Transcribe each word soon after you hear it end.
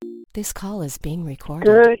This call is being recorded.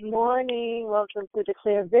 Good morning. Welcome to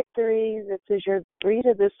Declare Victory. This is your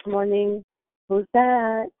reader this morning. Who's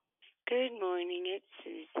that? Good morning, it's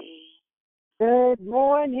Susie. Good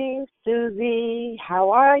morning, Susie.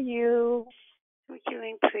 How are you? I'm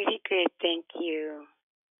doing pretty good, thank you.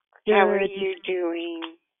 Good. How are you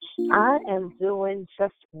doing? I am doing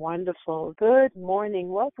just wonderful. Good morning.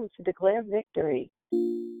 Welcome to Declare Victory.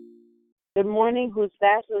 Good morning. Who's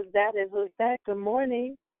that? Who's that? And who's that? Good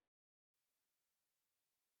morning.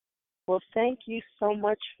 Well, thank you so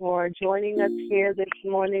much for joining us here this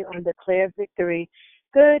morning on Declare Victory.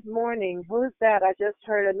 Good morning. Who's that? I just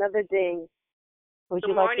heard another ding. Would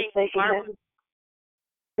you like to say good morning?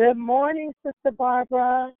 Good morning, Sister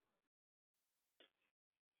Barbara.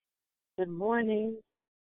 Good morning.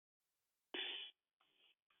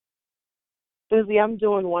 Susie, I'm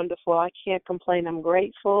doing wonderful. I can't complain. I'm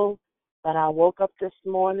grateful that I woke up this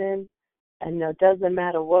morning, and it doesn't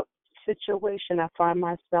matter what situation I find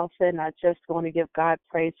myself in, I just want to give God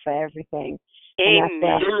praise for everything. Amen. And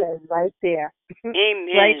that's what I said right there. Amen.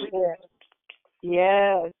 Right there.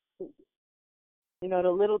 Yes. You know, the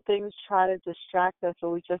little things try to distract us, but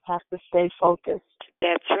we just have to stay focused.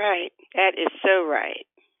 That's right. That is so right.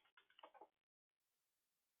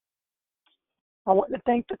 I want to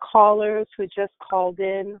thank the callers who just called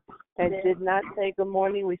in that did not say good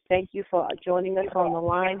morning. We thank you for joining us on the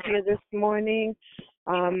line here this morning.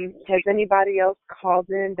 Has anybody else called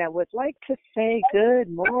in that would like to say good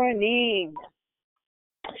morning?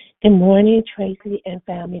 Good morning, Tracy and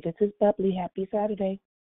family. This is Bubbly. Happy Saturday.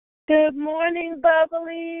 Good morning,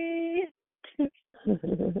 Bubbly.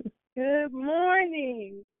 Good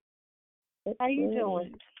morning. How you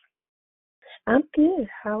doing? I'm good.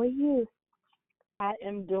 How are you? I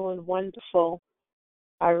am doing wonderful.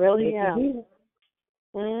 I really am.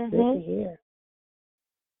 Good to hear.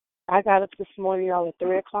 I got up this morning, y'all, at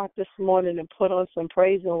 3 o'clock this morning and put on some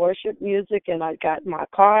praise and worship music, and I got in my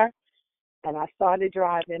car, and I started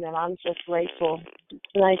driving, and I'm just grateful. It's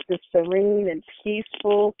nice and serene and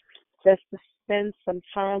peaceful just to spend some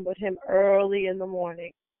time with him early in the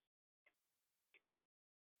morning.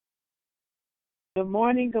 Good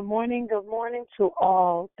morning, good morning, good morning to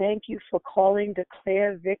all. Thank you for calling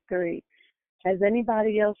Declare Victory. Has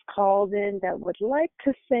anybody else called in that would like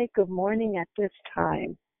to say good morning at this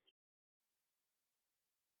time?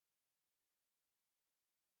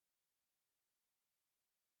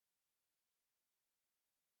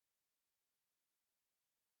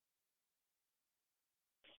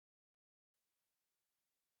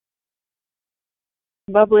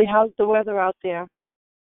 Bubbly, how's the weather out there?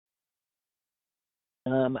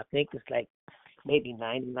 I think it's like maybe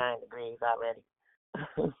 99 degrees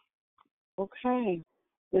already. Okay.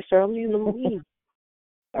 It's early in the morning.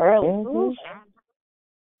 Early.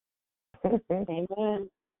 Amen.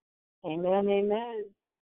 Amen, amen.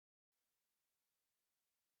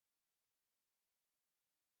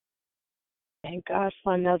 Thank God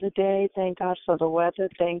for another day. Thank God for the weather.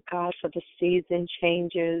 Thank God for the season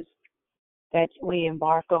changes that we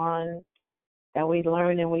embark on, that we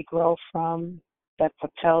learn and we grow from, that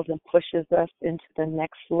propels and pushes us into the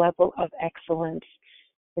next level of excellence.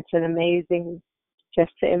 It's an amazing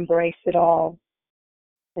just to embrace it all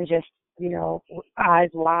and just, eyes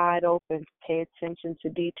wide open, pay attention to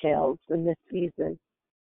details in this season.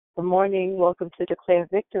 Good morning. Welcome to Declare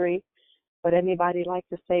Victory. Would anybody like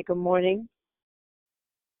to say good morning?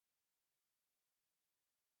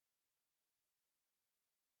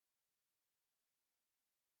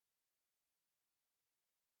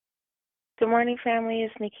 Good morning, family.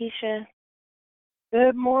 It's Nikisha.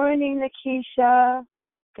 Good morning, Nikisha.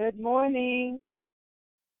 Good morning.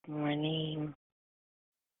 Good morning.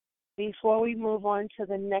 Before we move on to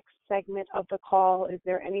the next segment of the call, is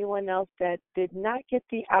there anyone else that did not get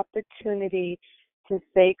the opportunity to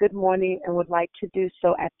say good morning and would like to do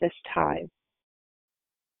so at this time?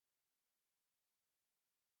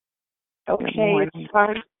 Okay, it's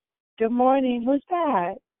time. Good morning. Who's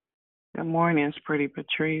that? Good morning. It's Pretty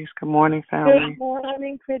Patrice. Good morning, family. Good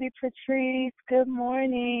morning, Pretty Patrice. Good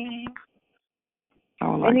morning. I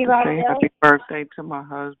would like to say happy birthday to my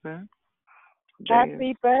husband.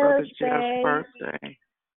 Happy birthday. Jeff's birthday.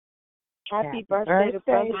 Happy birthday to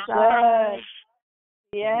Brother Jeff.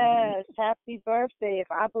 Yes, happy birthday.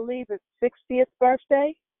 I believe it's 60th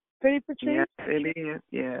birthday, Pretty Patrice? Yes, it is,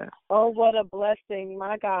 yeah. Oh, what a blessing.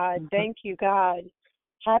 My God. Mm-hmm. Thank you, God.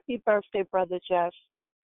 Happy birthday, Brother Jeff.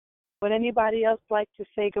 Would anybody else like to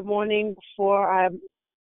say good morning before I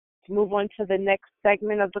move on to the next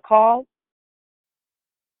segment of the call?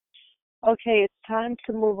 Okay, it's time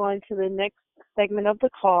to move on to the next segment of the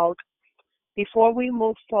call. Before we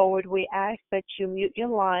move forward, we ask that you mute your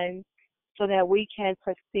line so that we can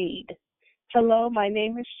proceed. Hello, my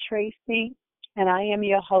name is Tracy, and I am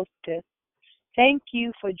your hostess. Thank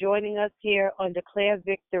you for joining us here on Declare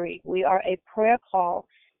Victory. We are a prayer call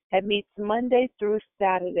that meets Monday through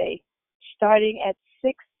Saturday, starting at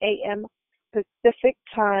 6 a.m. Pacific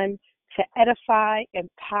time to edify,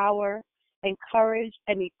 empower, encourage,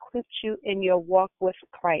 and equip you in your walk with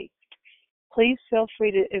Christ. Please feel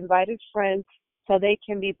free to invite a friend so they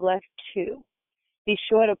can be blessed too. Be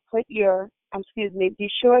sure to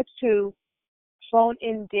phone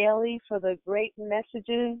in daily for the great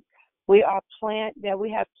messages we have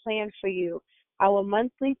planned for you. Our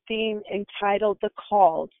monthly theme entitled The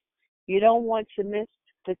Called. You don't want to miss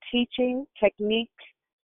the teaching, techniques,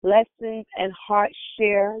 lessons, and heart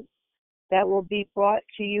shares that will be brought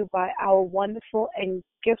to you by our wonderful and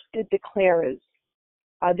gifted declarers.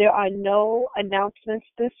 There are no announcements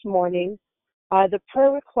this morning. The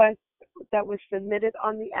prayer request that was submitted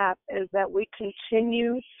on the app is that we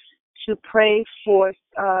continue to pray for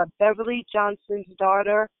Beverly Johnson's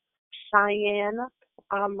daughter, Cheyenne.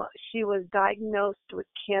 She was diagnosed with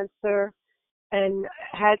cancer and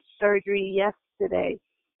had surgery yesterday.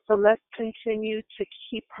 So let's continue to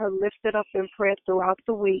keep her lifted up in prayer throughout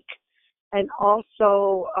the week. And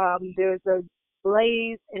also, there's a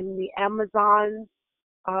blaze in the Amazon,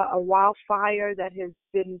 a wildfire that has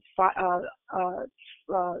been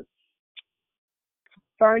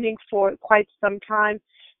burning for quite some time,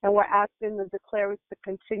 and we're asking the declarers to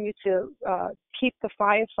continue to keep the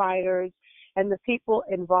firefighters and the people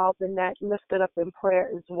involved in that lifted up in prayer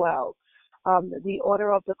as well. The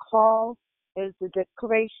order of the call is the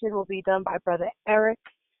declaration will be done by Brother Eric.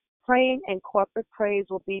 Praying and corporate praise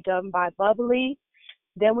will be done by Bubbly.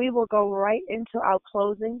 Then we will go right into our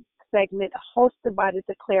closing segment hosted by the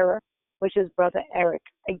declarer, which is Brother Eric.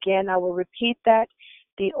 Again, I will repeat that.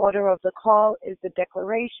 The order of the call is the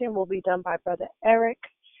declaration will be done by Brother Eric.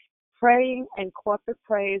 Praying and corporate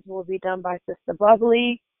praise will be done by Sister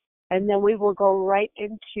Bubbly. And then we will go right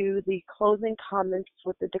into the closing comments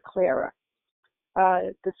with the declarer.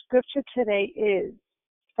 The scripture today is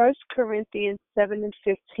 1 Corinthians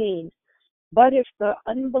 7:15. But if the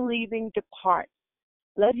unbelieving depart,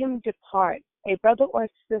 let him depart. A brother or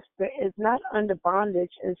sister is not under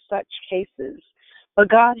bondage in such cases, but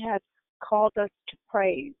God has called us to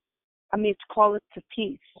call us to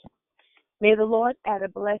peace. May the Lord add a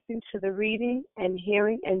blessing to the reading and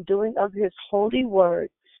hearing and doing of his holy word.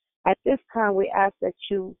 At this time, we ask that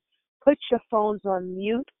you put your phones on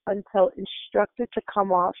mute until instructed to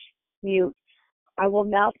come off mute. I will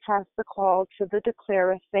now pass the call to the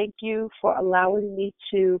declarer. Thank you for allowing me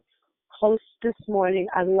to host this morning.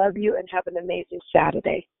 I love you and have an amazing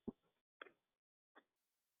Saturday.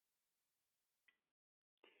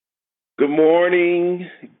 Good morning,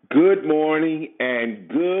 and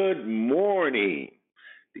good morning.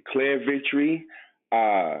 Declare victory.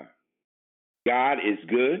 God is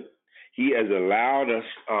good. He has allowed us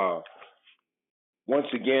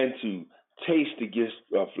once again to taste the gift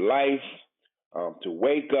of life, to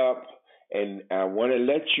wake up. And I want to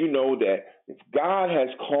let you know that if God has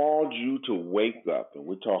called you to wake up, and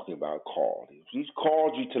we're talking about called, if he's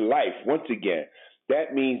called you to life, once again,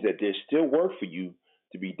 that means that there's still work for you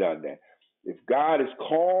to be done there. If God has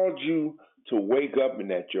called you to wake up and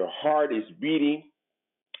that your heart is beating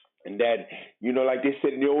and that, like they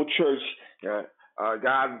said in the old church,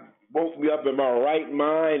 God woke me up in my right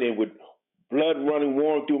mind and with blood running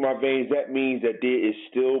warm through my veins, that means that there is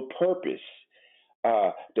still purpose,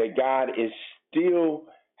 that God is still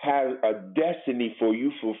has a destiny for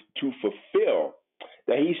you to fulfill,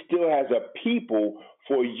 that he still has a people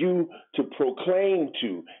for you to proclaim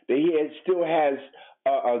to, that he still has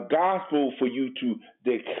a gospel for you to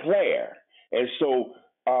declare. And so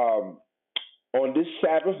on this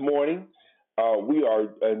Sabbath morning, we are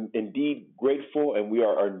indeed grateful and we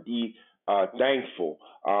are indeed thankful.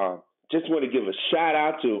 Just want to give a shout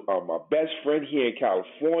out to my best friend here in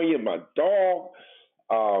California, my dog,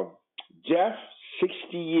 Jeff,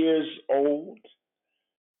 60 years old.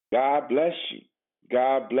 God bless you.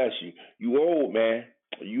 God bless you. You old, man.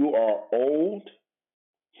 You are old.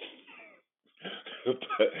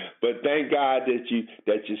 but thank God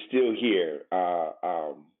that you're still here.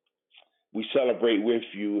 We celebrate with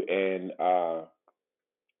you, and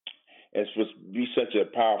supposed to be such a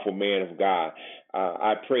powerful man of God.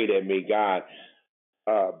 I pray that may God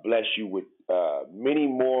bless you with many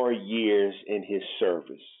more years in his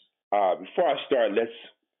service. Before I start,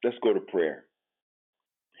 let's go to prayer.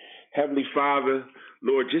 Heavenly Father,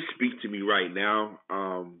 Lord, just speak to me right now.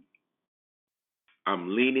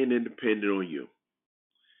 I'm leaning and dependent on you.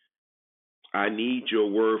 I need your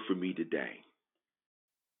word for me today.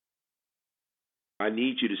 I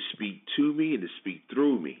need you to speak to me and to speak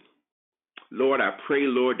through me. Lord, I pray,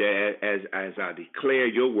 Lord, that as I declare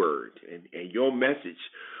your word and your message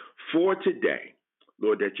for today,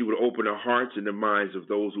 Lord, that you would open the hearts and the minds of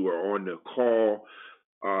those who are on the call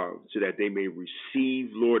so that they may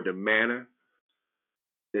receive, Lord, the manna,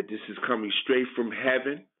 that this is coming straight from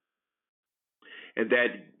heaven, and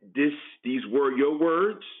that your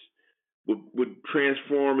words would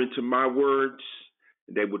transform into my words.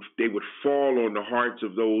 They would fall on the hearts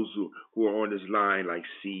of those who are on this line like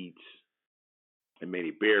seeds, and may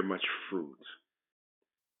they bear much fruit.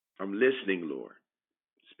 I'm listening, Lord.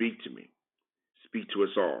 Speak to me. Speak to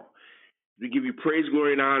us all. We give you praise,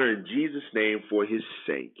 glory, and honor in Jesus' name for his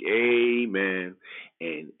sake. Amen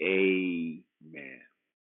and amen.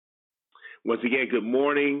 Once again, good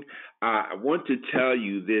morning. I want to tell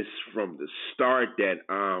you this from the start that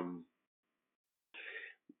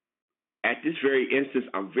at this very instance,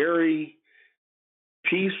 I'm very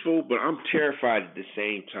peaceful, but I'm terrified at the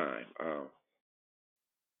same time.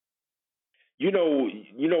 You know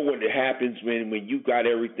what happens when you got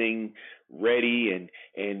everything ready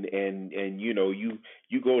and you know you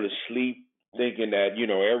go to sleep thinking that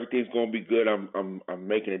everything's going to be good. I'm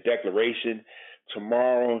making a declaration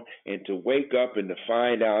tomorrow, and to wake up and to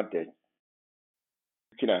find out that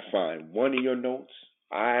you cannot find one of your notes.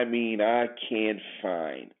 I mean, I can't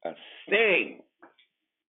find a thing.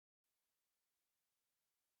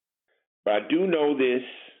 But I do know this.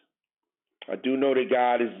 I do know that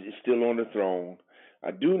God is still on the throne.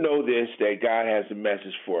 I do know this, that God has a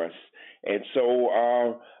message for us. And so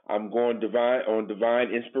I'm going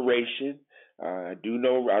divine inspiration. I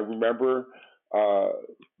remember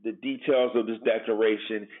the details of this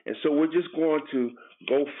declaration. And so we're just going to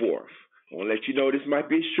go forth. I want to let you know this might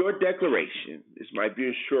be a short declaration. This might be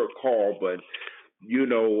a short call, but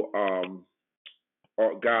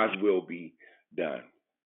God's will be done.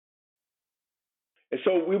 And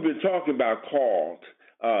so we've been talking about called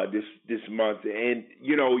this month, and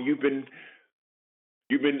you've been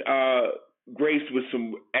graced with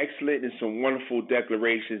some excellent and some wonderful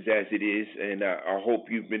declarations as it is, and I hope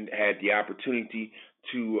you've had the opportunity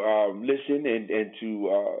to listen and to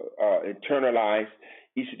internalize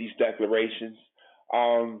each of these declarations.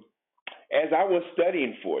 As I was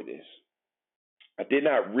studying for this, I did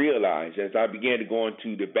not realize as I began to go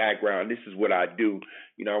into the background, this is what I do.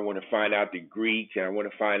 I want to find out the Greek, and I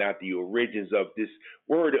want to find out the origins of this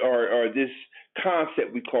word or this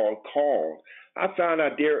concept we call called. I found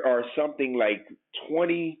out there are something like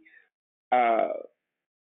 20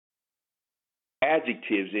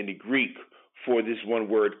 adjectives in the Greek for this one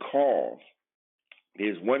word called.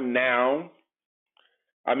 There's one noun.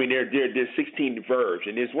 There's 16 verbs,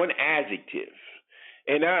 and there's one adjective.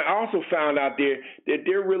 And I also found out that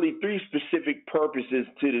there are really three specific purposes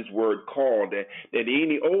to this word called. That in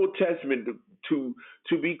the Old Testament, to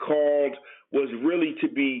be called was really to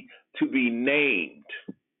be named.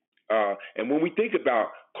 And when we think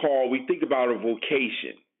about call, we think about a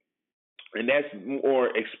vocation. And that's more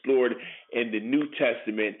explored in the New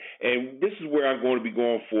Testament. And this is where I'm going to be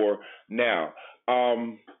going for now.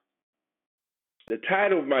 The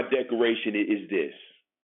title of my declaration is this: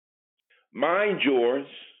 Mind yours,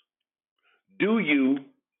 do you,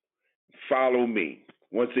 follow me.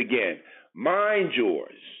 Once again, mind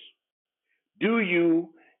yours, do you,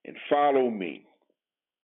 and follow me.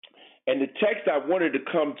 And the text I wanted to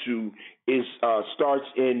come to is starts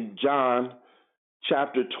in John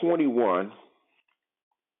chapter 21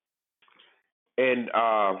 and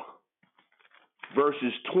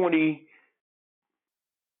verses 20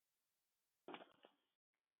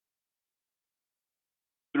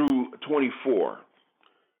 through 24.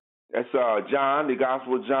 That's John, the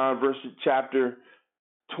Gospel of John, chapter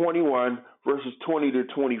 21, verses 20 to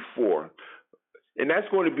 24. And that's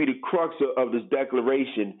going to be the crux of this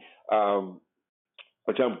declaration,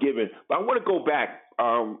 which I'm giving. But I want to go back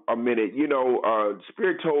a minute.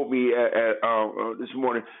 Spirit told me this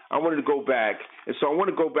morning I wanted to go back. And so I want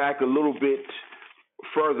to go back a little bit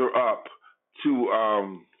further up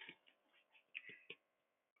to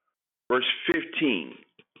verse 15.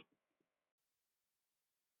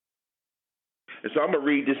 And so I'm going to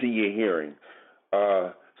read this in your hearing,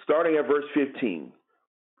 starting at verse 15.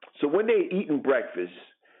 So when they had eaten breakfast,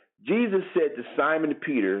 Jesus said to Simon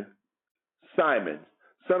Peter, Simon,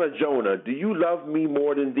 son of Jonah, do you love me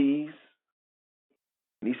more than these?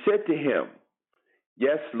 And he said to him,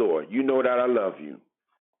 Yes, Lord, you know that I love you.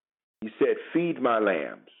 He said, Feed my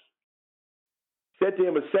lambs. He said to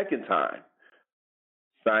him a second time,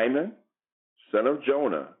 Simon, son of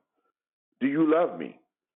Jonah, do you love me?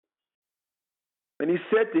 And he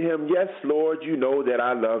said to him, yes, Lord, you know that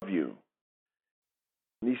I love you.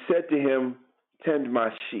 And he said to him, tend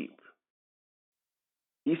my sheep.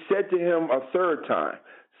 He said to him a third time,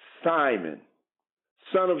 Simon,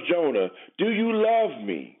 son of Jonah, do you love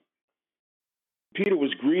me? Peter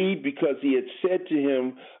was grieved because he had said to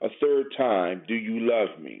him a third time, do you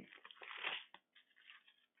love me?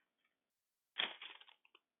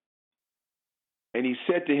 And he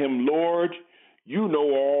said to him, Lord, you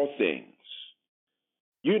know all things.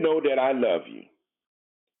 You know that I love you.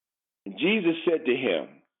 And Jesus said to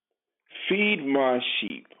him, feed my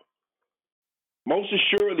sheep. Most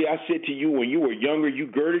assuredly, I said to you, when you were younger, you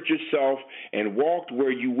girded yourself and walked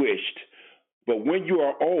where you wished. But when you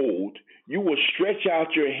are old, you will stretch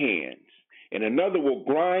out your hands, and another will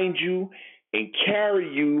grind you and carry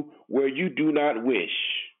you where you do not wish.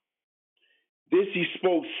 This he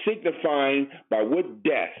spoke, signifying by what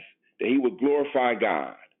death that he would glorify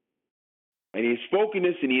God. And he had spoken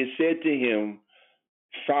this, and he had said to him,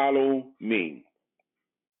 follow me.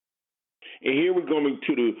 And here we're going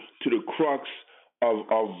to the crux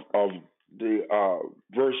of the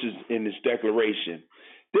verses in this declaration.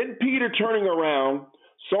 Then Peter, turning around,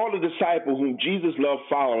 saw the disciple whom Jesus loved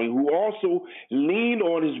following, who also leaned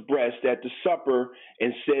on his breast at the supper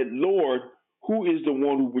and said, Lord, who is the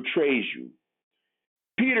one who betrays you?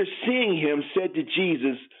 Peter, seeing him, said to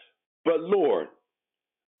Jesus, but Lord,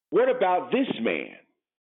 what about this man?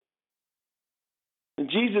 And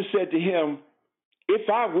Jesus said to him, if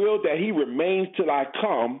I will that he remains till I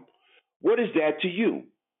come, what is that to you?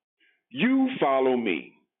 You follow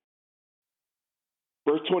me.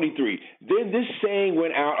 Verse 23, then this saying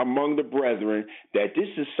went out among the brethren that this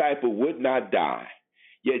disciple would not die.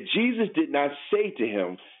 Yet Jesus did not say to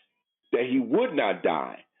him that he would not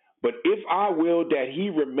die, but if I will that he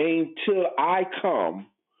remain till I come,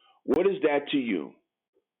 what is that to you?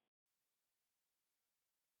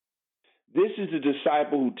 This is the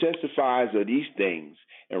disciple who testifies of these things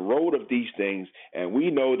and wrote of these things, and we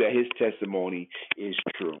know that his testimony is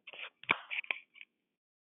true.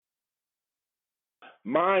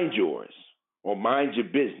 Mind yours, or mind your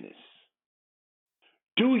business.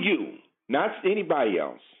 Do you, not anybody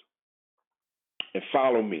else, and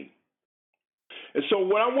follow me. And so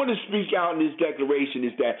what I want to speak out in this declaration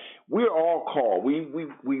is that we're all called. We've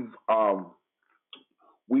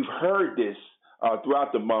heard this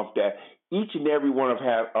throughout the month that each and every one of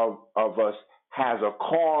us has a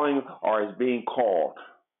calling or is being called.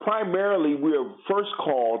 Primarily, we are first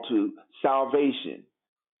called to salvation.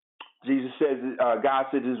 Jesus says, God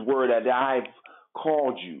said in his word that I've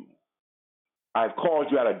called you. I've called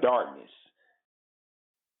you out of darkness.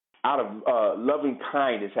 Out of loving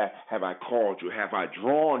kindness have I called you, have I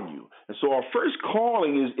drawn you. And so our first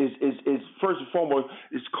calling is first and foremost,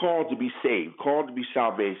 is called to be saved, called to be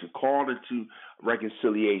salvation, called into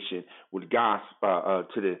reconciliation with God,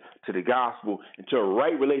 to the gospel, and to a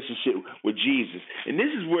right relationship with Jesus. And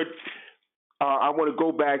this is what I want to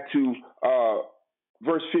go back to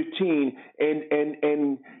verse 15,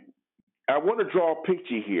 and I want to draw a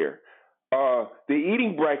picture here. They're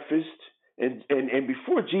eating breakfast, and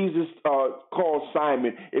before Jesus called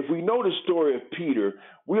Simon, if we know the story of Peter,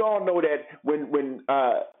 we all know that when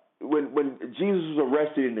Jesus was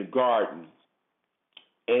arrested in the garden,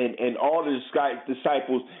 and all the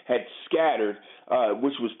disciples had scattered,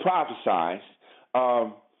 which was prophesied,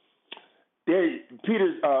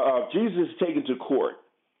 Jesus is taken to court,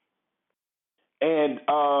 and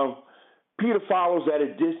Peter follows at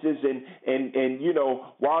a distance, and you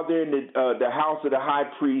know, while they're in the house of the high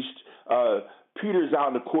priest, Peter's out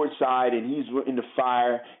in the courtside, and he's in the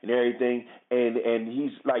fire and everything, and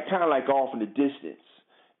he's like kind of like off in the distance,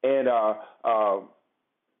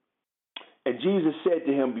 and Jesus said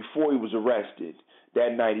to him before he was arrested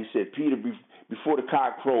that night, he said, Peter, before the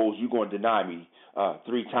cock crows, you're going to deny me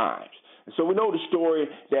 3 times. And so we know the story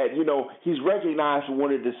that, you know, he's recognized for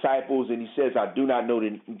one of the disciples, and he says, I do not know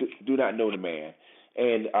the man.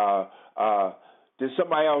 And then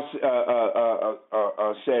somebody else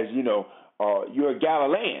says, you know, you're a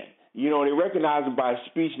Galilean. You know, and they recognize him by his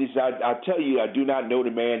speech, and he says, I tell you, I do not know the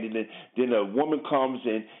man. And then a woman comes,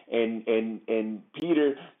 and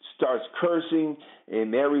Peter starts cursing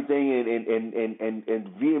and everything, and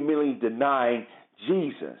vehemently denying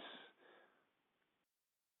Jesus.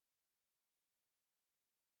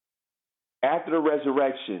 After the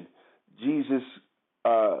resurrection, Jesus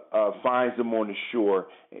finds them on the shore,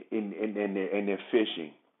 and they're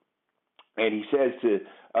fishing, and he says to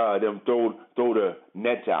them, throw the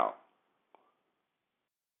nets out.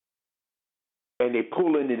 And they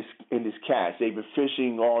pull in this catch. They've been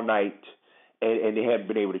fishing all night, and they haven't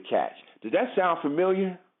been able to catch. Does that sound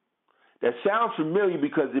familiar? That sounds familiar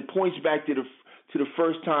because it points back to the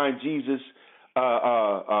first time Jesus,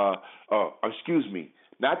 excuse me,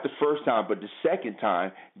 not the first time, but the second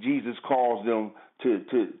time Jesus calls them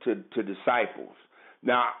to disciples.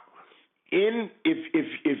 Now,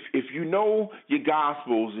 if you know your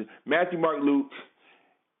Gospels, Matthew, Mark, Luke,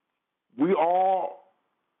 we all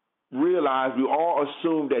realize, we all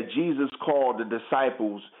assume that Jesus called the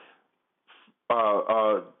disciples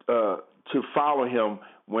to follow him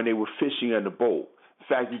when they were fishing in the boat. In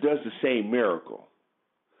fact, he does the same miracle.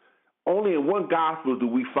 Only in one gospel do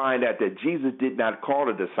we find out that Jesus did not call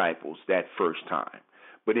the disciples that first time.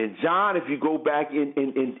 But in John, if you go back in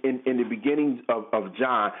the beginning of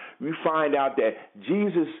John, we find out that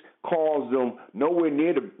Jesus calls them nowhere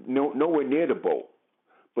near the boat.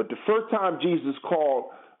 But the first time Jesus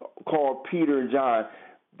called Peter and John,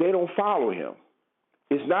 they don't follow him.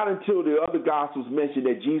 It's not until the other Gospels mention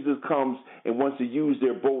that Jesus comes and wants to use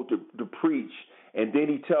their boat to preach, and then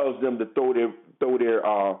he tells them to throw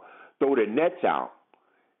their nets out.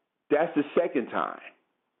 That's the second time.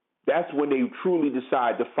 That's when they truly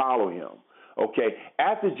decide to follow him. Okay,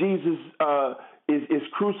 after Jesus is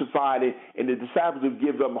crucified and the disciples have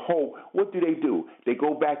given them hope, what do? They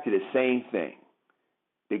go back to the same thing.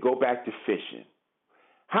 They go back to fishing.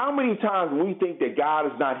 How many times when we think that God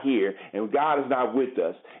is not here and God is not with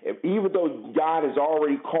us, even though God has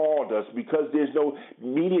already called us, because there's no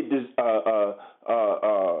immediate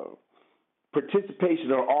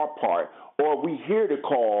participation on our part, or we hear the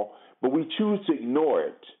call, but we choose to ignore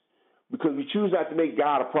it because we choose not to make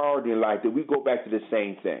God a priority in life, that we go back to the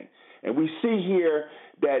same thing. And we see here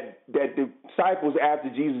that the disciples after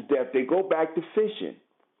Jesus' death, they go back to fishing,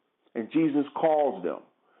 and Jesus calls them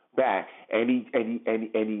back, and he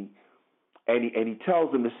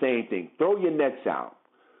tells them the same thing: throw your nets out.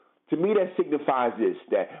 To me, that signifies this: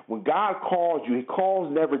 that when God calls you, His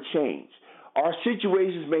calls never change. Our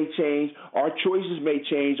situations may change, our choices may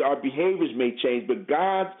change, our behaviors may change, but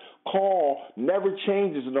God's call never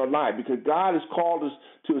changes in our life because God has called us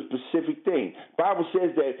to a specific thing. The Bible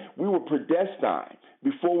says that we were predestined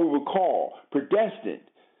before we were called, predestined.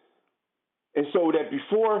 And so that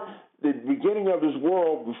before the beginning of this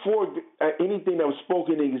world, before anything that was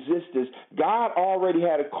spoken in existence, God already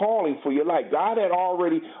had a calling for your life. God had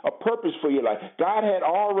already a purpose for your life. God had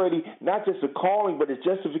already not just a calling, but a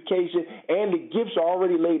justification and the gifts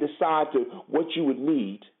already laid aside to what you would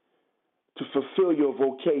need to fulfill your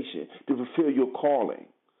vocation, to fulfill your calling.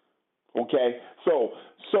 Okay?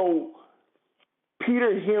 So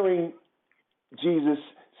Peter, hearing Jesus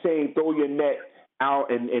saying, throw your net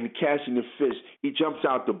out and catching the fish, he jumps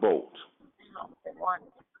out the boat.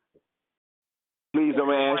 Please, I'm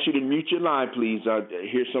going to ask you to mute your line, please. I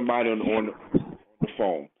hear somebody on the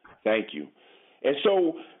phone. Thank you. And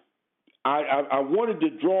so I wanted to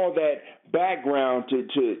draw that background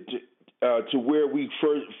to where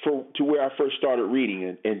I first started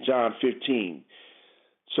reading in John 15.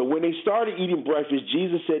 So when they started eating breakfast,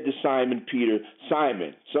 Jesus said to Simon Peter,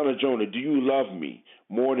 "Simon, son of Jonah, do you love me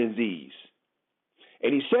more than these?"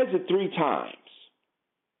 And he says it 3 times.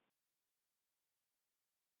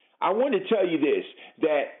 I want to tell you this,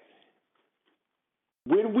 that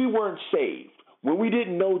when we weren't saved, when we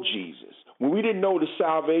didn't know Jesus, when we didn't know the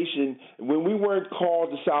salvation, when we weren't called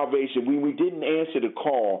to salvation, when we didn't answer the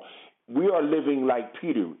call, we are living like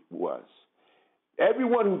Peter was.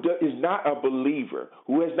 Everyone who is not a believer,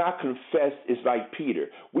 who has not confessed, is like Peter.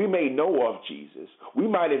 We may know of Jesus. We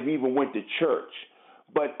might have even went to church.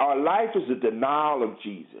 But our life is a denial of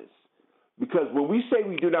Jesus. Because when we say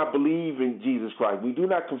we do not believe in Jesus Christ, we do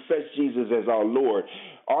not confess Jesus as our Lord,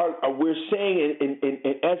 we're saying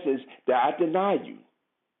in essence that I deny you.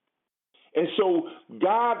 And so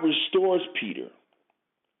God restores Peter.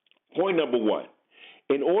 Point number 1.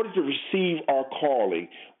 In order to receive our calling,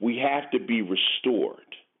 we have to be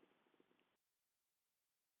restored.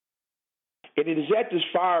 And it is at this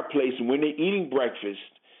fireplace, and when they're eating breakfast,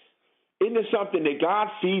 isn't it something that God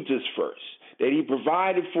feeds us first, that He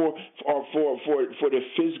provided for their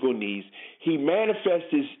physical needs? He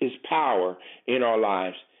manifests His power in our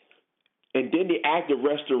lives, and then the act of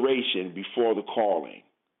restoration before the calling.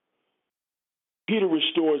 Jesus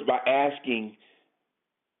restores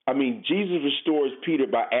Peter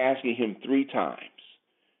by asking him 3 times,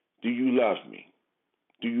 "Do you love me?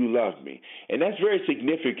 Do you love me?" And that's very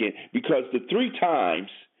significant because the 3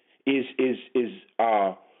 times is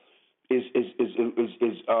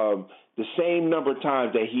the same number of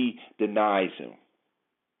times that he denies him.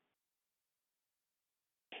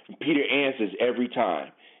 Peter answers every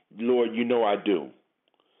time, "Lord, you know I do."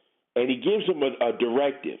 And he gives him a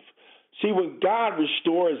directive. See, when God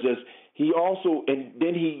restores us, He also, and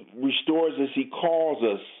then he restores us, he calls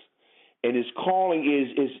us, and his calling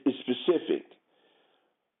is specific.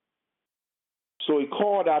 So he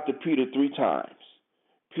called out to Peter 3 times.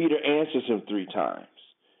 Peter answers him 3 times,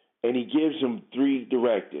 and he gives him 3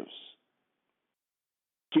 directives.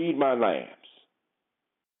 Feed my lambs,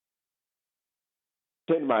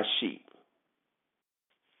 tend my sheep,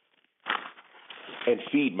 and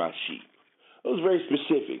feed my sheep. It was very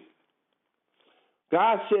specific.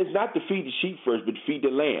 God says not to feed the sheep first, but feed the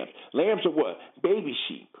lambs. Lambs are what? Baby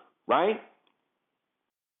sheep, right?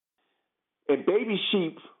 And baby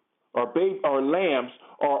sheep or lambs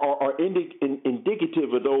are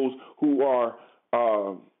indicative of those who are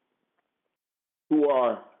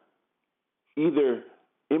either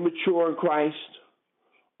immature in Christ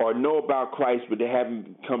or know about Christ, but they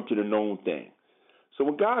haven't come to the known thing. So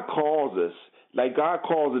when God calls us, like God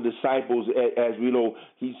calls the disciples, as we know,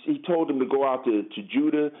 He told them to go out to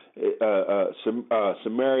Judah,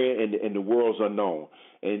 Samaria, and the world's unknown.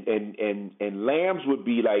 And lambs would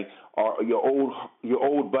be like your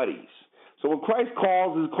old buddies. So when Christ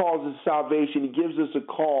calls us salvation, He gives us a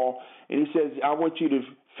call, and He says, "I want you to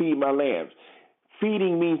feed my lambs."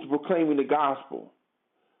 Feeding means proclaiming the gospel.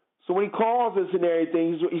 So when He calls us and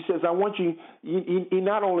everything, He says, "I want you." He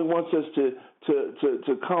not only wants us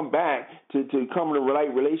to come back to come in a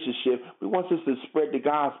right relationship, but He wants us to spread the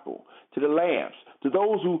gospel to the lambs, to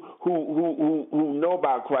those who know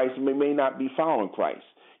about Christ and may not be following Christ.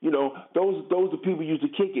 You know, those are people you used to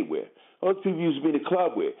kick it with. Those people you used to be in the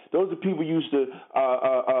club with. Those are people you used to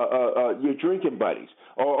your drinking buddies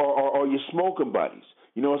or your smoking buddies.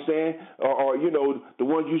 You know what I'm saying? Or you know, the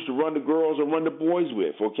ones you used to run the girls or run the boys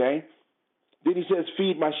with, okay? Then He says,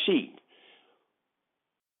 feed my sheep.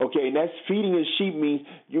 Okay, and that's feeding the sheep means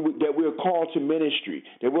that we're called to ministry,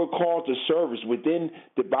 that we're called to service within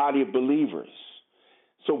the body of believers.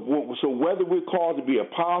 So whether we're called to be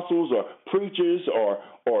apostles or preachers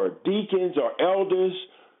or deacons or elders,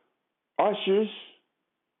 ushers,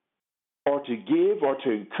 or to give or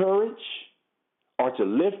to encourage or to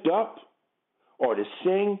lift up, or to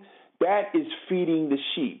sing, that is feeding the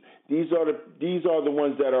sheep. These are the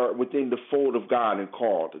ones that are within the fold of God and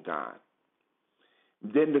called to God.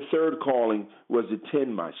 Then the third calling was to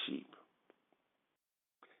tend my sheep.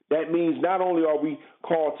 That means not only are we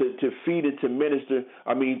called to feed and to minister,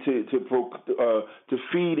 to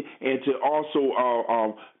feed and to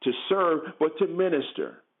also to serve, but to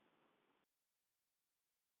minister.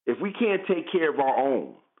 If we can't take care of our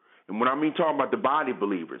own, and when I mean talking about the body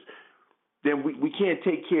believers, then we can't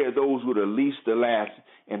take care of those who are the least, the last,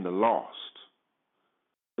 and the lost.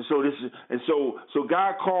 And so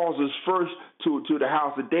God calls us first to the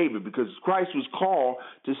house of David, because Christ was called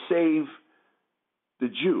to save the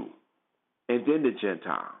Jew and then the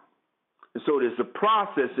Gentile. And so there's a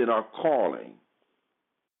process in our calling.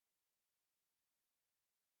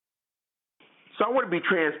 So I want to be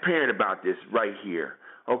transparent about this right here.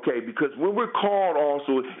 Okay, because when we're called,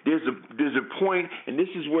 also there's a point, and this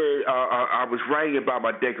is where I was writing about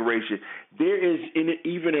my declaration. There is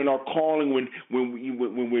even in our calling when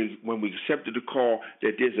we accepted the call,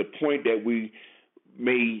 that there's a point that we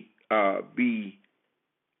may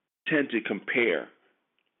tend to compare.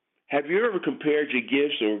 Have you ever compared your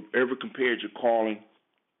gifts or ever compared your calling?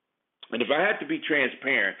 And if I have to be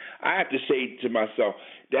transparent, I have to say to myself,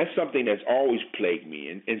 that's something that's always plagued me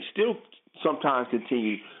and still sometimes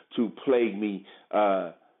continue to plague me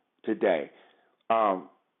today. I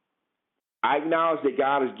acknowledge that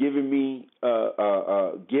God has given me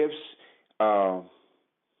gifts, that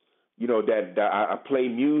I play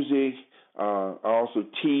music, I also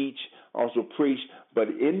teach, also preach. But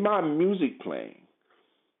in my music playing,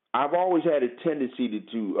 I've always had a tendency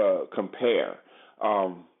to compare.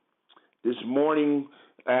 This morning,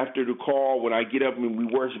 after the call, when I get up and we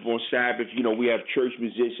worship on Sabbath, we have church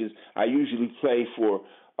musicians. I usually play for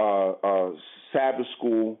Sabbath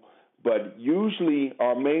school, but usually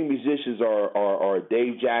our main musicians are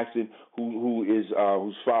Dave Jackson,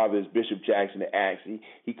 whose father is Bishop Jackson the Axe.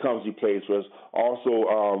 He comes, he plays for us.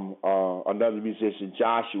 Also, another musician,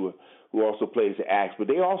 Joshua, who also plays the Axe, but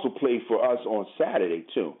they also play for us on Saturday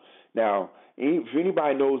too. Now, if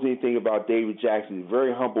anybody knows anything about David Jackson, he's a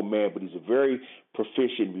very humble man, but he's a very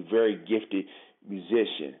proficient, very gifted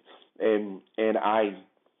musician. And I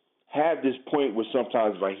have this point where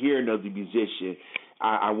sometimes if I hear another musician,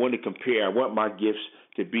 I want to compare. I want my gifts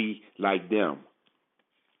to be like them.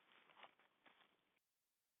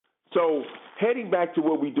 So heading back to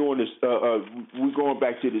what we're doing, we're going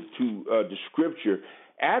back to the scripture.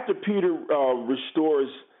 After Peter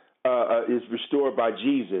is restored by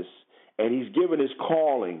Jesus, and he's given his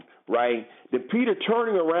calling, right? Then Peter,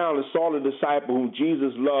 turning around and saw the disciple whom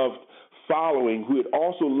Jesus loved following, who had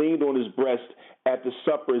also leaned on his breast at the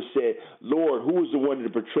supper and said, Lord, who is the one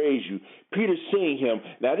that betrays you? Peter seeing him.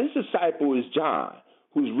 Now this disciple is John,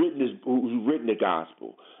 who's written the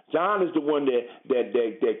gospel. John is the one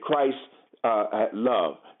that Christ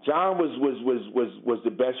loved. John was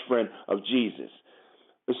the best friend of Jesus.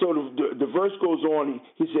 And so the verse goes on.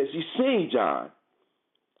 He says, he's seeing John.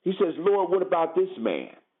 He says, Lord, what about this man?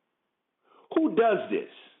 Who does this?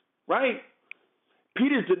 Right?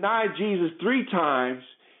 Peter's denied Jesus 3 times.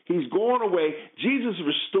 He's gone away. Jesus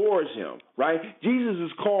restores him, right? Jesus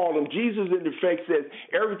has called him. Jesus, in effect, says,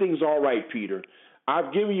 everything's all right, Peter.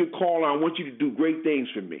 I've given you a call. I want you to do great things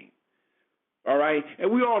for me. All right?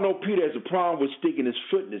 And we all know Peter has a problem with sticking his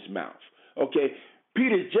foot in his mouth. Okay?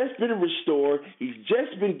 Peter's just been restored. He's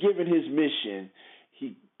just been given his mission.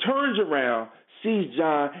 He turns around, sees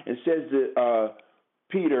John, and says to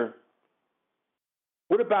Peter,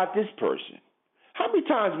 what about this person? How many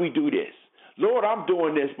times we do this? Lord, I'm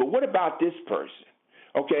doing this, but what about this person?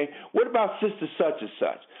 Okay? What about sister such and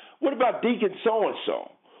such? What about deacon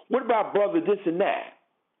so-and-so? What about brother this and that?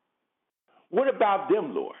 What about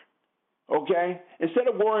them, Lord? Okay? Instead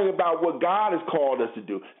of worrying about what God has called us to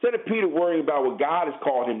do, instead of Peter worrying about what God has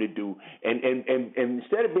called him to do, and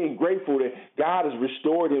instead of being grateful that God has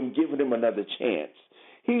restored him, given him another chance,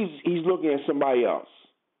 he's looking at somebody else.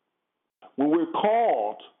 When we're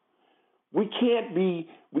called, we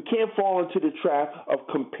can't fall into the trap of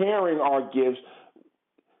comparing our gifts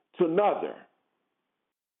to another.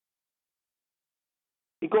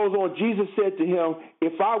 It goes on, Jesus said to him,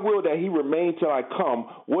 if I will that he remain till I come,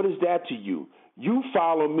 what is that to you? You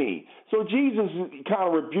follow me. So Jesus kind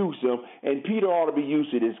of rebukes him, and Peter ought to be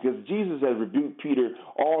used to this because Jesus has rebuked Peter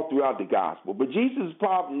all throughout the gospel. But Jesus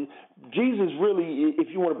really, if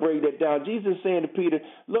you want to break that down, Jesus is saying to Peter,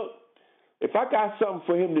 look, if I got something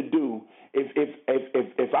for him to do,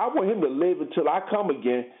 if I want him to live until I come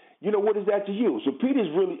again, you know, what is that to you? So Jesus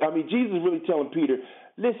is really telling Peter,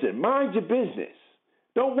 listen, mind your business.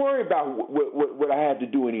 Don't worry about what I have to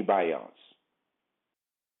do anybody else.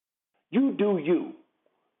 You do you,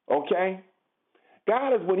 okay?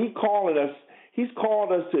 God is, when he's calling us, he's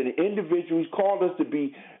called us to an individual. He's called us to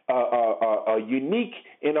be unique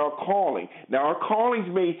in our calling. Now, our callings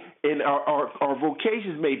our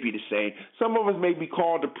vocations may be the same. Some of us may be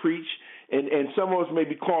called to preach, and some of us may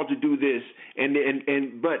be called to do this.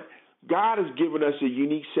 But God has given us a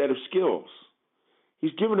unique set of skills.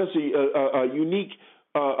 He's given us a unique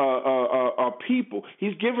people.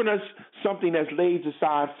 He's given us something that's laid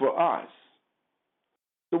aside for us.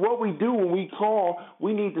 So what we do when we call,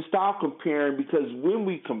 we need to stop comparing, because when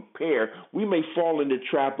we compare, we may fall in the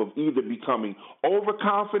trap of either becoming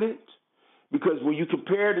overconfident, because when you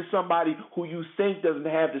compare to somebody who you think doesn't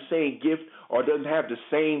have the same gift or doesn't have the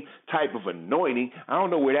same type of anointing, I don't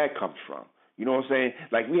know where that comes from. You know what I'm saying?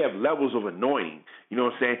 Like, we have levels of anointing. You know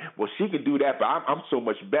what I'm saying? Well, she can do that, but I'm so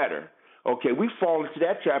much better. Okay, we fall into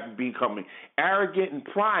that trap of becoming arrogant and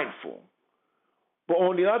prideful. But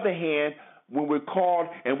on the other hand, when we're called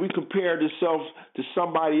and we compare ourselves to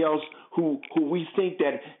somebody else who we think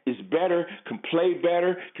that is better, can play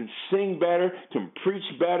better, can sing better, can preach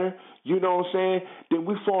better, you know what I'm saying? Then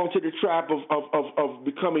we fall into the trap of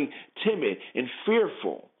becoming timid and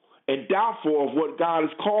fearful and doubtful of what God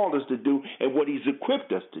has called us to do and what he's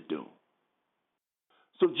equipped us to do.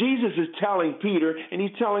 So Jesus is telling Peter, and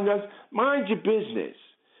he's telling us, mind your business.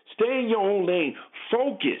 Stay in your own lane.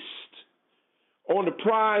 Focused on the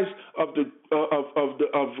prize of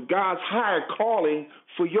God's higher calling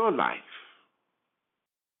for your life.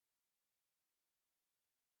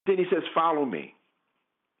 Then he says, follow me.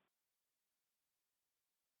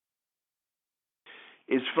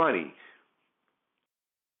 It's funny.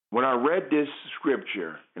 When I read this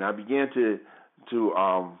scripture and I began to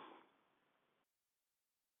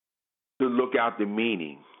look out the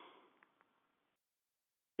meaning,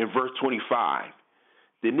 in verse 25,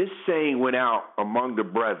 then this saying went out among the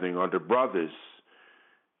brethren, or the brothers,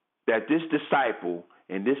 that this disciple,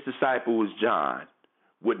 and this disciple was John,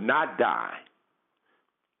 would not die.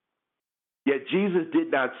 Yet Jesus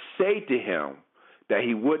did not say to him that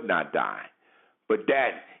he would not die, but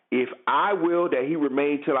that if I will that he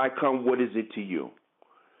remain till I come, what is it to you?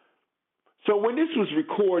 So when this was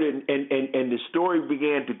recorded and the story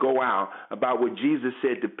began to go out about what Jesus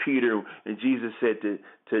said to Peter and Jesus said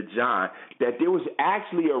to John, that there was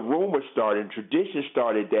actually a rumor started, tradition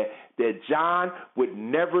started that John would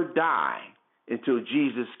never die until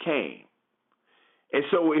Jesus came. And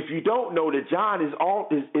so if you don't know that John is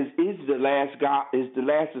the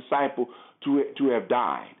last disciple to have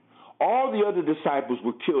died. All the other disciples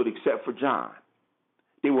were killed except for John.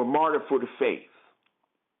 They were martyred for the faith.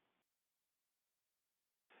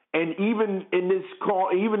 And even in this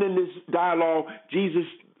dialogue, Jesus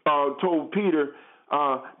told Peter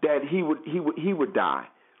that he would die.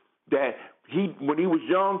 That when he was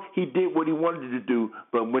young, he did what he wanted to do,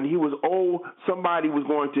 but when he was old, somebody was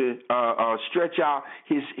going to stretch out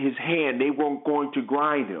his hand. They weren't going to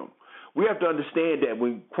grind him. We have to understand that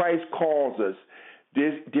when Christ calls us,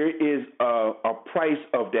 there is a price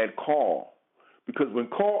of that call. Because when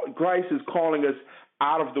Christ is calling us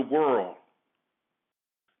out of the world,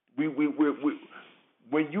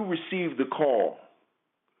 when you receive the call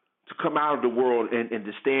to come out of the world and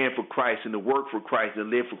to stand for Christ and to work for Christ and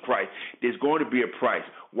live for Christ, there's going to be a price.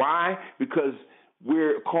 Why? Because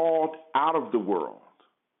we're called out of the world.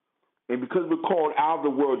 And because we're called out of the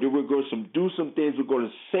world, then we're going to do some things, we're going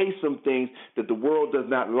to say some things that the world does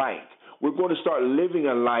not like. We're going to start living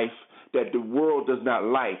a life that the world does not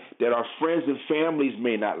like, that our friends and families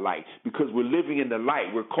may not like, because we're living in the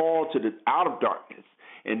light. We're called out of darkness.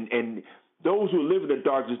 And those who live in the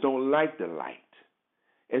darkness don't like the light.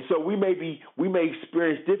 And so we may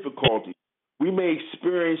experience difficulty. We may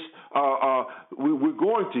experience, we're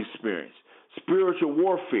going to experience spiritual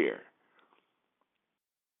warfare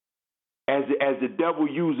as the devil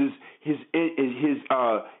uses his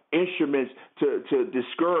instruments to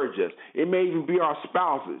discourage us. It may even be our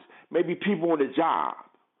spouses, maybe people on the job.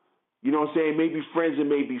 You know what I'm saying? Maybe friends and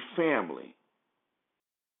maybe family.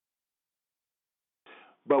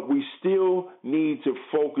 But we still need to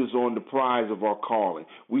focus on the prize of our calling.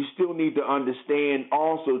 We still need to understand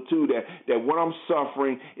also too that what I'm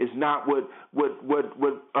suffering is not what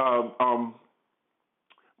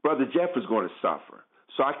Brother Jeff is going to suffer.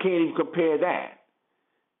 So I can't even compare that.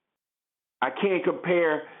 I can't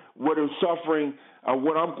compare what I'm suffering,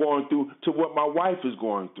 what I'm going through, to what my wife is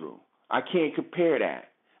going through. I can't compare that.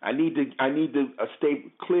 I need to stay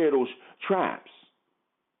clear of those traps.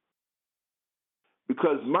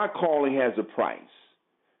 Because my calling has a price.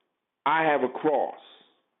 I have a cross.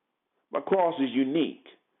 My cross is unique.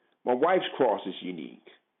 My wife's cross is unique.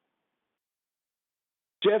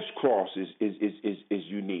 Jeff's cross is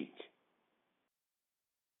unique.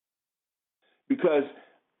 Because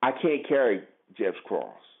I can't carry Jeff's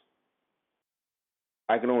cross.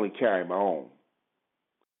 I can only carry my own.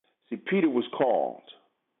 See, Peter was called.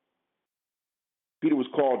 Peter was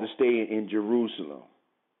called to stay in Jerusalem.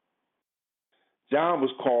 John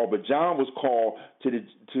was called, but John was called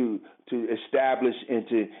to establish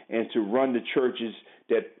and to run the churches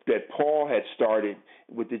that Paul had started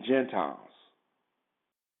with the Gentiles.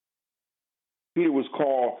 Peter was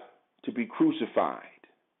called to be crucified.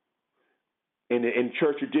 And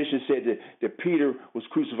church tradition said that Peter was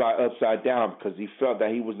crucified upside down because he felt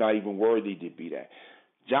that he was not even worthy to be that.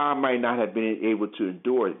 John might not have been able to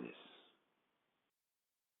endure this.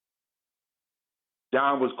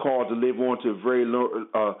 John was called to live on to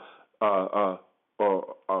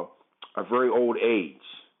a very old age.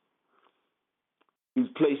 He was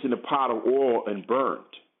placed in a pot of oil and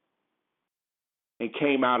burnt, and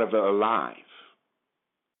came out of it alive.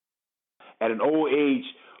 At an old age,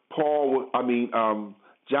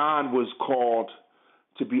 John was called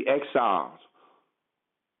to be exiled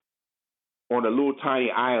on a little tiny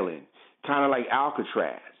island, kind of like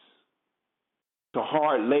Alcatraz, to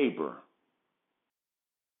hard labor.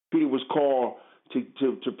 Peter was called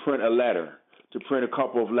to print a letter, to print a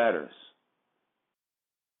couple of letters.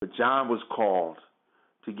 But John was called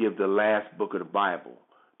to give the last book of the Bible,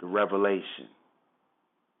 the Revelation.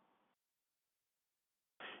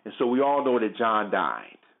 And so we all know that John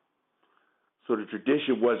died. So the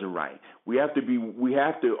tradition wasn't right. We have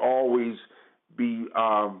to always be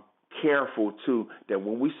careful too, that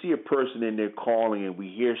when we see a person in their calling and we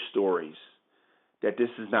hear stories, that this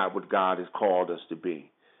is not what God has called us to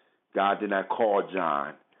be. God did not call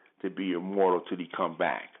John to be immortal till he come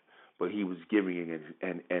back, but he was giving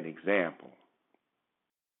an example.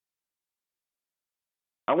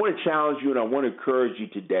 I want to challenge you and I want to encourage you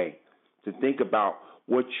today to think about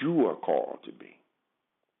what you are called to be.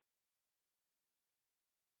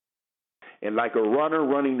 And like a runner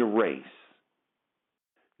running the race,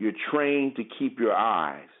 you're trained to keep your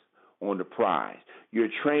eyes on the prize. You're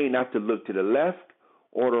trained not to look to the left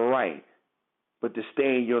or the right, but to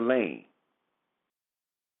stay in your lane.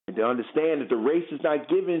 And to understand that the race is not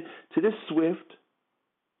given to the swift,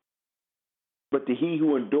 but to he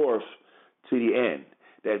who endureth to the end.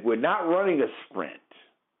 That we're not running a sprint,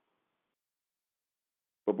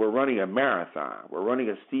 but we're running a marathon. We're running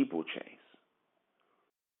a steeplechase.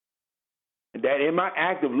 And that in my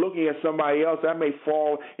act of looking at somebody else, I may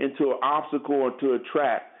fall into an obstacle or to a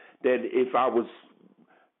trap that if I was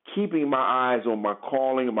keeping my eyes on my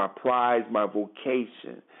calling, my prize, my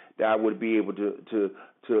vocation, that I would be able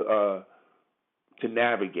to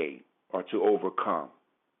navigate or to overcome.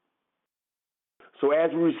 So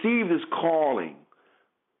as we receive this calling,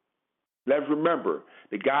 let's remember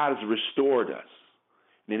that God has restored us.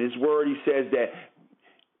 And in His Word, He says that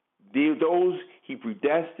those He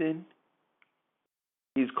predestined,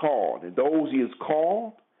 He's called. And those He has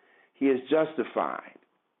called, He has justified.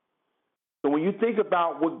 So when you think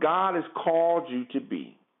about what God has called you to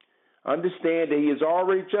be, understand that He has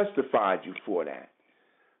already justified you for that.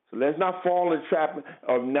 So let's not fall in the trap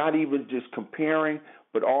of not even just comparing,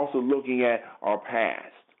 but also looking at our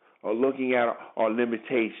past, or looking at our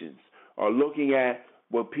limitations, or looking at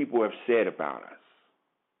what people have said about us.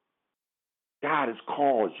 God has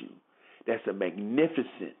called you. That's a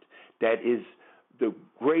magnificent, that is the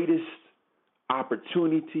greatest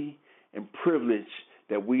opportunity and privilege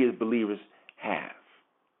that we as believers have.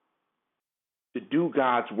 To do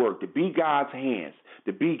God's work, to be God's hands,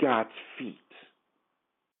 to be God's feet,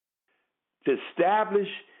 to establish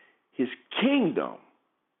His kingdom,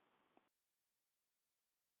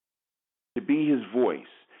 to be His voice,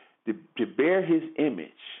 to bear His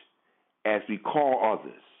image as we call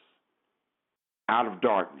others out of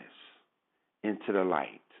darkness into the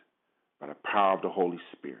light by the power of the Holy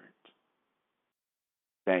Spirit.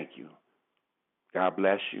 Thank you. God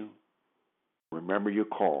bless you. Remember your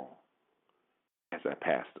call as I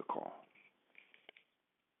pass the call.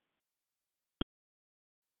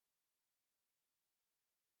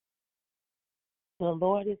 The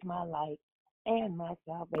Lord is my light and my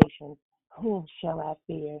salvation. Whom shall I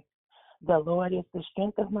fear? The Lord is the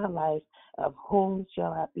strength of my life. Of whom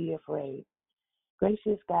shall I be afraid?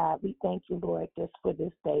 Gracious God, we thank you, Lord, just for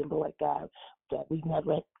this day, Lord God, that we've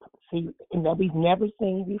never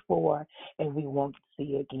seen before and we won't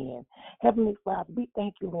see again. Heavenly Father, we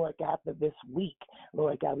thank you, Lord God, for this week.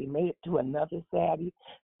 Lord God, we made it to another Saturday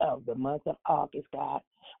of the month of August, God.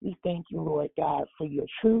 We thank you, Lord God, for your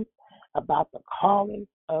truth about the calling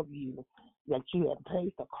of you, that you have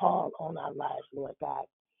placed a call on our lives, Lord God.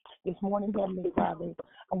 This morning, Heavenly Father,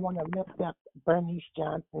 I want to lift up Bernice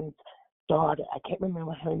Johnson's daughter. I can't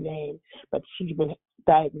remember her name, but she's been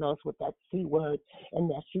diagnosed with that C word, and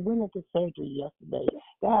that she went into surgery yesterday.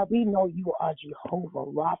 God, we know you are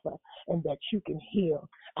Jehovah Rapha, and that you can heal.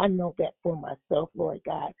 I know that for myself, Lord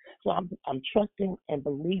God. So I'm trusting and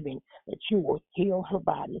believing that you will heal her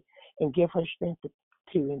body and give her strength to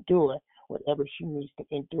endure whatever she needs to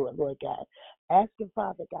endure, Lord God. Asking,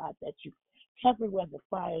 Father God, that you cover where the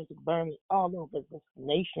fires are burning all over this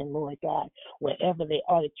nation, Lord God, wherever they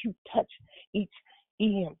are, that you touch each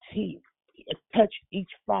EMT, touch each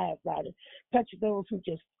firefighter, touch those who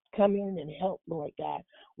just come in and help, Lord God.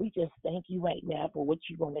 We just thank you right now for what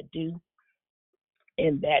you're going to do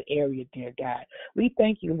in that area, dear God. We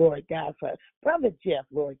thank you, Lord God, for Brother Jeff,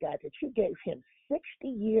 Lord God, that you gave him 60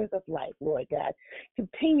 years of life, Lord God.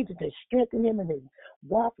 Continue to strengthen him in his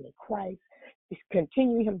walk in Christ.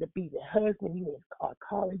 Continue him to be the husband you are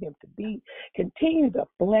calling him to be. Continue to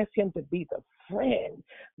bless him to be the friend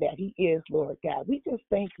that he is, Lord God. We just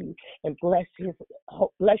thank you and bless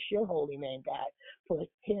your holy name, God, for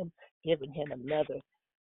him giving him another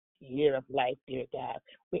year of life, dear God.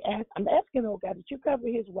 I'm asking, oh God, that you cover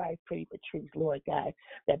his wife, Pretty Patrice, Lord God,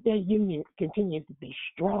 that their union continues to be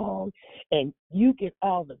strong and you get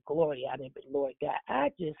all the glory out of it, Lord God.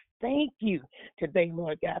 I just thank you today,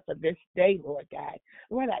 Lord God, for this day, Lord God.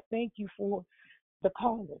 Lord, I thank you for the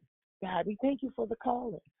calling. God, we thank you for the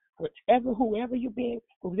calling. Whoever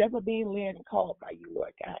being led and called by you,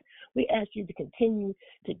 Lord God, we ask you to continue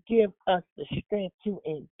to give us the strength to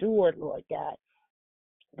endure, Lord God.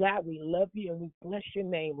 God, we love you and we bless your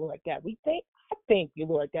name, Lord God. I thank you,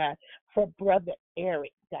 Lord God, for Brother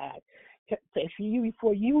Eric, God.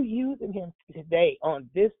 For you using him today, on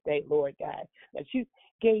this day, Lord God, that you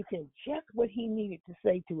gave him just what he needed to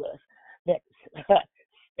say to us, that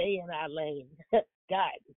stay in our lane.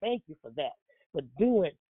 God, thank you for that, for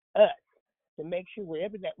doing us, to make sure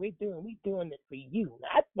whatever that we're doing it for you,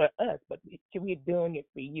 not for us, but we're doing it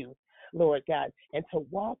for you, Lord God, and to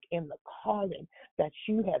walk in the calling that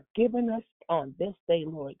you have given us on this day,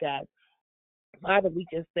 Lord God. Father, we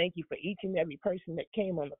just thank you for each and every person that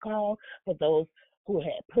came on the call, for those who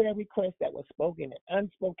had prayer requests that were spoken and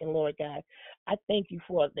unspoken, Lord God. I thank you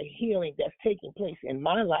for the healing that's taking place in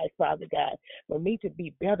my life, Father God, for me to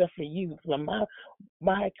be better for you, for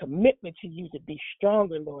my commitment to you to be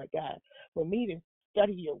stronger, Lord God, for me to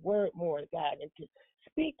study your word more, God, and to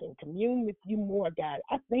speak and commune with you more, God.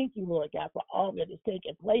 I thank you, Lord God, for all that is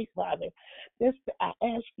taking place, Father. I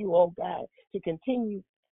ask you, oh God, to continue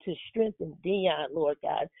to strengthen Dion, Lord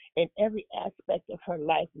God, in every aspect of her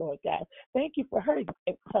life, Lord God. Thank you for her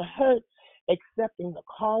accepting the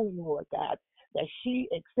calling, Lord God, that she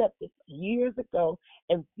accepted years ago,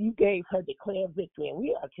 and you gave her declare victory. And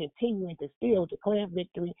we are continuing to still declare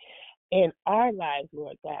victory in our lives,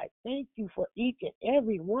 Lord God. Thank you for each and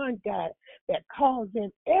every one, God, that calls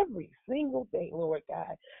in every single day, Lord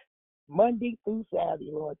God, Monday through Saturday,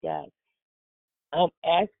 Lord God. I'm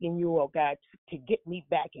asking you, oh God, to get me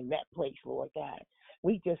back in that place, Lord God.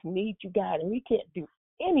 We just need you, God, and we can't do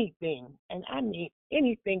anything, and I mean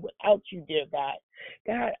anything without you, dear God.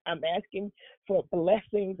 God, I'm asking for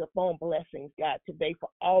blessings upon blessings, God, today for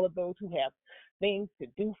all of those who have things to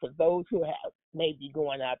do, for those who have maybe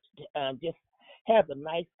going out to just have a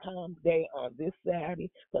nice, calm day on this Saturday,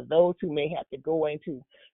 for those who may have to go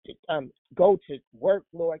to work,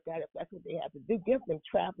 Lord God, if that's what they have to do. Give them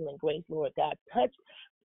traveling grace, Lord God. Touch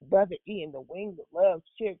Brother E in the Wings of Love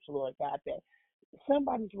Church, Lord God, that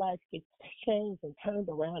somebody's life gets changed and turned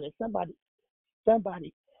around, and somebody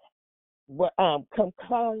come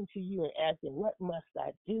calling to you and asking, what must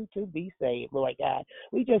I do to be saved, Lord God?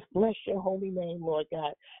 We just bless your holy name, Lord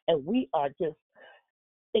God, and we are just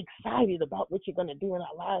excited about what you're going to do in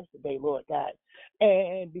our lives today, Lord God.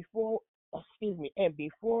 And before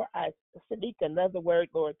I speak another word,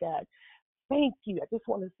 Lord God, thank you. I just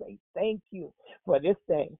want to say thank you for this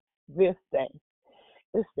Saturday,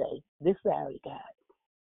 God.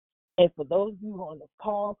 And for those of you on the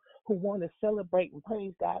call who want to celebrate and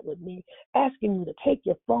praise God with me, asking you to take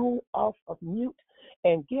your phone off of mute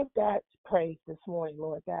and give God praise this morning,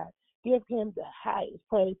 Lord God. Give him the highest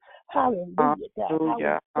praise. Hallelujah, God.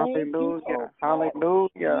 Hallelujah. Hallelujah.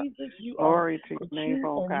 Hallelujah. Jesus, you Glory are to the your name, true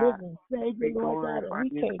oh and God. living Savior, We Lord God, and glorify we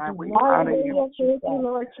you, can't God. do We nothing honor you. without you, God.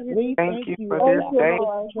 Lord Jesus. We Thank you for oh this God. day.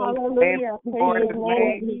 Hallelujah. For Praise the the Lord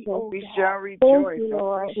day Jesus. we shall Thank rejoice you, and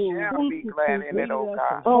Lord. we shall be glad in it, oh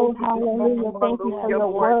God. Oh, hallelujah. Thank you for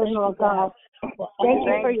your word, Lord God. Thank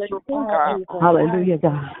you for your truth, God. Jesus. Hallelujah,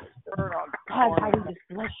 God. God, I just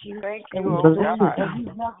bless you. Thank And you, we oh bless God. you.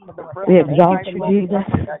 We We exalt you, Jesus.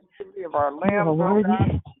 activity of our You limbs, are oh worthy.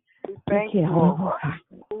 God. We thank you, oh God.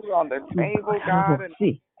 Food on the table, God, and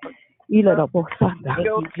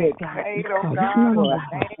bills being paid, oh God, in the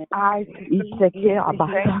name of Jesus.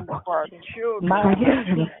 Thank you for our children,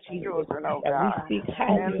 oh God. In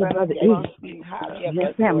the name of Jesus.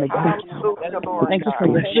 Your family, God. Hallelujah, Lord Thank you God. for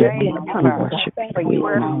your shift Thank in you, upon God, worship. for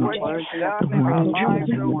what you've done in our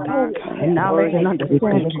lives, oh God. And knowledge and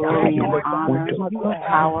understanding, Glory and God. honor,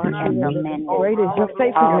 power and dominion. Great is your All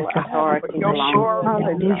faithfulness, God. authority belongs to you.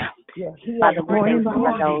 Hallelujah. Father, we thank you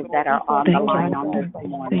for those that are on the line on this Thank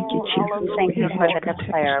morning. you, Jesus. Thank you for the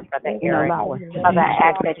declare, Brother Eric. Allow us. Father, I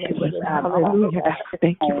ask that you would Hallelujah.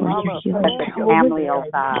 Thank you for your for healing. the family, oh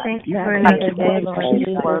God. Thank you Touch for another day, Lord this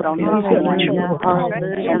word on this morning.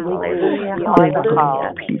 Hallelujah. And we join the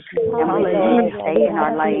call. And we stay in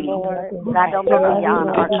our lane. God, don't go beyond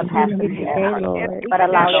our capacity, but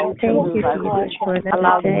allow you to Thank move you, us. Jesus, for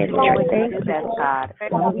Allow another day, you to Lord. do that, God.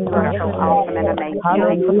 You are so awesome and amazing.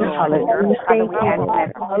 Thank you, Lord. Father, we ask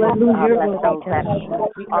that bless those that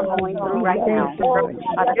are going through right now.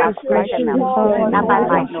 Father God, strengthen them, not by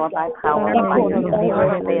might nor by power, but by your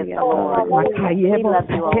spirit, says the Lord. We love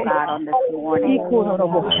you, oh God, on this morning.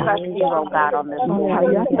 Trust you, oh God, on this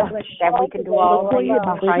morning. That we can do all things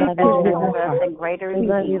through Christ that strengthens us, and greater is He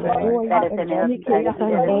that is in us than He that is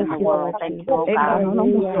in the world. Thank you, oh God.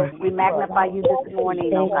 We magnify you this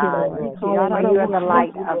morning, oh God. For you are the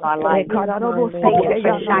light of our life. Thank you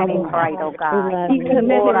for shining bright, oh God. Thank you,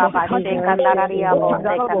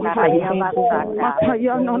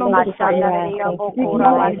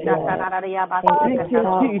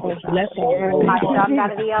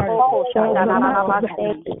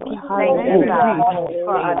 God,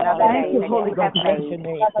 for another day that you have made.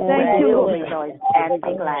 Thank you, Lord. Rejoice and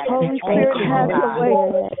be glad. Holy Spirit, have your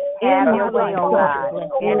way. Have your way, oh God,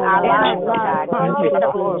 in our lives, oh God. You get the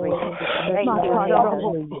glory. Thank you, Jesus.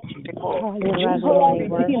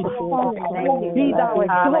 Be thou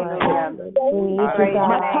Hallelujah.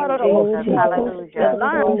 exalted. Hallelujah.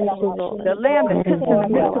 The Lamb that sits in the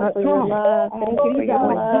midst of the throne. Be thou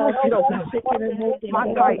exalted, oh God. My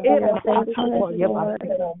God,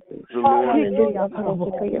 Hallelujah.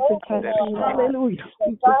 Hallelujah.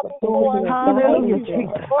 Hallelujah,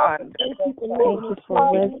 Jesus. Thank you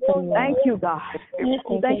for wisdom. Thank you, God.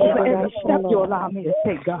 Thank you for every step you allow me to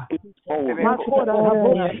take, God. My quarter of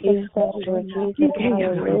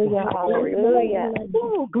Hallelujah.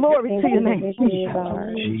 Oh, glory to your name, Jesus.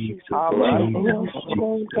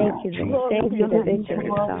 Thank you, thank you, the victory,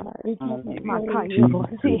 God. We have the victory.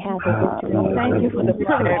 Thank you for the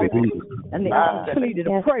privilege and the opportunity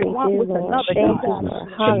to pray one with another, God.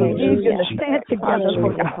 Hallelujah. To stand together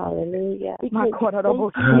for God. Hallelujah.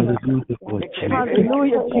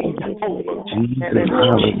 Hallelujah, Jesus.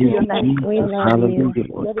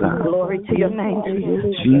 Glory to your name,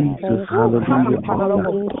 Jesus. Jesus, hallelujah,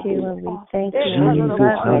 Lord God. Thank you. Jesus,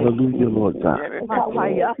 hallelujah, Lord God.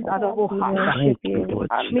 Thank you, Lord.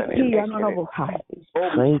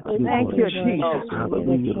 Thank you, Jesus.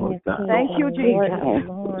 Hallelujah, Lord God. Thank you, Jesus.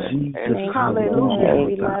 Jesus, Hallelujah.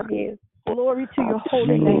 We love you. Glory to your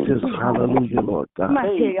holy name. Jesus, hallelujah, Lord God.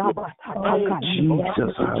 Jesus, hallelujah,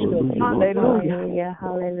 Hallelujah.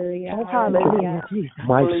 Hallelujah. Hallelujah.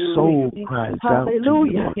 My soul cries out to you,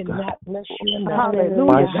 Lord God.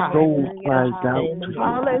 My soul cries out to you.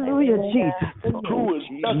 Hallelujah, Jesus.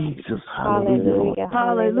 Jesus, hallelujah.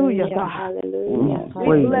 Hallelujah, God.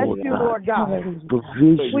 We bless you, Lord God.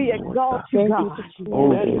 We exalt you, God.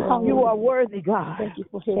 You are worthy, God.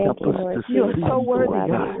 You are so worthy,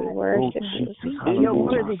 God. You're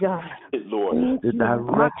worthy, God. The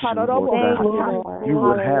direction, Lord God, you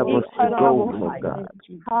would have us to go, Lord God.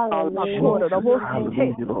 Hallelujah,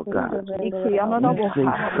 Lord God. We say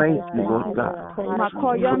thank you, Lord God,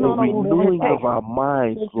 for the renewing of our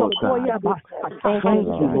minds, Lord God. Thank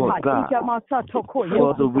you, Lord God,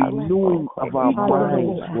 for the renewing of our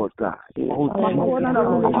minds, Lord God. Oh, Jesus,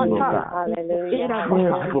 Lord God.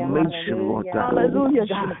 Transformation, Lord God.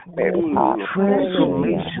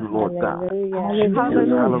 Transformation, Lord God. Jesus,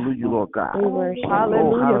 hallelujah, Lord God. Oh,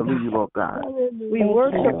 hallelujah, Lord God. We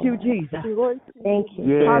worship you, Jesus. Thank you.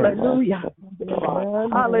 Yes. Hallelujah.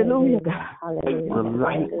 Hallelujah, God. The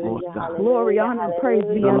light, Lord God. Glory, honor, and praise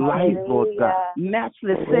be The unto light, you. Lord God.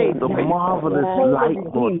 Matchless Savior. The marvelous light,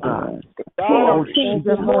 Lord God. Oh,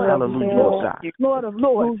 Jesus, hallelujah, Lord God. Lord of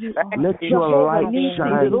Lords. Let your light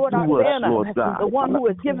shine through us, Lord The God. one who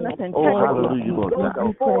has given us integrity. Oh, hallelujah, Lord Go God.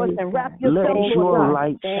 before us and wrap Let yourself, Lord your God.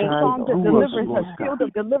 light shine Songs of through us, deliverance, Lord a shield God.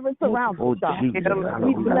 of deliverance around us, Oh, God. Jesus, We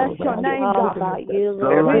hallelujah, bless Lord your God. name, All God. about you, The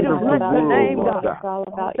Lord. light of Bless the your name, world, Lord God. God.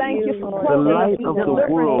 Thank you for The providing light of the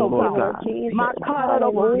deliverance, world, oh Lord God. God. My God,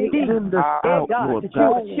 Send us out, Lord that you God.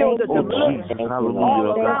 would shield the Oh, deliverance Jesus, hallelujah, all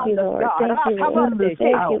Lord around God. us, God. Thank you, Lord. Send us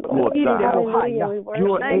out, Lord God.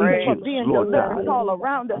 Your Thank you for agents, being Lord deliverance God. all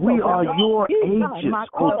around us. We oh are God. your agents,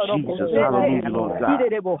 oh Jesus, hallelujah, Lord God.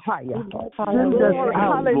 Send us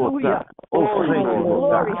out, Lord God. Oh, thank you, Lord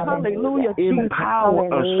Glory, God. hallelujah, Jesus. Empower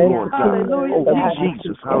us, Lord God. Hallelujah, Oh,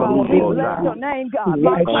 Jesus, hallelujah, We Lord bless your God. name, God.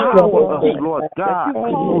 Empower us, Lord God. You Oh,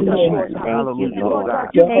 called us, Lord Jesus, God. hallelujah, Lord God.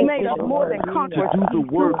 You made us more than To conquerors. do the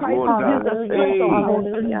work, Christ Lord who God. gives us Hey, strength, oh God.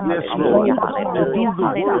 yes, Lord. To do the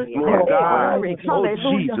work, Lord God. Glory, Oh,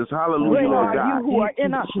 hallelujah. Jesus, hallelujah, Great Lord are you God. who are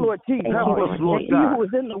in us, Lord Jesus. Help us, Lord You God, who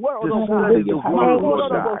is in the world, to oh God. study the word, Lord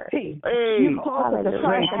God. Hey, You called us to thank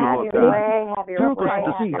Christ you, and Lord have God. through Help us Christ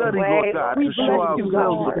to Jesus. study, Lord God, We to show bless you,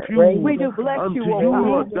 ourselves God. approved We do bless unto you, you, oh God.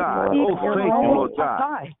 Lord God. Oh, thank you, Lord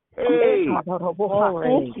God. Hey,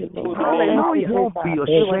 Thank you, Lord. Hallelujah. don't be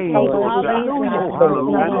ashamed, Lord God. Hallelujah. Oh,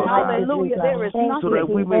 hallelujah, Lord God. Hallelujah. There is So that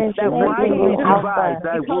we may nothing that we rightly can do. divide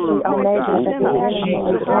thy Because word, of Lord Christ God. who's in us. Oh,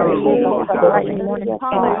 Jesus, Glory to hallelujah, your Lord name, God. Hallelujah.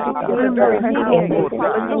 The Send very us out, mediator. Lord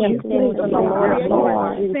God. Hallelujah. Yes, Creator Lord. of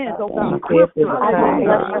our sins, oh God. Equip us, Lord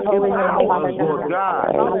Hallelujah. God. Empower us, Lord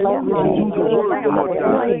God, Hallelujah. to do the work, Lord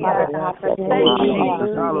God. Thank Oh, you, Jesus,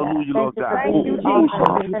 Jesus. hallelujah, Lord God. Thank you, Jesus.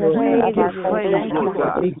 We give thanks, Lord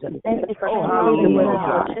God. Oh, hallelujah, Lord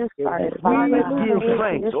God. We give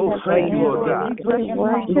thanks. Oh, thank you, Lord God.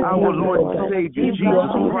 Our Lord and Savior,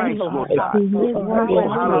 Jesus Christ, Lord God. Oh,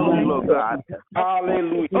 hallelujah, Lord God.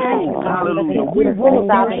 Hallelujah. Oh, hallelujah. We won't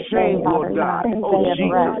be ashamed, Lord God. Oh,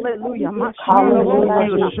 Jesus. Hallelujah. We won't be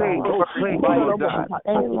ashamed. Oh, thank you, Lord God.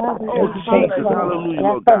 Oh, Jesus. Hallelujah,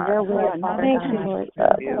 Lord God. Thank you, Lord.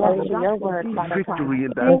 Your word, Victory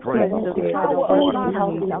in thy praise.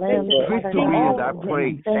 Victory in thy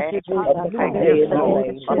praise. Thank you, Jesus. Yes, Lord.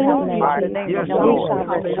 Yes, Lord.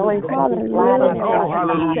 Oh,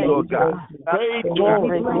 hallelujah, Lord God.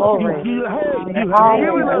 Glory, glory. You have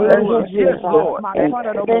given us to us. Yes, Lord. Thank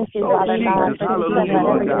you, Oh, Father God. Jesus. Hallelujah,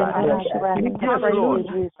 Lord God. Yes, Lord.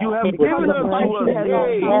 You have given us to us.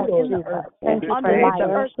 Hey. Yes, Jesus. Thank you for life.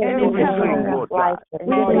 Everything, Lord God.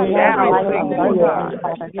 Everything, Lord God.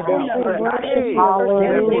 Hey.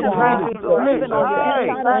 Everything.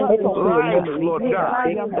 Life, Lord God.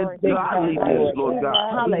 godliness, Lord God.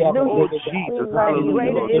 Hallelujah. Oh, Jesus,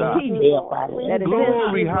 hallelujah, Lord God.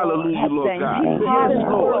 Glory, hallelujah, Lord God. Yes,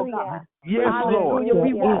 Lord. Yes, Lord.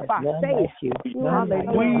 We walk by faith. We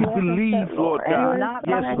believe, Lord God.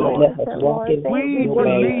 Yes, Lord. We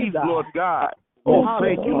believe, Lord God. Oh,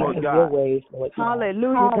 thank you, Lord God.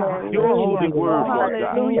 Hallelujah. Your holy word, Lord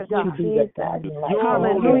God. Hallelujah, God. Your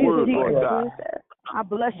holy word, Lord God. I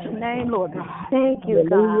bless your name, Lord God. Thank you,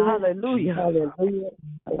 God. Hallelujah. Hallelujah.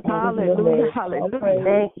 Hallelujah. Hallelujah.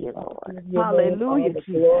 Thank you, Lord. Hallelujah,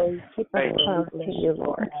 Jesus. Keep us close to you,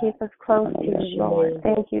 Lord. Keep us close to you, Lord.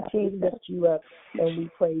 Thank you, We Jesus. lift you up and we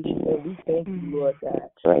praise you and we thank you, Lord God.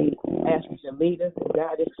 Great. Ask you to lead us and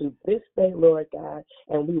guide us through this day, Lord God,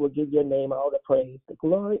 and we will give your name all the praise, the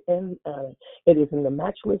glory, and the honor. It is in the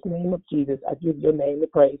matchless name of Jesus I give your name the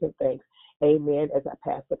praise and thanks. Amen. As I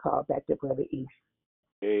pass the call back to Brother E.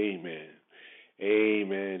 Amen.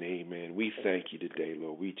 Amen. Amen. We thank you today,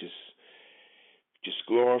 Lord. We just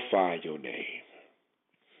glorify your name.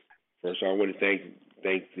 First, I want to thank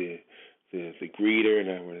the greeter,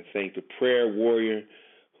 and I want to thank the prayer warrior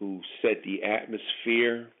who set the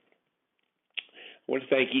atmosphere. I want to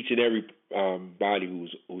thank each and every body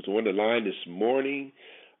who's on the line this morning.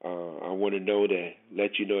 I want to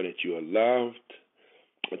let you know that you are loved,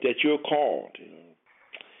 that you're called,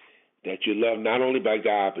 that you're loved not only by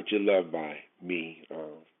God, but you're loved by me.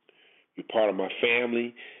 You're part of my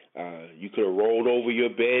family. You could have rolled over your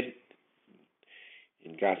bed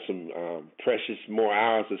and got some precious more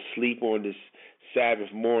hours of sleep on this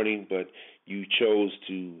Sabbath morning, but you chose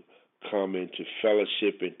to come into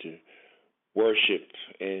fellowship and to worship.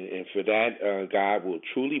 And for that, God will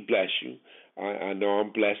truly bless you. I know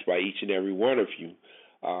I'm blessed by each and every one of you.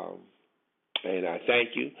 And I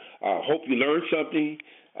thank you. Hope you learned something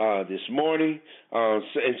this morning. And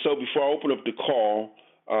so before I open up the call,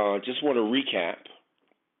 just want to recap.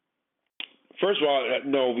 First of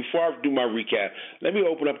all, before I do my recap, let me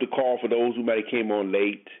open up the call for those who might have came on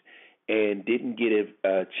late and didn't get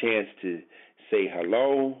a chance to say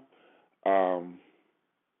hello.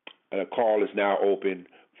 The call is now open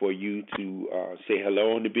for you to say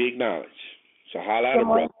hello and to be acknowledged. So holla at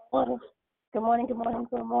brother. Good morning.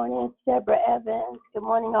 Deborah Evans. Good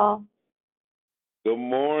morning, all. Good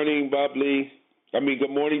morning, Bubbly. Good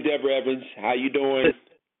morning, Deborah Evans. How you doing?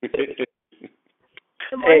 Good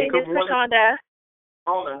morning, Miss Rashonda.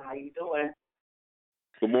 Mona, how you doing?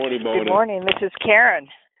 Good morning, Mona. Good morning, this is Karen.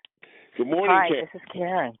 Good morning, Hi, Karen. this is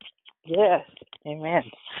Karen. Yes, amen.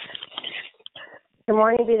 Good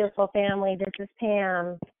morning, beautiful family. This is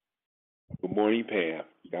Pam. Good morning, Pam.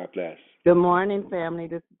 God bless. Good morning, family.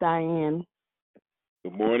 This is Diane.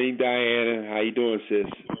 Good morning, Diana. How you doing, sis?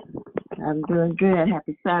 I'm doing good.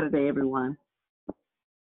 Happy Saturday, everyone.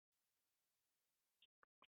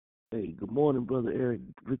 Hey, good morning, Brother Eric,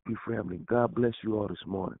 Victory family. God bless you all this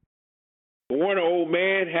morning. Good morning, old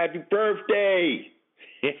man. Happy birthday.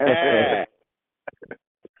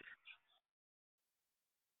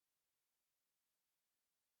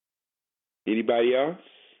 Anybody else?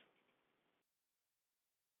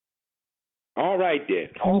 All right, then.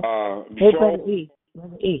 Brother E.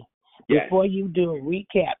 Yes. Before you do a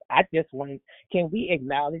recap, I just want, can we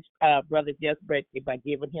acknowledge Brother Jeff's birthday by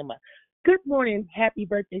giving him a good morning, happy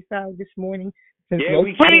birthday song this morning?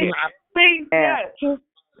 We can.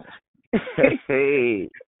 Hey.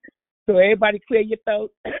 So everybody clear your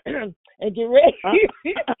throat and get ready. I'm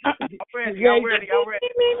ready.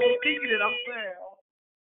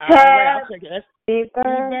 Happy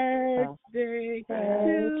birthday to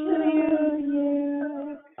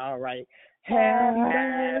you. All right.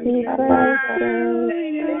 Happy birthday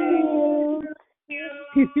to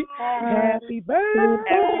you. Happy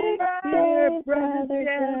birthday, dear Brother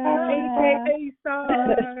Jeff, a.k.a.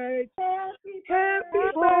 Sarge. Happy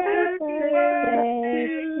birthday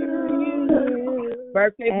to you.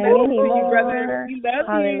 Birthday blessings to you, brother. We love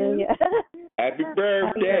Hallelujah. you. Happy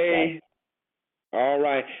birthday. All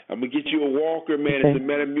right. I'm going to get you a walker, man. It's a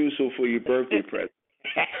Metamucil for your birthday present.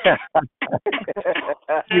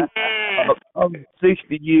 I'm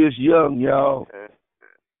 60 years young, y'all.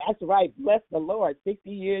 That's right. Bless the Lord. 60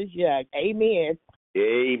 years young. Amen.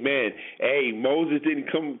 Amen. Hey, Moses didn't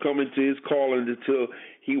come into his calling until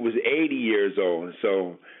he was 80 years old.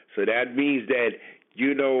 So that means that,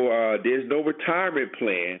 there's no retirement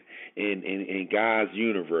plan in God's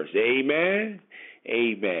universe. Amen.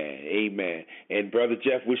 Amen. And Brother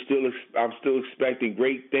Jeff, I'm still expecting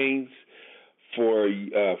great things for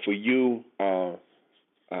you.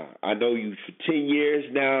 I know you for 10 years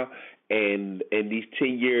now, and in these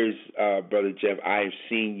 10 years, Brother Jeff, I have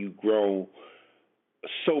seen you grow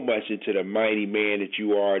so much into the mighty man that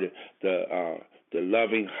you are, the the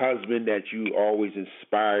loving husband that you always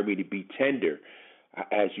inspire me to be tender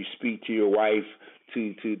as you speak to your wife,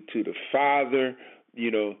 to the father,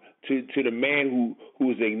 to the man who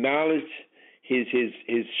has acknowledged his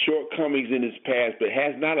shortcomings in his past, but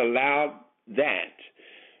has not allowed that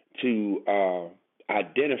to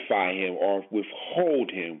identify him or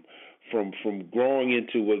withhold him from growing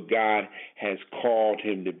into what God has called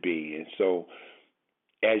him to be. And so,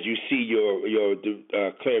 as you see, your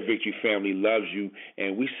Claire Victory family loves you,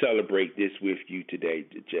 and we celebrate this with you today,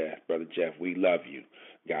 Brother Jeff. We love you.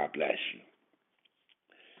 God bless you.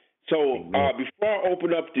 So before I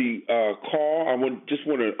open up the call, I just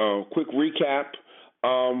want a quick recap.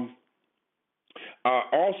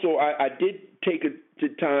 Also, I did take the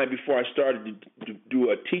time before I started to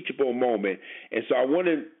do a teachable moment, and so I want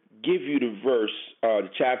to give you the verse, the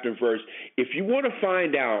chapter and verse. If you want to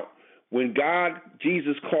find out when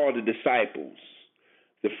Jesus called the disciples,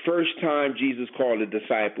 the first time Jesus called the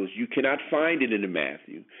disciples, you cannot find it in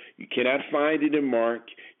Matthew. You cannot find it in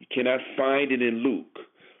Mark. You cannot find it in Luke.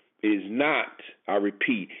 It is not, I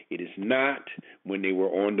repeat, it is not when they were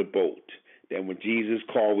on the boat. That when Jesus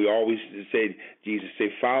called, we always say, Jesus said,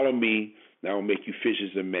 follow me, and I will make you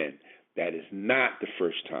fishers of men. That is not the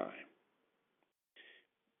first time.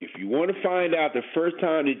 If you want to find out the first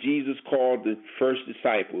time that Jesus called the first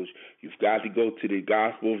disciples, you've got to go to the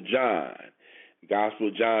Gospel of John. The Gospel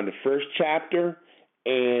of John, the first chapter,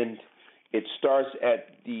 and it starts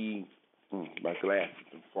at the, my glasses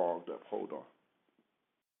are fogged up, hold on.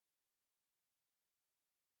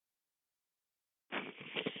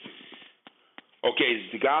 Okay,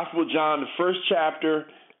 it's the Gospel of John, the first chapter,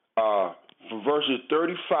 from verses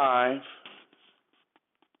 35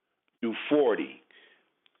 through 40.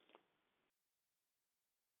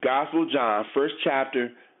 Gospel of John, first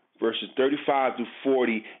chapter, verses 35 through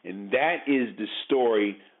 40, and that is the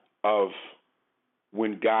story of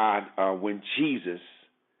when Jesus,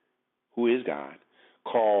 who is God,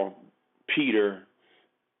 called Peter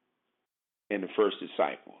and the first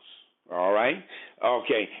disciples. All right?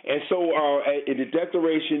 Okay. And so in the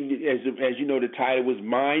declaration, as you know, the title was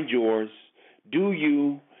Mind Yours, Do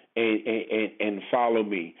You, and Follow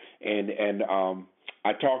Me. And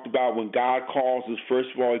I talked about when God calls us, first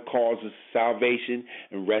of all, He calls us salvation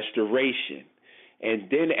and restoration. And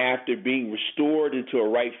then after being restored into a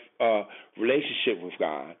right relationship with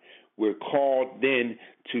God, we're called then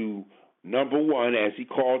to, number one, as He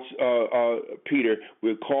called Peter,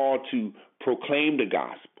 we're called to proclaim the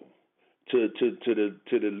gospel to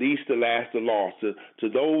the least, the last, the lost, to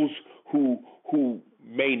those who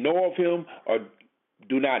may know of Him or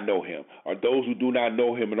do not know Him, or those who do not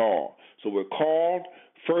know Him at all. So we're called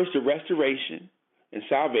first to restoration and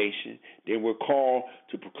salvation, then we're called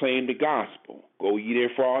to proclaim the gospel. Go ye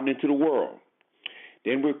therefore out into the world.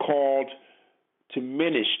 Then we're called to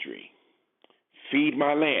ministry. Feed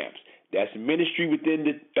my lambs. That's ministry within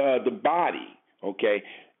the body, okay?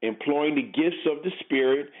 Employing the gifts of the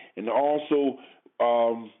Spirit and also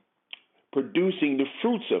producing the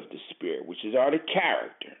fruits of the Spirit, which is the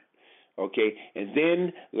character, okay? And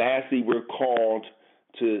then lastly, we're called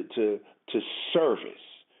to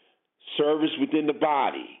service within the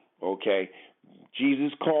body, okay?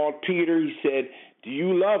 Jesus called Peter. He said, do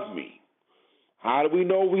you love me? How do we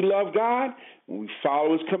know we love God? When we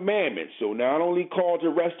follow His commandments. So not only called to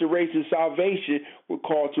restoration and salvation, we're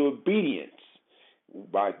called to obedience.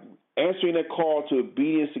 By answering that call to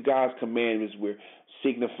obedience to God's commandments, we're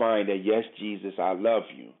signifying that, yes, Jesus, I love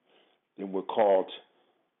you. Then we're called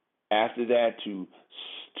after that to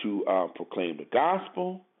proclaim the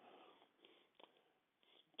gospel,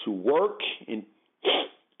 to work in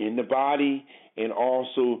the body, and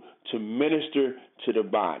also to minister to the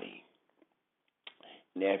body.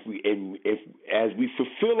 And as we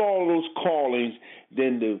fulfill all of those callings,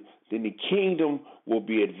 then the kingdom will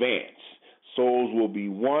be advanced. Souls will be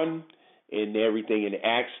won, and everything. And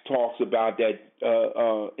Acts talks about that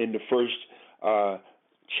in the first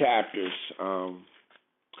chapters.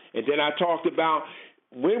 And then I talked about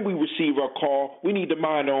when we receive our call, we need to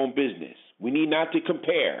mind our own business. We need not to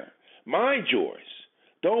compare. Mind yours.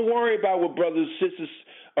 Don't worry about what brothers, sisters,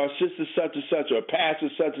 sister such and such, or pastor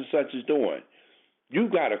such and such is doing. You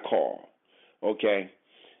got a call, okay?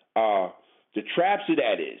 The traps of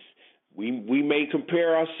that is we may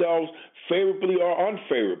compare ourselves favorably or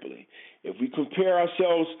unfavorably. If we compare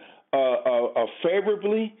ourselves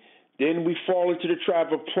favorably, then we fall into the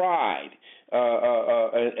trap of pride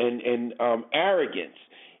and arrogance.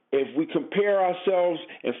 if we compare ourselves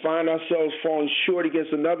and find ourselves falling short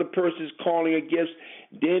against another person's calling or gifts,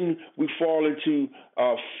 then we fall into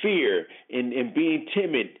fear and being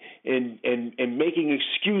timid and making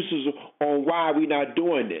excuses on why we're not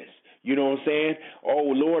doing this. You know what I'm saying? Oh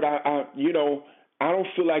Lord, I don't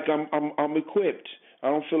feel like I'm equipped. I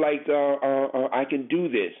don't feel like I can do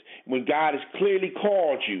this. When God has clearly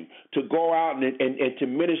called you to go out and to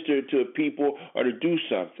minister to people or to do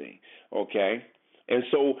something, okay? And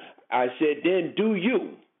so I said, then do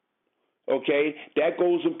you, okay? That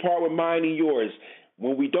goes in part with mine and yours.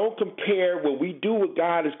 When we don't compare, when we do what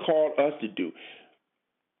God has called us to do,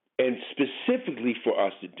 and specifically for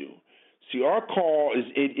us to do. See, our call is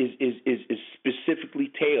specifically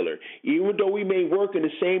tailored. Even though we may work in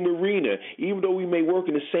the same arena, even though we may work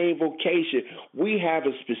in the same vocation, we have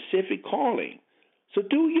a specific calling. So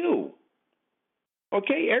do you.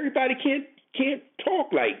 Okay? Everybody can't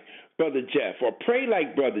talk like Brother Jeff or pray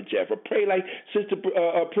like Brother Jeff or pray like Sister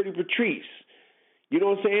Pretty Patrice. You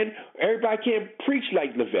know what I'm saying? Everybody can't preach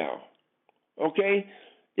like Lavelle. Okay?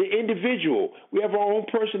 The individual. We have our own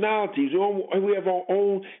personalities. We have our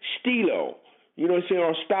own stilo. You know what I'm saying?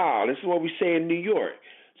 Our style. This is what we say in New York.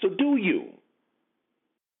 So do you.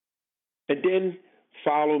 And then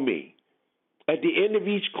follow me. At the end of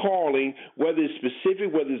each calling, whether it's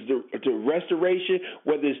specific, whether it's to restoration,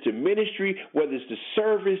 whether it's to ministry, whether it's to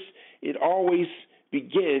service, it always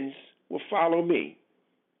begins with follow me.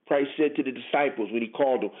 Christ said to the disciples when he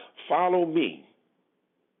called them, follow me.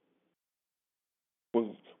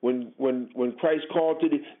 When Christ called to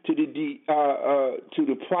the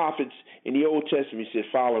prophets in the Old Testament, he said,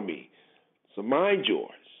 "Follow me." So mind yours,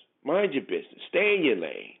 mind your business, stay in your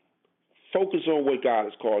lane, focus on what God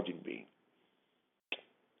has called you to be.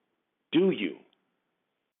 Do you,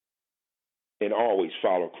 and always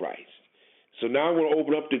follow Christ. So now I'm going to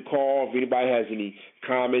open up the call. If anybody has any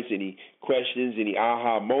comments, any questions, any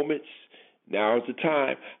aha moments, now is the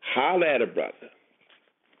time. Holler at a brother.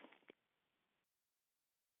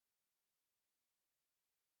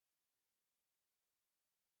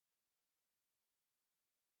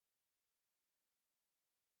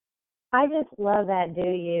 I just love that, do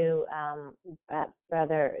you,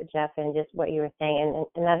 Brother Jeff, and just what you were saying.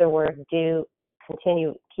 In other words, do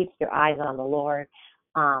continue, keep your eyes on the Lord.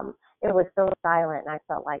 It was so silent, and I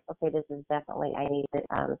felt like, okay, this is definitely, I need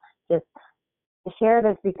to just share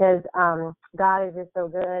this because God is just so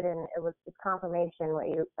good, and it was just confirmation what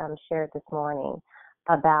you shared this morning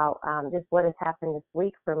about just what has happened this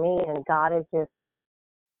week for me, and God is just,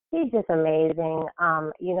 He's just amazing.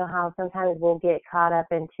 You know how sometimes we'll get caught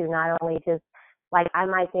up into not only just, like, I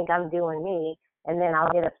might think I'm doing me, and then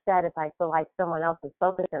I'll get upset if I feel like someone else is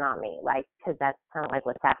focusing on me, like, because that's kind of like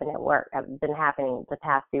what's happened at work. It's been happening the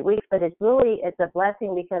past few weeks, but it's a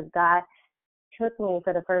blessing because God took me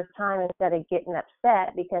for the first time instead of getting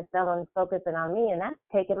upset because someone's focusing on me, and that's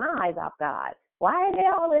taking my eyes off God. Why are they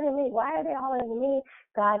all into me? Why are they all into me?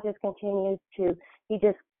 God just continues to, He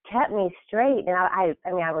just kept me straight, and I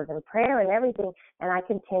mean, I was in prayer and everything, and I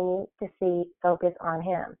continue to focus on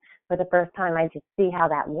Him. For the first time, I just see how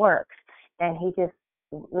that works, and He just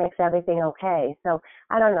makes everything okay. So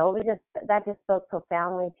I don't know, that just spoke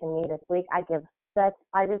profoundly to me this week. I just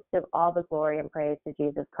give all the glory and praise to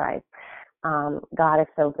Jesus Christ. God is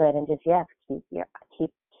so good, and just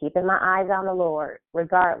keep keeping my eyes on the Lord,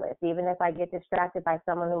 regardless. Even if I get distracted by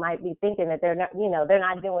someone who might be thinking that they're not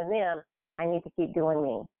doing them, I need to keep doing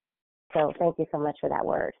me. So thank you so much for that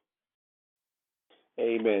word.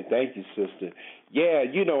 Amen. Thank you, sister. Yeah,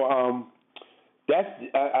 that's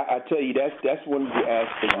I tell you that's one of the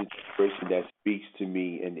aspects of the person that speaks to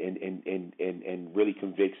me and really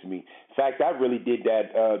convicts me. In fact, I really did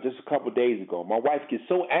that just a couple of days ago. My wife gets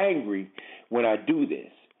so angry when I do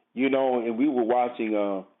this, and we were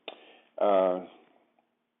watching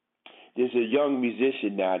there's a young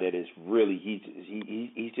musician now that is really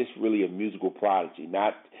he's just really a musical prodigy.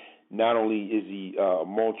 Not only is he a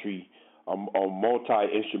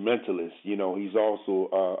multi-instrumentalist, he's also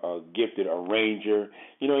a gifted arranger.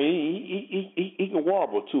 He can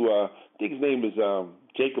warble too. I think his name is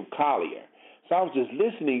Jacob Collier. So I was just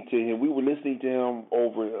listening to him. We were listening to him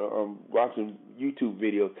over watching YouTube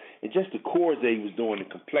videos, and just the chords that he was doing, the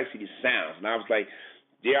complexity of sounds. And I was like,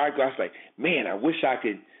 I was like, man, I wish I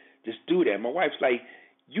could just do that. My wife's like,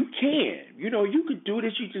 you can. You could do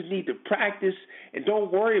this. You just need to practice and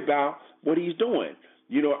don't worry about what he's doing.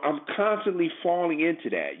 I'm constantly falling into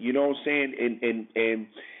that. You know what I'm saying?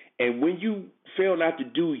 And when you fail not to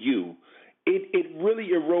do you, it really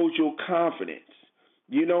erodes your confidence.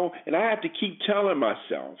 And I have to keep telling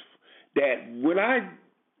myself that when I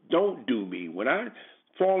don't do me, when I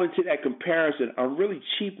fall into that comparison, I'm really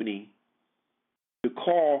cheapening the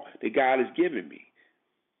call that God has given me.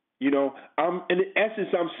 You know, in essence,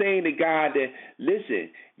 I'm saying to God that,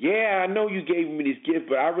 listen, yeah, I know you gave me this gift,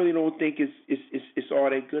 but I really don't think it's all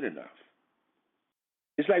that good enough.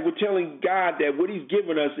 It's like we're telling God that what He's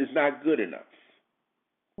given us is not good enough.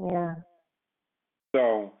 Yeah.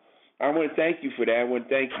 So I want to thank you for that. I want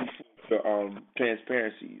to thank you for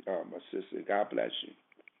transparency, my sister. God bless you.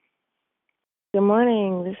 Good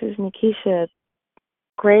morning. This is Nikisha.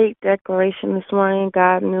 Great declaration this morning.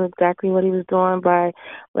 God knew exactly what He was doing by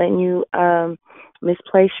letting you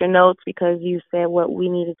misplace your notes because you said what we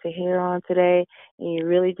needed to hear on today. And you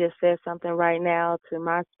really just said something right now to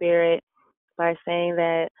my spirit by saying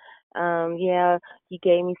that, yeah, He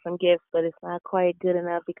gave me some gifts, but it's not quite good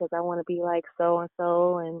enough because I want to be like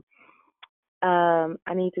so-and-so. And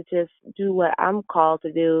I need to just do what I'm called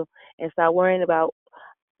to do and stop worrying about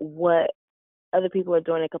what other people are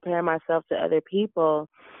doing and comparing myself to other people.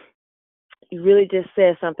 You really just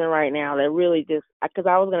said something right now that really just, because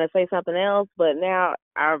I was going to say something else, but now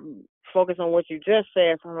I'm focused on what you just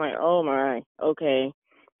said. So I'm like, oh my, okay.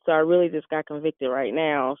 So I really just got convicted right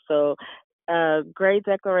now. So great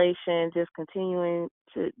declaration, just continue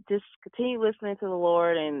listening to the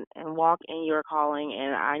Lord and walk in your calling.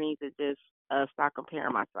 And I need to just stop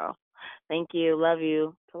comparing myself. Thank you. Love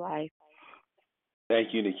you to life.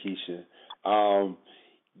 Thank you, Nikisha.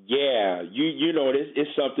 Yeah, you know,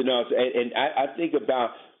 it's something else, and I think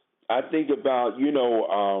about you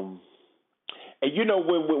know, and you know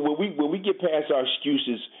when we get past our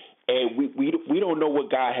excuses and we don't know what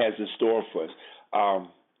God has in store for us.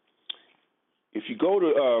 If you go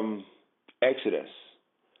to Exodus,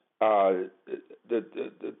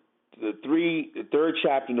 the third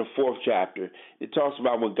chapter and the fourth chapter, it talks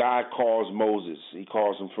about when God calls Moses. He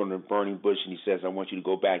calls him from the burning bush and He says, "I want you to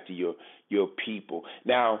go back to your people."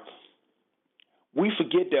 Now, we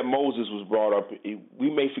forget that Moses was brought up. We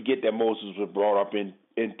may forget that Moses was brought up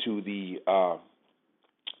into the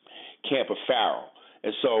camp of Pharaoh,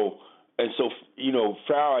 and so you know,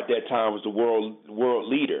 Pharaoh at that time was the world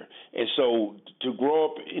leader, and so to grow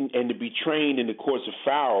up and to be trained in the courts of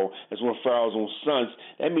Pharaoh as one of Pharaoh's own sons,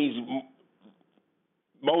 that means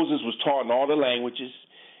Moses was taught in all the languages.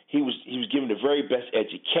 He was given the very best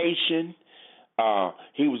education.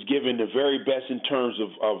 He was given the very best in terms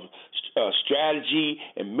of strategy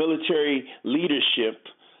and military leadership,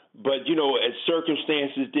 but you know, as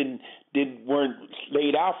circumstances weren't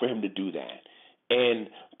laid out for him to do that.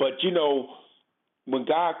 But you know, when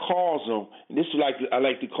God calls him, and this is like I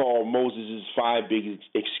like to call Moses' 5 big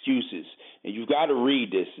excuses, and you've got to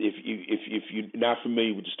read this if you're not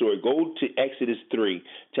familiar with the story. Go to Exodus 3,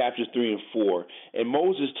 chapters 3 and 4, and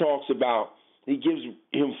Moses talks about. He gives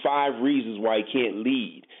him 5 reasons why he can't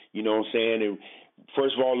lead. You know what I'm saying? And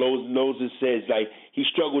first of all, Moses says, like, he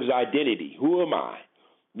struggled with his identity. Who am I?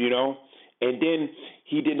 You know? And then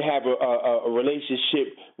he didn't have a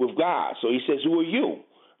relationship with God. So he says, who are you?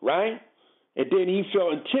 Right? And then he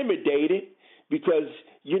felt intimidated because,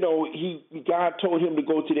 you know, God told him to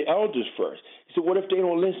go to the elders first. He said, what if they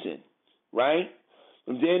don't listen? Right?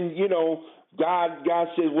 And then, you know, God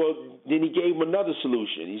said, well, then He gave him another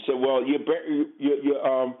solution. He said, well,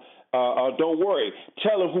 don't worry,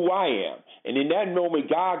 tell him who I am. And in that moment,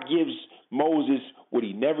 God gives Moses what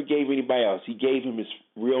He never gave anybody else. He gave him his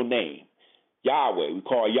real name, Yahweh. We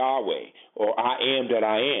call Yahweh, or I am that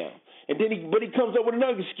I am. And then he comes up with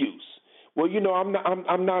another excuse. Well, you know, I'm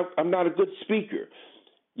not a good speaker.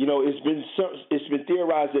 You know, it's been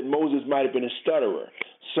theorized that Moses might have been a stutterer.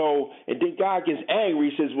 So, and then God gets angry.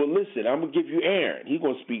 He says, well, listen, I'm going to give you Aaron. He's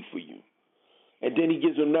going to speak for you. And then He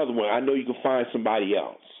gives him another one. I know you can find somebody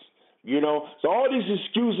else. You know, so all these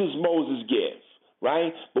excuses Moses gives,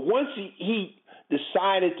 right? But once he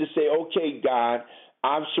decided to say, okay, God,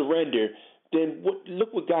 I've surrendered, then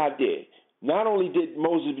look what God did. Not only did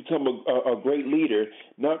Moses become a great leader,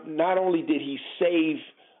 not only did he save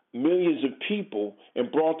millions of people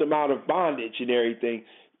and brought them out of bondage and everything,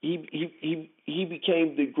 he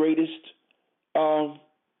became the greatest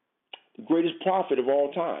prophet of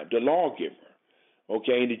all time, the lawgiver.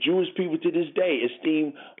 Okay, and the Jewish people to this day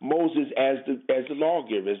esteem Moses as the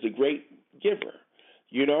lawgiver, as the great giver.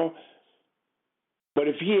 You know, but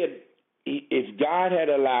if God had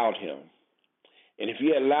allowed him, and if he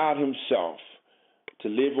had allowed himself to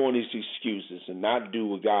live on his excuses and not do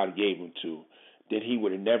what God gave him to, then he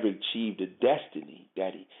would have never achieved the destiny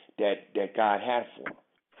that God had for him.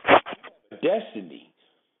 Destiny.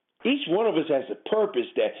 Each one of us has a purpose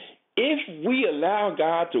that if we allow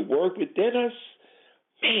God to work within us,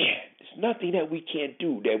 man, there's nothing that we can't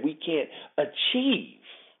do, that we can't achieve.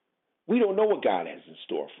 We don't know what God has in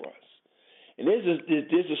store for us. And there's a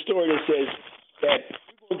story that says that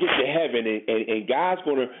we're going to get to heaven and God's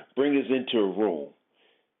going to bring us into a room.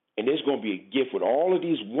 And there's going to be a gift with all of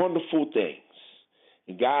these wonderful things.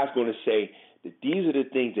 And God's going to say that these are the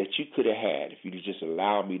things that you could have had if you just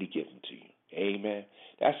allowed me to give them to you. Amen.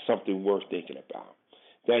 That's something worth thinking about.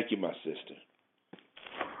 Thank you, my sister.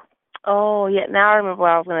 Oh, yeah. Now I remember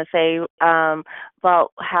what I was going to say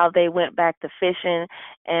about how they went back to fishing.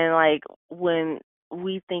 And, like, when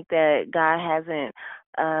we think that God hasn't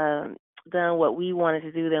done what we wanted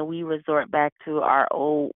to do, then we resort back to our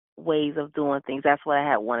old ways of doing things. That's what I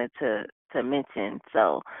had wanted to mention.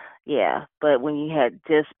 So, yeah. But when you had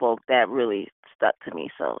just spoke, that really stuck to me.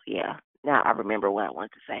 So, yeah. Now I remember what I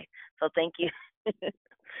wanted to say. So thank you.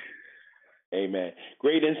 Amen.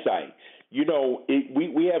 Great insight. You know,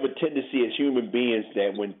 we have a tendency as human beings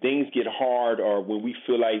that when things get hard or when we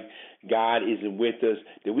feel like God isn't with us,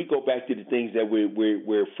 that we go back to the things that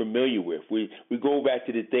we're familiar with. We go back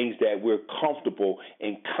to the things that we're comfortable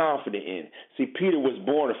and confident in. See, Peter was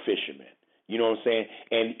born a fisherman. You know what I'm saying?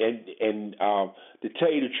 And to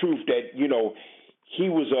tell you the truth, that he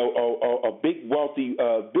was a big wealthy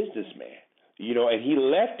businessman. And he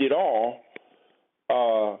left it all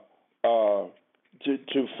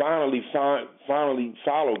to finally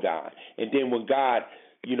follow God. And then when God,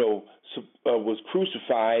 was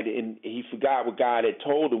crucified, and he forgot what God had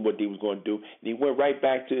told him what he was going to do, and he went right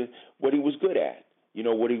back to what he was good at,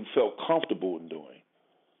 what he felt comfortable in doing.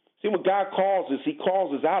 See, when God calls us, he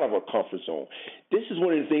calls us out of our comfort zone. This is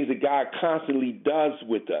one of the things that God constantly does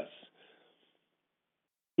with us.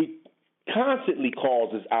 He constantly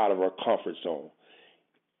calls us out of our comfort zone.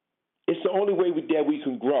 It's the only way that we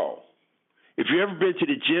can grow. If you've ever been to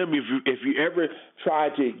the gym, if you ever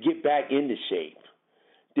tried to get back into shape,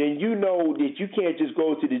 then you know that you can't just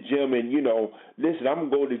go to the gym and listen. I'm gonna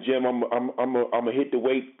go to the gym. I'm gonna hit the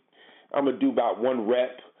weight. I'm gonna do about 1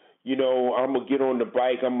 rep. I'm gonna get on the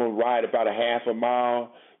bike. I'm gonna ride about a half a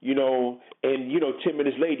mile. And 10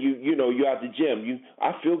 minutes later, you're at the gym.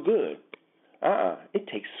 I feel good. It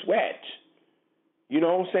takes sweat. You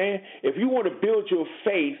know what I'm saying? If you want to build your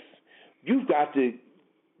faith, you've got to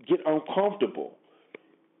get uncomfortable.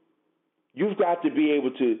 You've got to be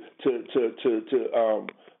able to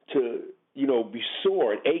be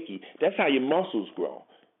sore and achy. That's how your muscles grow,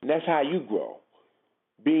 and that's how you grow.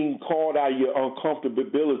 Being called out of your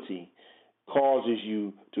uncomfortability causes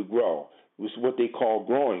you to grow. It's what they call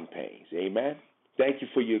growing pains. Amen. Thank you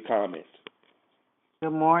for your comments.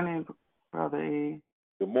 Good morning, Brother E.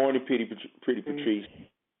 Good morning, Pretty Patrice.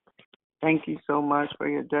 Thank you so much for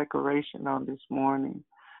your declaration on this morning.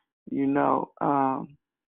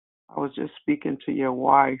 I was just speaking to your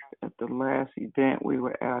wife at the last event we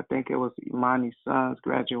were at. I think it was Imani's son's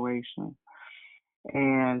graduation.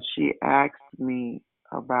 And she asked me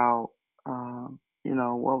about,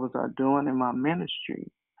 what was I doing in my ministry.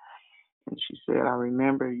 And she said, I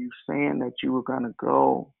remember you saying that you were going to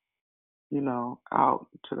go, out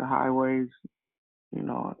to the highways,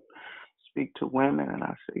 speak to women. And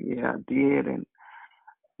I said, yeah, I did. And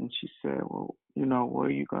she said, well, what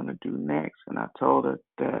are you going to do next? And I told her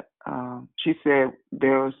that she said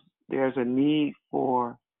there's a need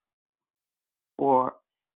for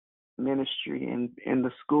ministry in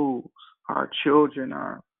the schools. Our children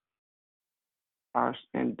are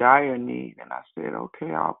in dire need. And I said,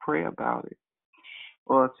 okay, I'll pray about it.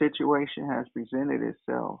 Well, a situation has presented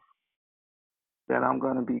itself that I'm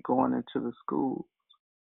going to be going into the schools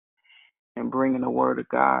and bringing the word of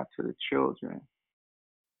God to the children.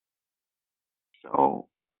 So,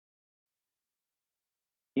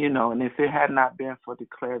 and if it had not been for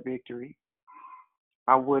Declare Victory,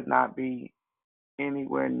 I would not be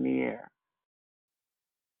anywhere near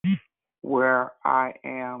where I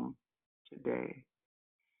am today.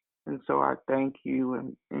 And so I thank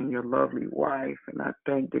you and your lovely wife, and I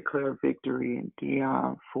thank Declare Victory and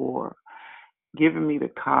Dion for giving me the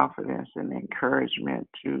confidence and encouragement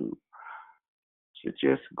to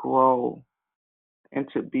just grow and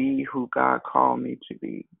to be who God called me to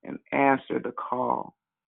be and answer the call.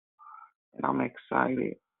 And I'm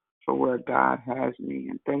excited for where God has me.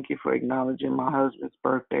 And thank you for acknowledging my husband's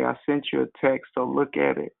birthday. I sent you a text, so look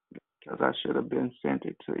at it, because I should have been sent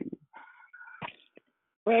it to you.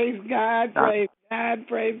 Praise God, praise God,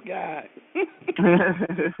 praise God.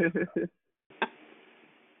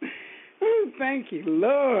 Ooh, thank you,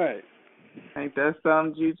 Lord. Ain't that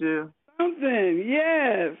something, Juju? Something,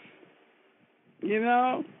 yes.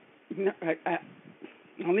 I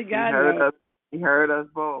only God knows. He heard us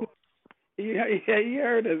both. Yeah, he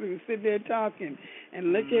heard us. We were sitting there talking,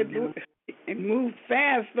 and look at and moved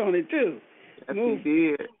fast on it too. Yes,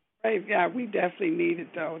 he did. Praise God. We definitely need it,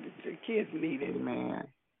 though. The kids need it. Amen.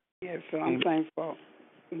 Yeah, so I'm thankful.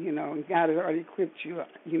 You know, and God has already equipped you.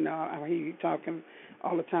 You know, I hear you talking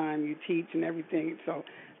all the time. You teach and everything. So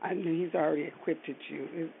I know He's already equipped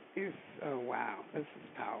you. It's oh, wow. This is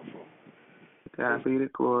powerful. God be the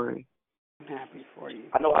glory. I'm happy for you.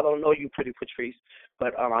 I know I don't know you, Pretty Patrice,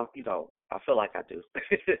 but you know, I feel like I do.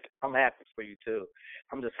 I'm happy for you too.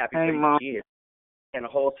 I'm just happy for Mom. you kids. And the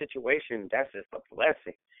whole situation, that's just a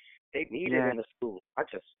blessing. They need it in the school. I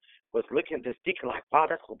just was looking at this thinking like, wow,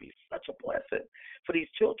 that's gonna be such a blessing for these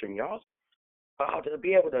children, y'all. To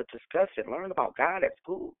be able to discuss and learn about God at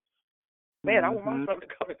school. Man, I want my son to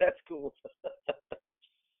come to that school.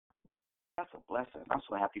 That's a blessing. I'm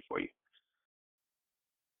so happy for you.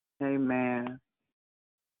 Amen.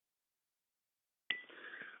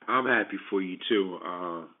 I'm happy for you too.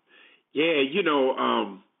 Yeah, you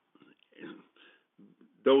know,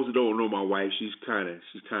 those who don't know my wife, she's kind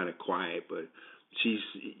of quiet, but she's,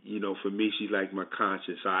 you know, for me, she's like my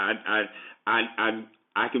conscience. I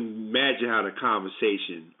can imagine how the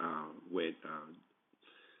conversation went,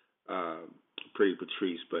 Pretty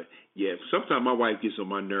Patrice. But yeah, sometimes my wife gets on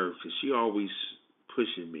my nerves because she always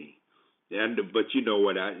pushing me. But you know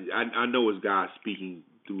what? I know it's God speaking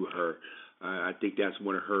through her. I think that's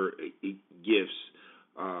one of her gifts,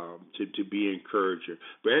 to be an encourager.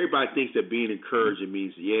 But everybody thinks that being encourager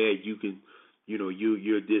means, yeah, you can, you know,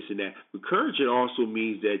 you're this and that. Encouraging also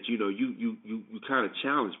means that, you know, you kind of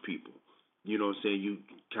challenge people. You know what I'm saying? You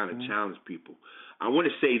kind of challenge people. I want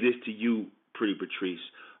to say this to you, Pretty Patrice,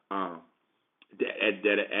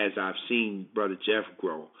 that as I've seen Brother Jeff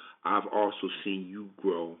grow, I've also seen you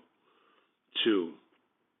grow too.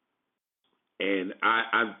 And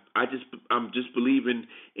I'm just believing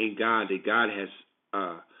in God that God has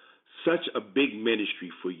such a big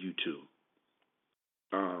ministry for you too.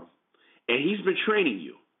 And He's been training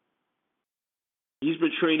you. He's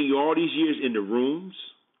been training you all these years in the rooms.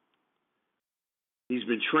 He's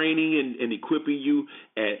been training and equipping you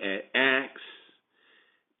at Acts.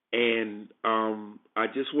 And I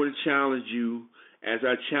just want to challenge you, as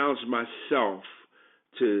I challenge myself,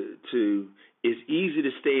 to it's easy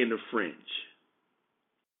to stay in the fringe.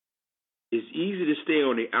 It's easy to stay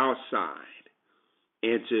on the outside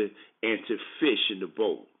and to fish in the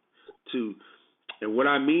boat. And what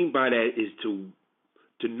I mean by that is to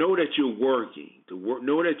know that you're working,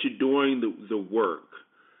 know that you're doing the work,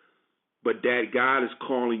 but that God is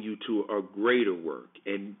calling you to a greater work.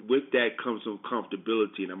 And with that comes some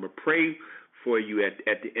comfortability. And I'm going to pray for you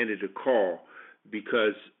at the end of the call,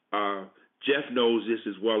 because Jeff knows this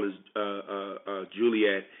as well as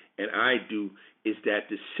Juliet and I do, is that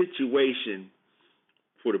the situation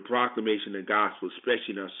for the proclamation of the gospel,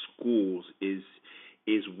 especially in our schools,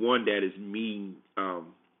 is one that is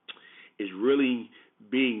really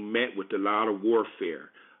being met with a lot of warfare.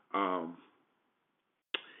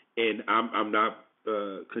 And I'm not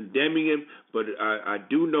condemning him, but I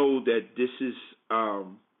do know that this is,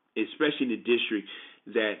 especially in the district,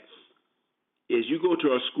 that as you go to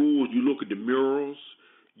our schools, you look at the murals,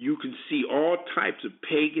 you can see all types of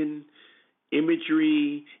pagan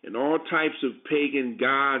imagery and all types of pagan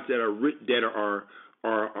gods that are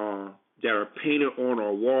painted on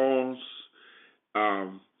our walls.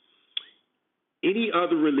 Any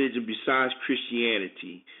other religion besides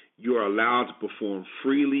Christianity, you're allowed to perform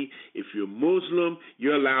freely. If you're Muslim,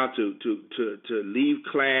 you're allowed to leave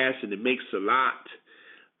class and to make salat.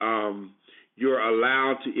 You're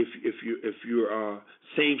allowed to, if you're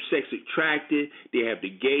same-sex attracted, they have the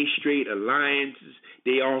gay straight alliances.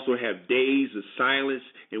 They also have days of silence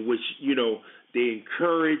in which, you know, they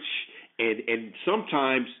encourage and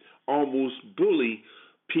sometimes almost bully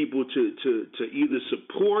people to either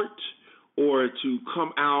support or to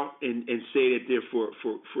come out and say that they're for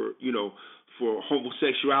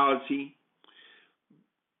homosexuality.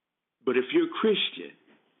 But if you're a Christian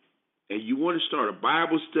and you want to start a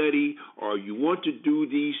Bible study or you want to do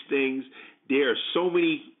these things, there are so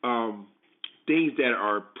many things that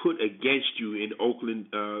are put against you in Oakland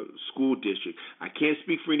School District. I can't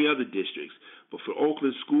speak for any other districts, but for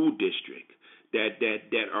Oakland School District, there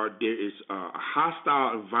is a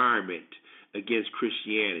hostile environment against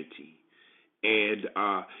Christianity. And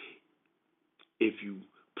if you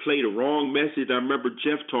play the wrong message, I remember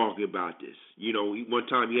Jeff talking about this. You know, one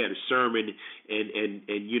time he had a sermon,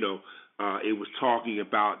 and you know, it was talking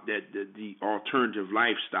about that the alternative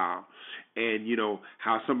lifestyle, and you know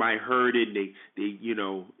how somebody heard it, and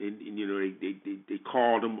they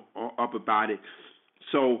called him up about it.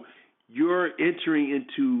 So you're entering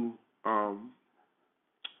into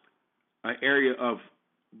an area of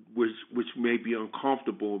which may be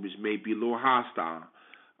uncomfortable, which may be a little hostile.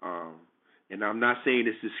 And I'm not saying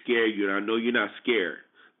this to scare you, and I know you're not scared,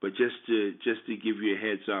 but just to give you a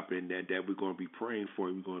heads up, and that we're going to be praying for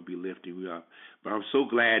you, we're going to be lifting you up. But I'm so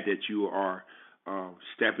glad that you are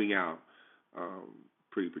stepping out,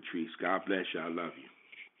 Pretty Patrice. God bless you. I love you.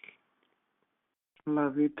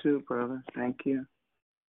 Love you too, brother. Thank you.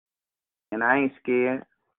 And I ain't scared.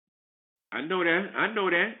 I know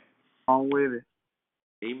that. On with it.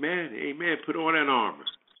 Amen. Put on that armor.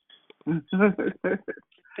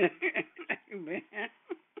 Amen.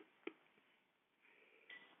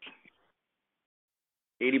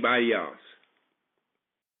 Anybody else?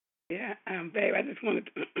 Yeah, babe, I just wanted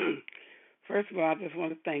to, first of all, I just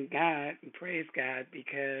want to thank God and praise God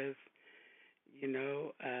because,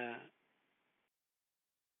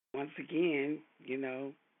 once again,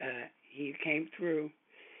 he came through,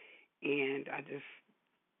 and I just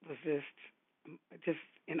was just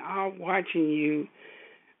in awe watching you,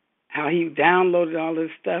 how you downloaded all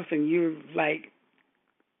this stuff, and you're like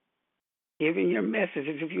giving your message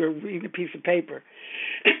as if you were reading a piece of paper.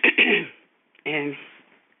 And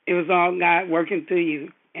it was all God working through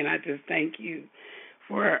you. And I just thank you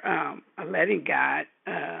for letting God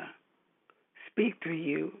speak through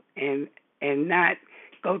you and not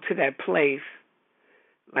go to that place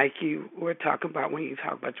like you were talking about when you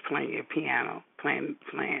talk about you playing your piano, playing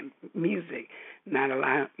music, not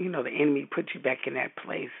allow, the enemy put you back in that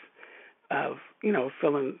place of,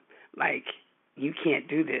 feeling like you can't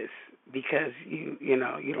do this because you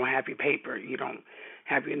don't have your paper, you don't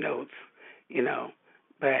have your notes,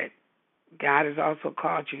 but God has also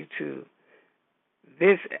called you to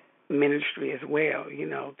this ministry as well,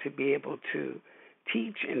 to be able to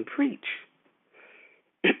teach and preach.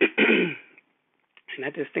 And I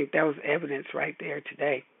just think that was evidence right there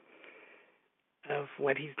today of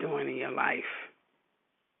what he's doing in your life.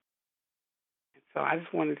 So I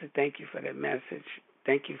just wanted to thank you for that message.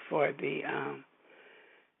 Thank you for the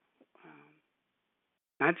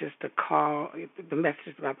not just the call, the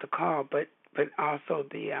message about the call, but also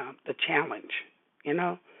the challenge.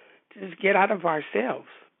 To just get out of ourselves.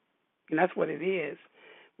 And that's what it is.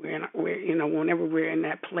 Whenever we're in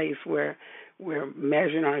that place where we're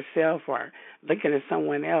measuring ourselves or looking at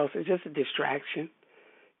someone else, it's just a distraction.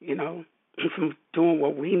 From doing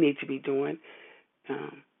what we need to be doing.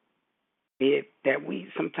 Be it that we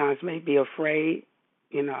sometimes may be afraid,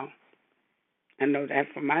 I know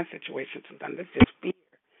that from my situation sometimes it's just fear,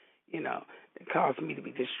 that causes me to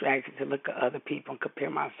be distracted to look at other people and compare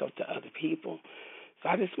myself to other people. So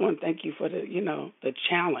I just want to thank you for the, the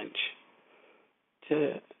challenge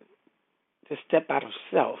to step out of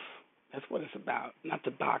self. That's what it's about. Not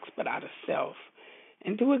the box, but out of self.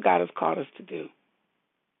 And do what God has called us to do.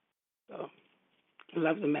 So I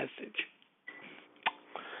love the message.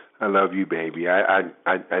 I love you, baby. I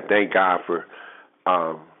thank God for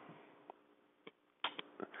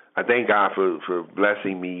for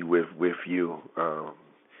blessing me with you. I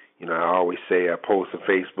always say, I post on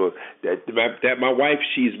Facebook that my wife,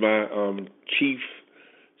 she's my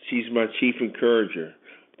chief encourager.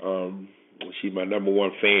 She's my number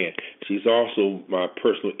one fan. She's also my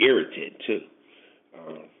personal irritant too.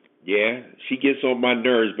 She gets on my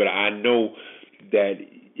nerves, but I know that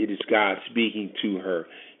it is God speaking to her.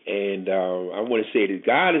 And I want to say that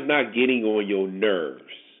God is not getting on your nerves.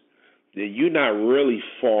 That you're not really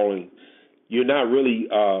following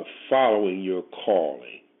your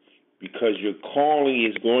calling, because your calling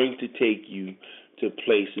is going to take you to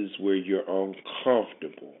places where you're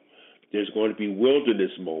uncomfortable. There's going to be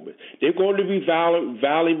wilderness moments. There's going to be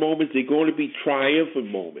valley moments. There's going to be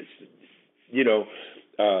triumphant moments.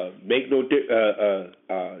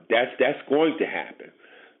 That's going to happen.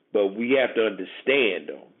 But we have to understand,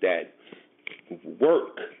 though, that with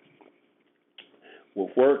work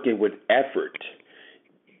and with effort,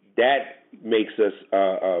 that makes us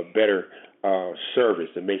a better service.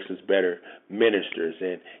 It makes us better ministers.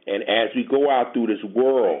 And as we go out through this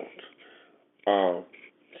world,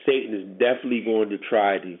 Satan is definitely going to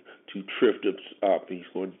try to trip us up. He's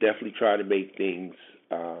going to definitely try to make things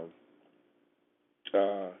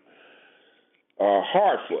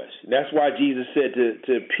hard for us. And that's why Jesus said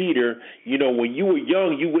to Peter, when you were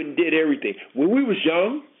young, you wouldn't did everything. When we was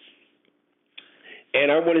young, and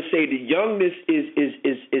I want to say the youngness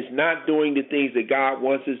is not doing the things that God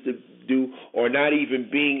wants us to do, or not even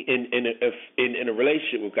being in a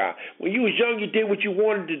relationship with God. When you was young, you did what you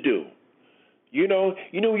wanted to do. You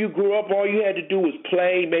grew up, all you had to do was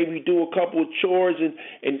play, maybe do a couple of chores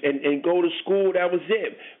and go to school. That was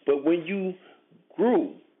it. But when you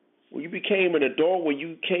grew, when you became an adult, when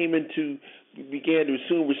you began to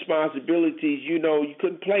assume responsibilities, you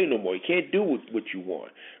couldn't play no more. You can't do what you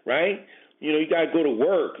want, right? You know, you got to go to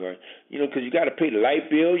work, or, you know, because you got to pay the light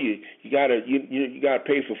bill. You got to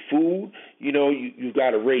pay for food. You know, you got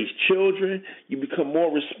to raise children. You become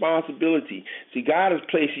more responsibility. See, God is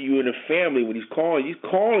placing you in a family when He's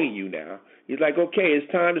calling you now. He's like, okay,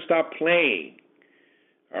 it's time to stop playing.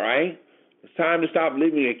 All right, it's time to stop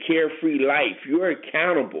living a carefree life. You're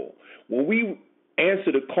accountable. When we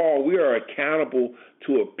answer the call, we are accountable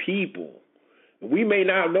to a people. We may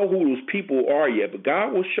not know who those people are yet, but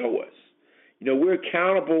God will show us. You know, we're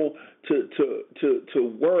accountable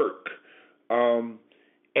to work,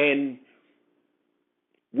 and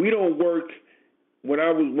we don't work. When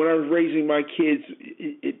I was raising my kids,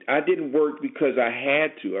 I didn't work because I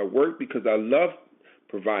had to. I worked because I love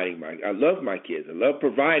providing I love my kids. I love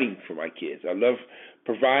providing for my kids. I love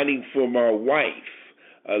providing for my wife.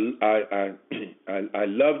 I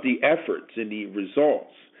love the efforts and the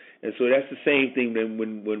results. And so that's the same thing then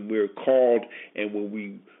when we're called and when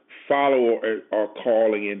we follow our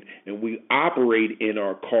calling and we operate in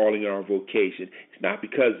our calling and our vocation. It's not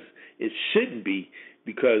because it shouldn't be,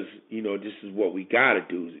 because, you know, this is what we got to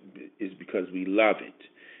do. Is because we love it.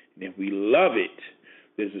 And if we love it,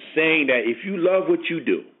 there's a saying that if you love what you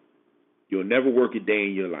do, you'll never work a day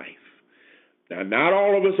in your life. Now, not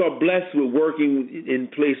all of us are blessed with working in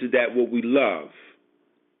places that what we love.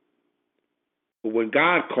 But when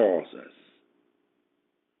God calls us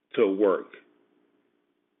to work,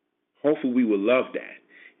 hopefully we will love that.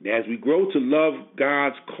 And as we grow to love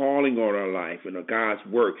God's calling on our life and God's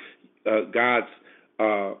work, God's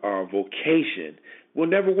vocation, we'll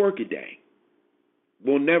never work a day.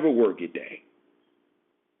 We'll never work a day.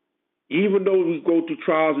 Even though we go through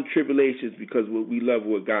trials and tribulations, because we love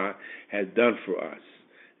what God has done for us.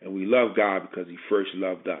 And we love God because He first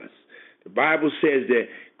loved us. The Bible says that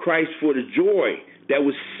Christ, for the joy that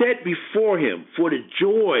was set before Him, for the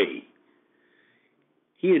joy,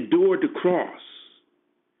 He endured the cross.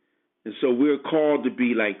 And so we're called to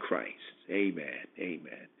be like Christ. Amen.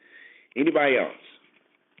 Amen. Anybody else?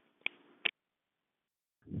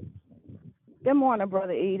 Good morning,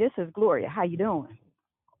 Brother E. This is Gloria. How you doing?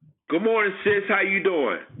 Good morning, sis. How you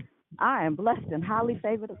doing? I am blessed and highly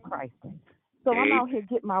favored of Christ. So I'm out here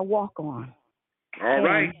getting my walk on. All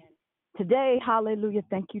right. Today, hallelujah,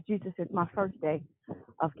 thank you, Jesus, is my first day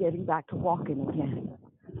of getting back to walking again.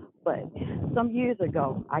 But some years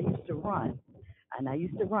ago, I used to run, and I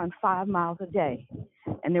used to run 5 miles a day.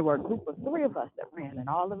 And there were a group of 3 of us that ran, and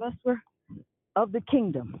all of us were of the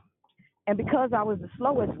kingdom. And because I was the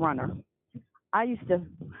slowest runner, I used to,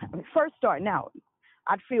 first starting out,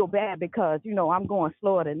 I'd feel bad because, you know, I'm going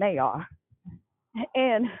slower than they are.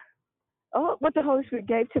 And what the Holy Spirit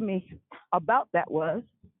gave to me about that was,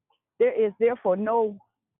 there is therefore no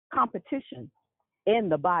competition in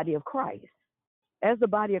the body of Christ. As the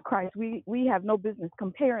body of Christ, we have no business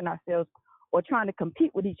comparing ourselves or trying to compete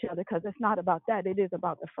with each other, because it's not about that. It is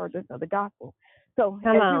about the furtherance of the gospel. So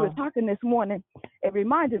as we were talking this morning, it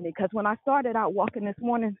reminded me, because when I started out walking this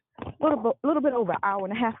morning, a little bit over an hour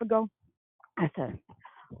and a half ago, I said,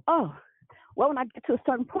 oh, well, when I get to a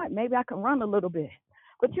certain point, maybe I can run a little bit.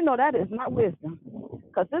 But, you know, that is not wisdom,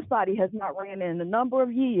 because this body has not ran in a number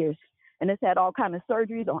of years, and it's had all kind of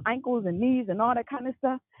surgeries on ankles and knees and all that kind of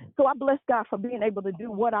stuff. So I bless God for being able to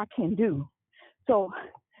do what I can do. So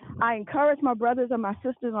I encourage my brothers and my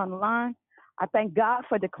sisters on the line. I thank God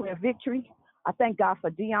for Declare Victory. I thank God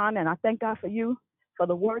for Dion, and I thank God for you, for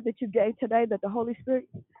the word that you gave today, that the Holy Spirit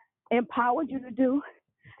empowered you to do,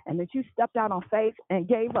 and that you stepped out on faith and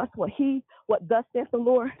gave us what thus saith the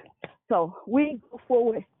Lord. So we go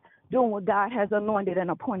forward doing what God has anointed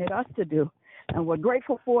and appointed us to do. And we're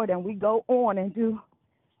grateful for it, and we go on and do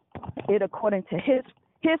it according to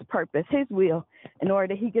his purpose, his will, in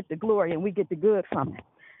order that he gets the glory and we get the good from it.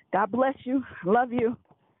 God bless you. Love you.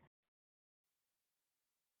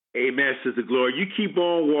 Amen, Sister Gloria. You keep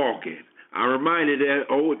on walking. I'm reminded that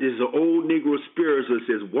there's an old Negro spiritual that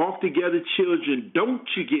says, walk together, children, don't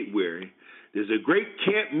you get weary. There's a great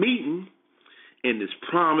camp meeting in this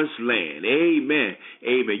promised land. Amen.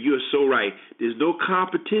 Amen. You're so right. There's no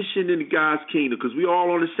competition in God's kingdom, because we're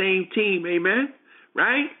all on the same team. Amen.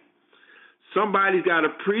 Right? Somebody's got to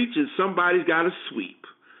preach and somebody's got to sweep.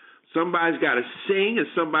 Somebody's got to sing and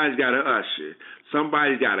somebody's got to usher.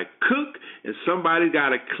 Somebody's got to cook and somebody's got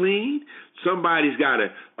to clean. Somebody's got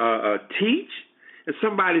to teach and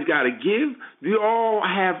somebody's got to give. We all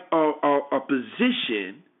have a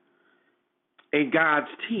position in God's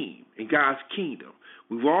team, in God's kingdom.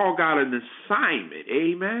 We've all got an assignment.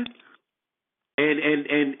 Amen. And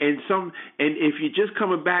if you're just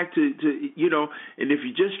coming back to and if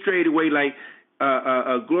you just strayed away, like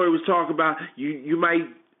Gloria was talking about, you might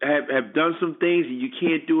have done some things and you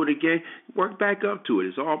can't do it again, work back up to it.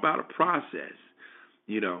 It's all about a process,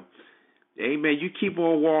 Amen. You keep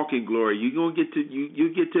on walking, Gloria. You're gonna get to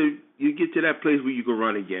you get to that place where you can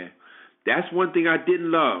run again. That's one thing I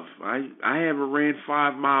didn't love. I haven't ran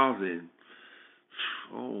 5 miles in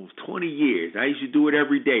 20 years. I used to do it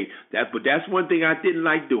every day. But that's one thing I didn't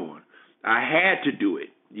like doing. I had to do it,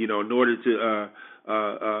 in order to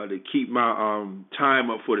keep my time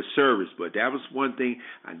up for the service. But that was one thing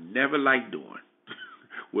I never liked doing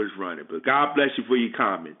was running. But God bless you for your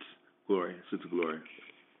comments, Gloria, Sister Gloria.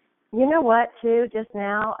 You know what, too? Just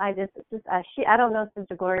now, I don't know if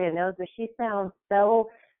Sister Gloria knows, but she sounds so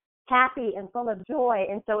happy and full of joy,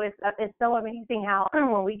 and so it's so amazing how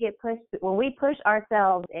when we push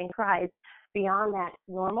ourselves in Christ beyond that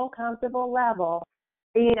normal, comfortable level,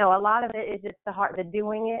 a lot of it is just the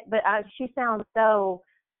doing it. But she sounds so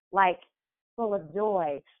like full of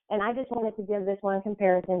joy, and I just wanted to give this one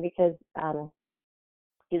comparison because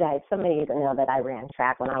you guys, so many of you know that I ran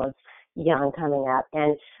track when I was young coming up,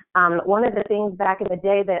 and one of the things back in the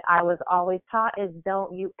day that I was always taught is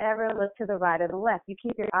don't you ever look to the right or the left. You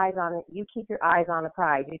keep your eyes on it. You keep your eyes on the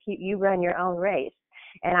prize. You run your own race.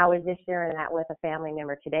 And I was just sharing that with a family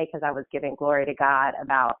member today because I was giving glory to God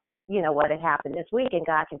about what had happened this week, and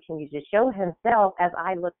God continues to show Himself as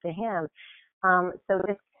I look to Him. So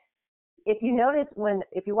this. If you notice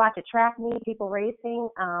if you watch a track meet, people racing,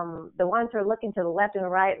 the ones who are looking to the left and the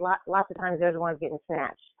right, lots of times they're the ones getting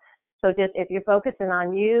snatched. So just if you're focusing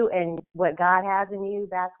on you and what God has in you,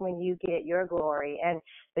 that's when you get your glory. And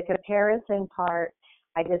the comparison part,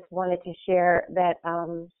 I just wanted to share that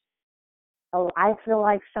I feel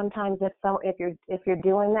like sometimes if you're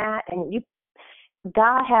doing that and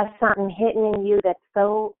God has something hidden in you that's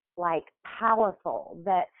so like powerful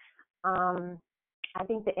that I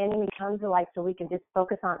think the enemy comes to so we can just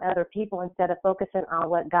focus on other people instead of focusing on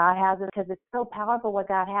what God has, because it's so powerful what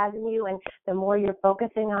God has in you, and the more you're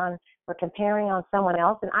focusing on or comparing on someone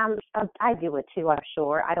else, and I do it too, I'm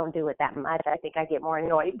sure. I don't do it that much. I think I get more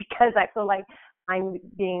annoyed because I feel like I'm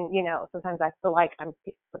being, sometimes I feel like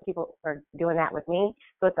people are doing that with me.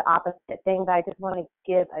 So it's the opposite thing, but I just want to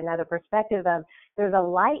give another perspective of there's a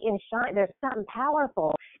light and shine, there's something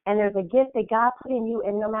powerful, and there's a gift that God put in you,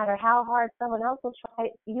 and no matter how hard someone else will try,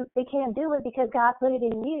 they can't do it because God put it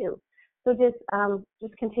in you. So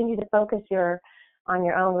just continue to focus on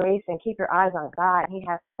your own race and keep your eyes on God. He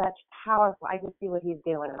has such powerful, I just see what He's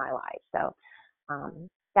doing in my life. So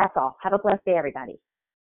that's all. Have a blessed day, everybody.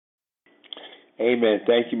 Amen.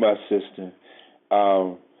 Thank you, my sister.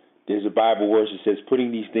 There's a Bible verse that says,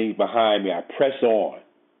 putting these things behind me, I press on.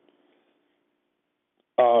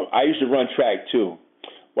 I used to run track too.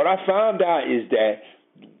 What I found out is that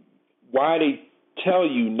why they tell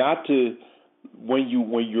you not to, when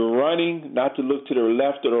you're running, not to look to the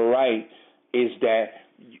left or the right, is that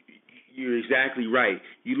you're exactly right.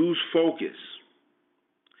 You lose focus.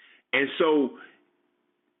 And so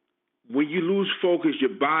when you lose focus,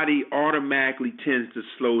 your body automatically tends to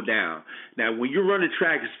slow down. Now, when you're running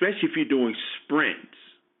track, especially if you're doing sprints,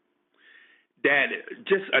 that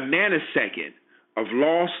just a nanosecond of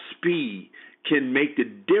lost speed can make the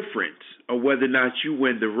difference of whether or not you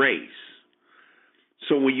win the race.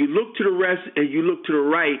 So when you look to the left and you look to the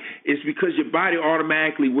right, it's because your body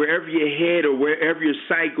automatically, wherever your head or wherever your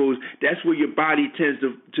sight goes, that's where your body tends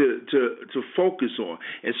to focus on.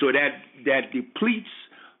 And so that depletes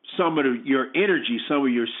some of your energy, some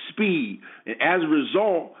of your speed. And as a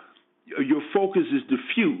result, your focus is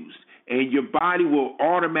diffused and your body will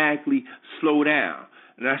automatically slow down.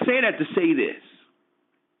 And I say that to say this.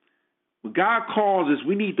 When God calls us,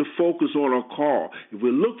 we need to focus on our call. If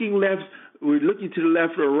we're looking to the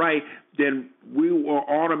left or right, then we will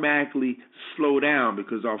automatically slow down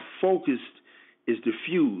because our focus is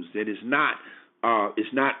diffused and it's not iron,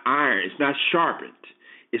 it's not sharpened,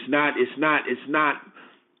 it's not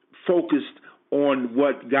focused on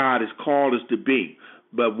what God has called us to be.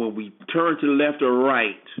 But when we turn to the left or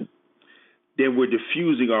right, then we're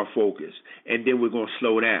diffusing our focus, and then we're going to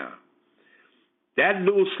slow down. That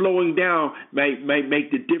little slowing down might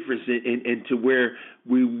make the difference into where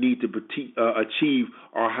we need to achieve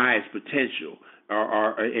our highest potential,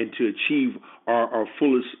 and to achieve our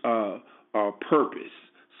fullest purpose.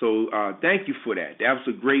 So thank you for that. That was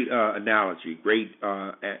a great analogy. Great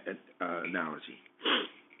analogy.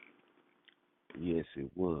 Yes,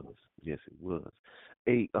 it was. Yes, it was.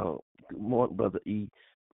 Hey, good morning, Brother E.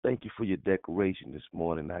 Thank you for your declaration this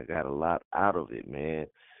morning. I got a lot out of it, man.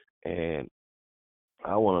 And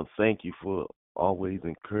I want to thank you for always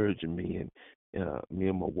encouraging me and me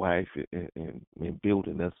and my wife and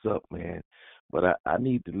building us up, man. But I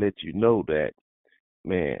need to let you know that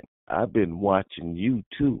man, I've been watching you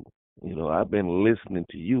too. I've been listening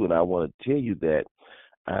to you, and I want to tell you that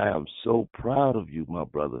I am so proud of you, my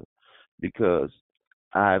brother, because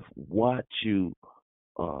I've watched you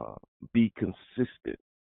uh, be consistent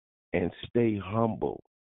and stay humble.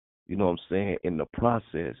 You know what I'm saying? In the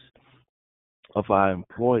process of our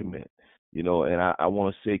employment, and I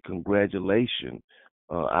want to say congratulations.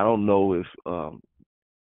 I don't know if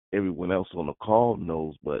everyone else on the call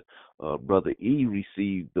knows, but Brother E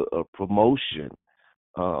received a promotion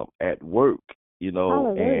at work, and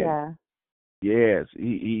Hallelujah. yes,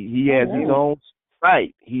 he has his Amen. own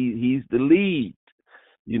site. He's the lead,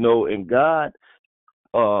 and God,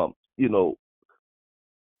 um, you know,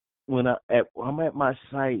 I'm at my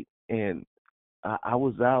site and I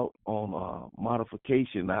was out on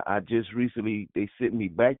modification. I just recently they sent me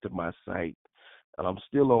back to my site, and I'm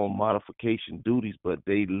still on modification duties, but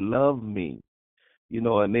they love me,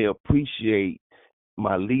 and they appreciate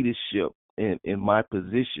my leadership in my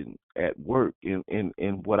position at work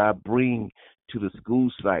and what I bring to the school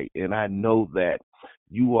site. And I know that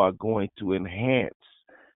you are going to enhance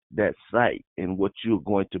that site and what you're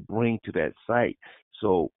going to bring to that site.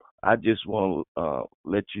 So I just want to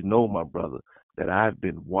let you know, my brother, that I've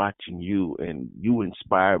been watching you and you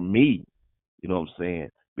inspire me, you know what I'm saying?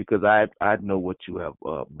 Because I know what you have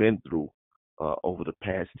been through over the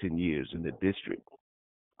past 10 years in the district.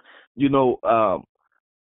 You know,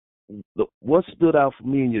 what stood out for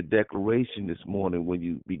me in your declaration this morning when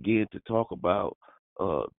you began to talk about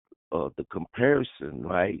uh, the comparison,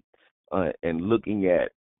 right, and looking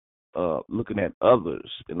at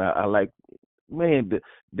others, and I like, man,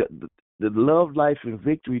 the love, life, and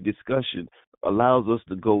victory discussion allows us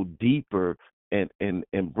to go deeper and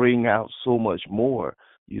bring out so much more.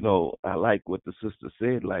 I like what the sister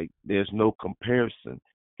said, like there's no comparison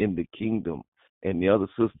in the kingdom. And the other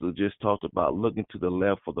sister just talked about looking to the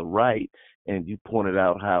left or the right, and you pointed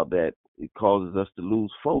out how that it causes us to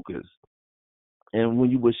lose focus. And when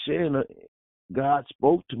you were sharing, God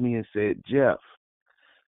spoke to me and said, Jeff,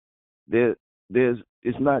 there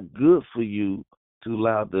it's not good for you to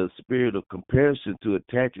allow the spirit of comparison to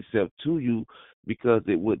attach itself to you, because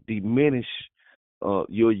it would diminish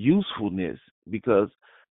your usefulness, because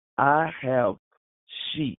I have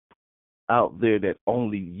sheep out there that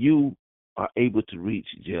only you are able to reach,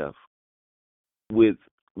 Jeff, with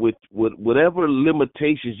with whatever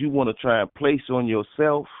limitations you want to try and place on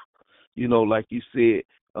yourself. Like you said,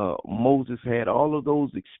 Moses had all of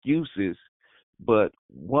those excuses, but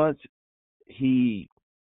once he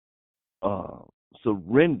uh,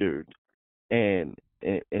 surrendered and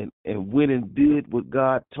went and did what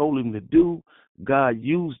God told him to do, God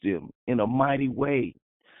used him in a mighty way.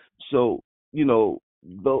 So,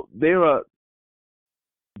 there are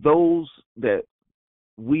those that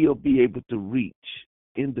we'll be able to reach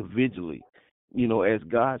individually, as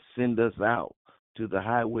God send us out to the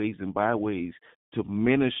highways and byways to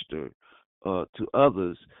minister to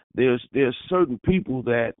others. There's certain people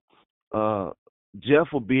that Jeff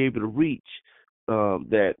will be able to reach,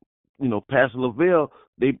 that Pastor Lavelle,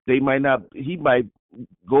 they might not, he might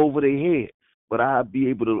go over their head, but I'll be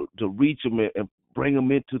able to reach them and bring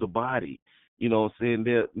them into the body. You know what I'm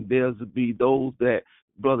saying? There's be those that,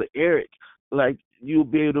 Brother Eric, like you'll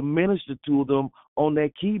be able to minister to them on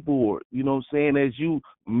that keyboard, you know what I'm saying, as you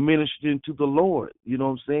ministering to the Lord, you know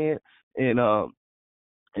what I'm saying?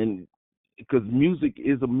 And because music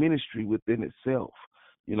is a ministry within itself,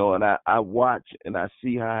 and I watch and I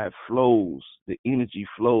see how it flows, the energy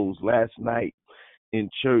flows. Last night in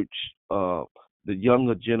church, the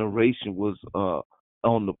younger generation was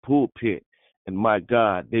on the pulpit, and my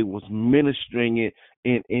God, they was ministering it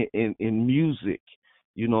in music,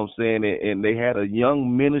 you know what I'm saying, and they had a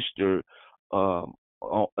young minister on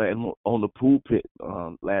the pulpit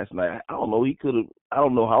last night. I don't know, I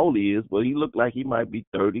don't know how old he is, but he looked like he might be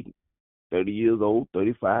 30 years old,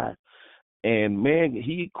 35. And man,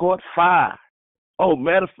 he caught fire. Oh,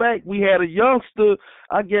 matter of fact, we had a youngster,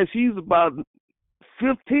 I guess he's about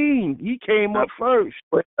 15. He came up first.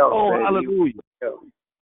 Oh, hallelujah.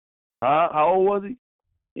 How old was he?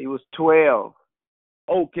 He was 12.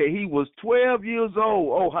 Okay, he was 12 years old.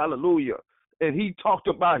 Oh, hallelujah. And he talked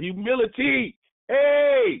about humility.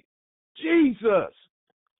 Hey, Jesus.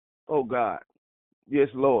 Oh, God. Yes,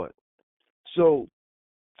 Lord. So,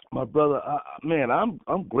 my brother, man, I'm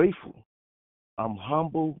grateful. I'm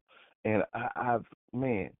humble, and I'm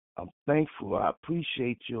thankful. I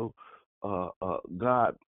appreciate your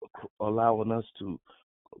God allowing us to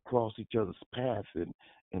cross each other's paths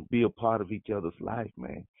and be a part of each other's life,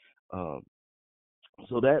 man. Um,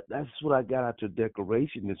 so that's what I got out your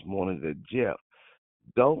declaration this morning, that Jeff,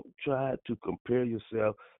 don't try to compare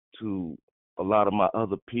yourself to a lot of my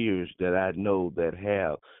other peers that I know that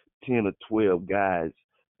have 10 or 12 guys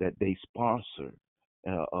that they sponsor,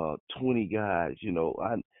 20 guys,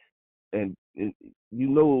 and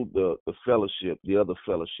the fellowship, the other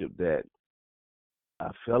fellowship that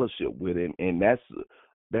I fellowship with, and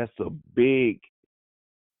that's a big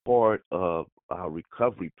part of our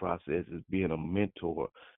recovery process is being a mentor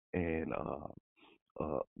and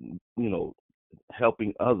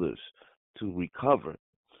helping others to recover.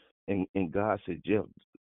 And God said, Jeff,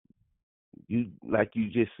 you, like you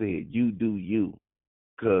just said, you do you,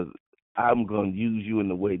 because I'm going to use you in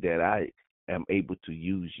the way that I am able to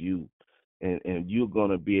use you. And you're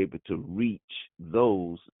going to be able to reach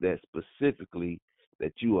those that specifically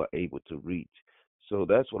that you are able to reach. So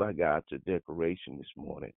that's what I got to declaration this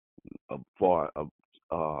morning for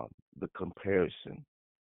the comparison.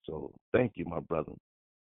 So thank you, my brother.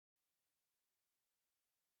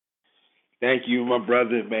 Thank you, my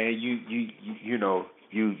brother, man. You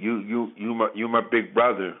my big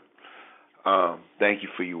brother. Thank you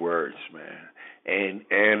for your words, man.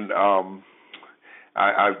 And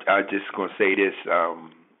I just gonna say this.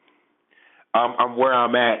 I'm where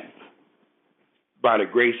I'm at by the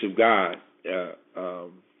grace of God.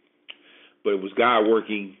 But it was God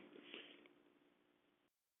working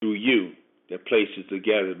through you that placed us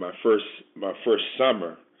together. My first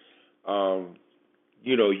summer.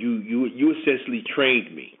 You essentially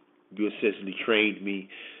trained me.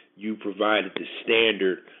 You provided the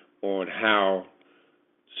standard on how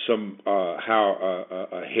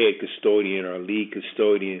a head custodian or a lead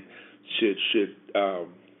custodian should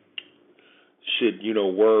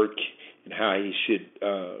work, and how he should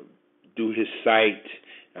do his site,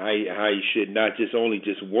 how he should not only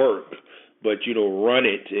just work, but run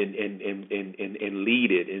it and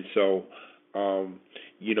lead it. And so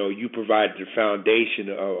you provided the foundation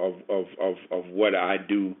of what I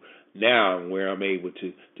do now and where I'm able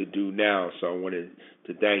to do now. So I wanted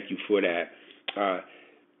to thank you for that.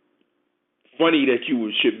 Funny that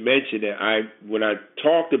you should mention that. When I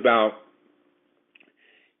talked about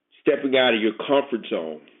stepping out of your comfort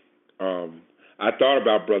zone, I thought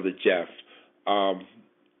about Brother Jeff.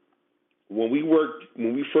 When we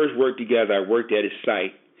first worked together, I worked at his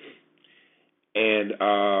site, and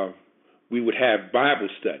we would have Bible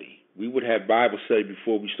study.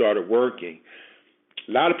 Before we started working.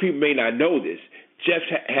 A lot of people may not know this. Jeff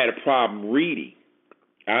had a problem reading.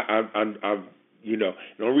 The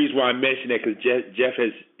only reason why I mention that because Jeff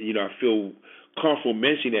has, I feel comfortable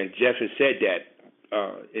mentioning that. Jeff has said that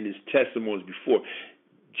in his testimonies before.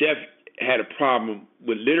 Jeff had a problem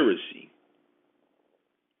with literacy.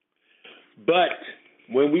 But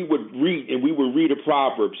when we would read, and we would read the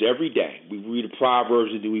Proverbs every day, we would read the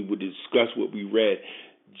Proverbs and then we would discuss what we read,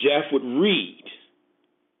 Jeff would read.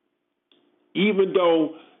 Even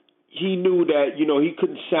though he knew that, he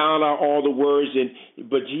couldn't sound out all the words,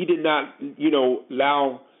 but he did not,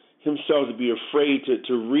 allow himself to be afraid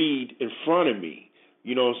to read in front of me.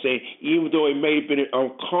 You know what I'm saying? Even though it may have been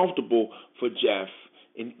uncomfortable for Jeff,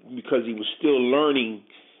 and because he was still learning,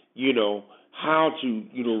 how to,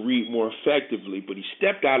 read more effectively, but he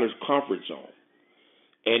stepped out of his comfort zone.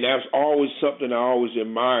 And that's always something I always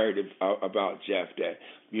admired about Jeff, that,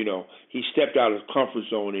 he stepped out of his comfort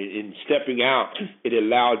zone. And in stepping out, it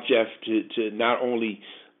allowed Jeff to not only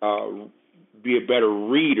be a better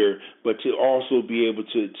reader, but to also be able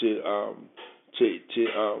to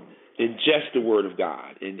ingest the Word of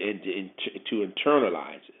God and to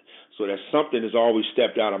internalize it. So that's something that's always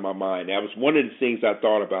stepped out of my mind. That was one of the things I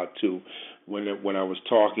thought about, too, when I was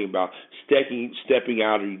talking about stepping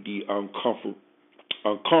out of the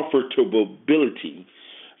uncomfortability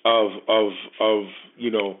of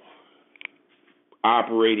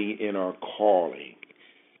operating in our calling,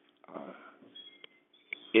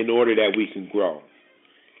 in order that we can grow.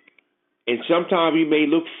 And sometimes we may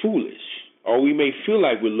look foolish, or we may feel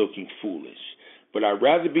like we're looking foolish, but I'd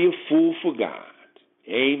rather be a fool for God.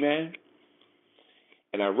 Amen.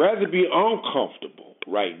 And I'd rather be uncomfortable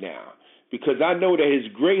right now, because I know that His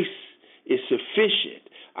grace is sufficient.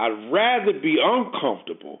 I'd rather be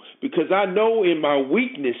uncomfortable because I know in my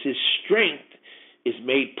weakness His strength is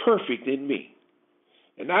made perfect in me.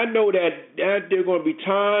 And I know that there are going to be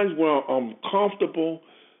times when I'm comfortable,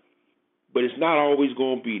 but it's not always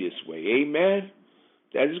going to be this way. Amen?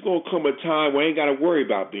 That it's going to come a time where I ain't got to worry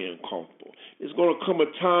about being comfortable. It's going to come a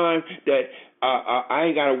time that I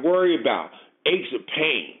ain't got to worry about aches or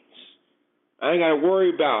pains. I ain't got to worry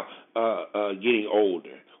about getting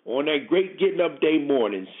older. On that great getting up day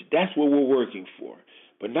morning, that's what we're working for.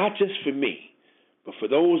 But not just for me, but for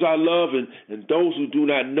those I love and those who do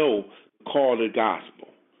not know call the gospel.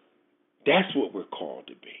 That's what we're called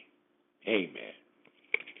to be. Amen.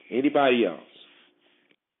 Anybody else?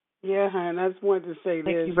 Yeah, hon, I just wanted to say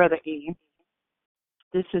Thank this. you, Brother E.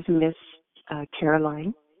 This is Miss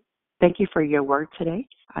Caroline. Thank you for your word today.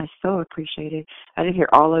 I so appreciate it. I didn't hear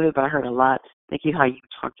all of it, but I heard a lot. Thank you how you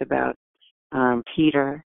talked about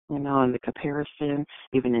Peter, and the comparison,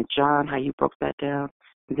 even in John, how you broke that down.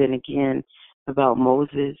 And then again, about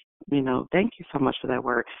Moses, thank you so much for that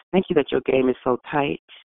word. Thank you that your game is so tight,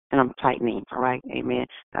 and I'm tightening, all right? Amen.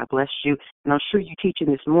 God bless you. And I'm sure you're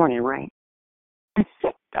teaching this morning, right?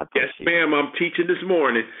 God bless you. Ma'am, I'm teaching this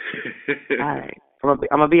morning. All right. I'm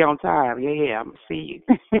going to be on time. Yeah, I'm going to see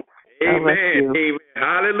you. Amen. Amen.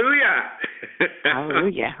 Hallelujah.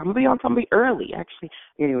 Hallelujah. I'm going to be on time. I'm going to be early, actually.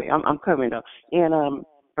 Anyway, I'm coming, though. And,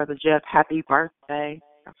 Brother Jeff, happy birthday.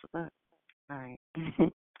 That's what's up. All right.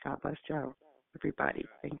 God bless y'all, everybody.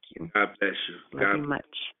 Thank you. God bless you. Love you much.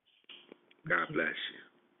 God bless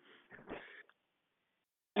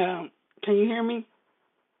you. Can you hear me?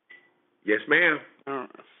 Yes, ma'am.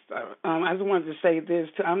 I just wanted to say this.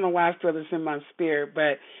 I don't know why I feel this in my spirit,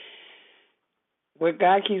 but what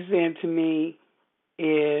God keeps saying to me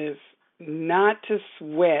is not to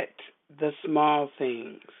sweat the small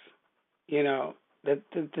things, the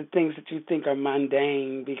things that you think are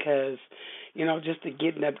mundane because, just to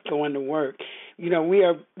getting up, going to work. We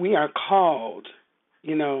are called,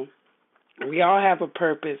 we all have a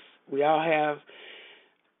purpose. We all have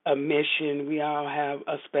a mission. We all have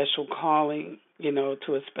a special calling,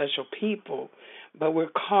 to a special people, but we're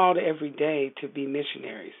called every day to be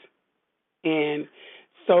missionaries. And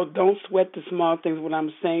so don't sweat the small things. What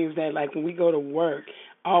I'm saying is that, like, when we go to work,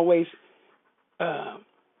 always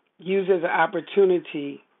use it as an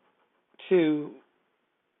opportunity to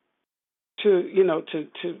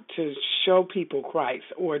show people Christ,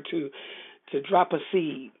 or to drop a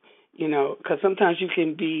seed, because sometimes you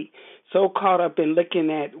can be so caught up in looking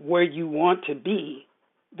at where you want to be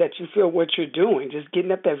that you feel what you're doing, just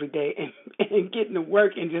getting up every day and getting to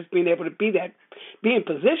work and just being able to be in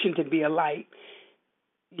position to be a light.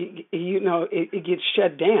 It gets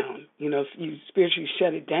shut down. You spiritually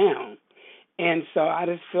shut it down. And so I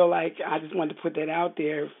just feel like I just wanted to put that out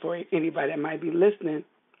there for anybody that might be listening.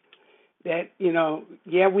 That we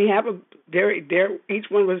have each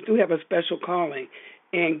one of us do have a special calling,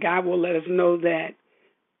 and God will let us know that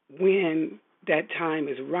when that time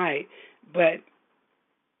is right. But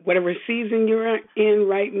whatever season you're in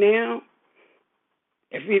right now,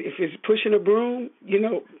 if it's pushing a broom,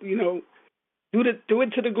 do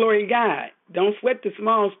it to the glory of God. Don't sweat the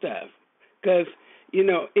small stuff, because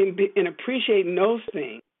in appreciating those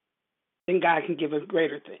things, then God can give us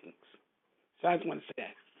greater things. So I just want to say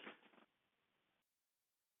that.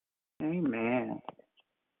 Amen.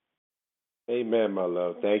 Amen, my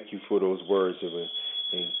love. Thank you for those words of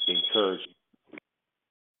encouragement.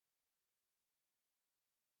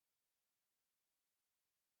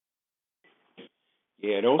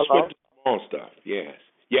 Yeah, don't sweat the small stuff. Yes.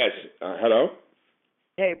 Yes. Hello?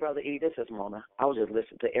 Hey, Brother E, this is Mona. I was just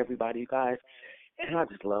listening to everybody, you guys, and I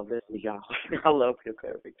just love listening to y'all. I love your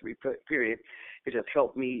victory, period. It just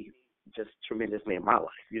helped me just tremendously in my life,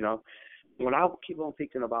 When I keep on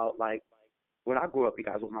thinking about, like, when I grew up, you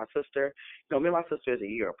guys, with my sister, me and my sister is a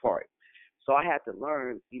year apart. So I had to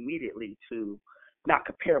learn immediately to not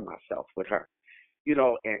compare myself with her,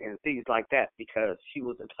 and things like that, because she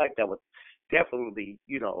was the type that would definitely,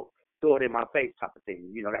 throw it in my face type of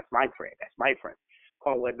thing. That's my friend,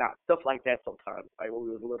 or whatnot, stuff like that sometimes, like when we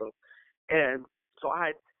was little. And so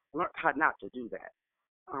I learned how not to do that.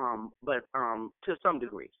 But to some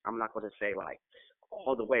degree, I'm not going to say like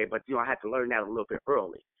all the way, but, I had to learn that a little bit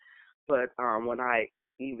early. But when I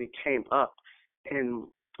even came up in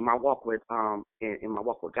my walk with in my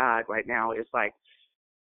walk with God right now, it's like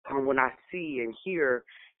when I see and hear,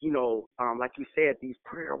 like you said, these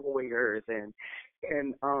prayer warriors and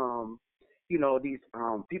these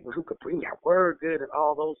people who could bring that word good and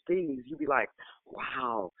all those things, you'd be like,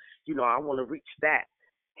 wow, I want to reach that.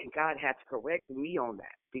 And God had to correct me on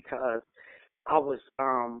that, because I was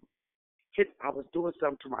doing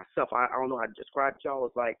something to myself. I don't know how to describe it, y'all.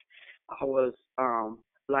 It's like I was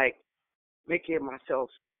like making myself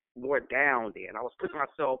more down then. I was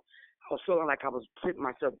feeling like I was putting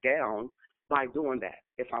myself down by doing that,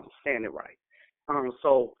 if I'm saying it right.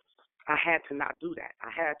 So I had to not do that. I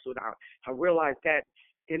had to. I realized that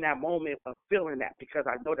in that moment of feeling that, because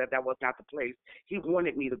I know that was not the place He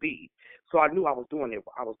wanted me to be. So I knew I was doing it.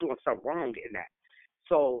 I was doing something wrong in that.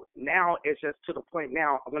 So now it's just to the point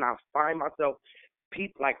now when I find myself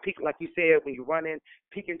like you said, when you're running,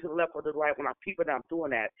 peeking to the left or to the right. When I peep and I'm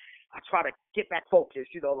doing that, I try to get back focused.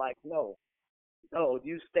 Like no,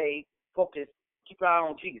 you stay focused. Keep your eye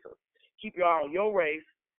on Jesus. Keep your eye on your race.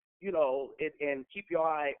 And keep your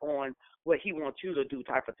eye on what He wants you to do,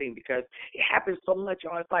 type of thing. Because it happens so much,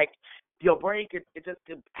 y'all. It's like your brain could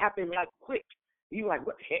happen like quick. You like,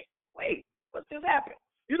 what the heck? Wait, what's just happened?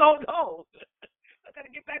 No, I gotta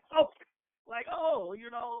get back focused. Like,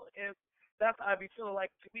 and that's how I be feeling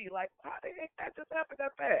like to me, like, how the heck that just happened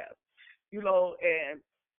that fast? And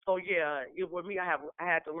so yeah, with me, I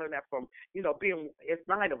had to learn that from, it's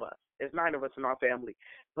 9 of us. It's 9 of us in our family.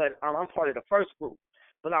 But I'm part of the first group.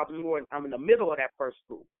 But I'm in the middle of that first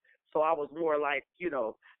group. So I was more like,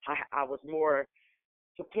 I was more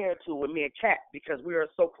compared to with me and Kat because we were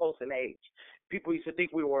so close in age. People used to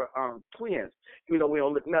think we were twins. We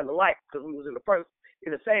don't look nothing alike because we was in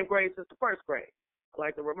the same grade since the first grade. I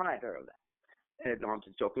like to remind her of that. And I'm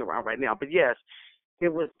just joking around right now. But yes,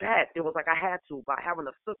 it was that. It was like I had to, by having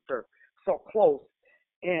a sister so close,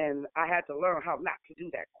 and I had to learn how not to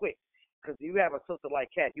do that quick. Because if you have a sister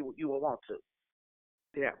like Kat, you will want to.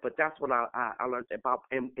 Yeah, but that's what I learned about.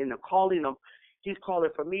 And in the calling of, He's calling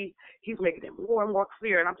for me, He's making it more and more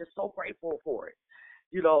clear, and I'm just so grateful for it.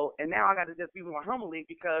 And now I got to just be more humbling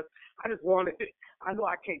because I just wanted, I know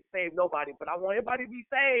I can't save nobody, but I want everybody to be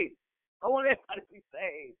saved. I want everybody to be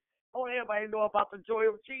saved. I want everybody to know about the joy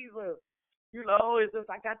of Jesus. It's just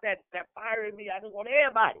I got that fire in me. I just want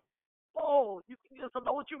everybody. Oh, you just don't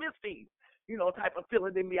know what you're missing. Type of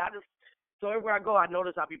feeling in me. So everywhere I go, I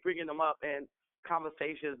notice I'll be bringing them up and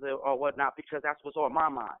conversations or whatnot because that's what's on my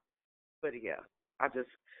mind. But yeah,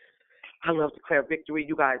 I love Declare Victory.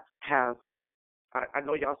 You guys have, I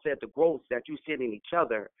know y'all said the growth that you see in each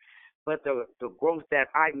other, but the growth that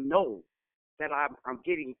I know that I'm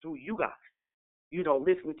getting through you guys,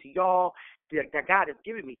 listening to y'all, that God is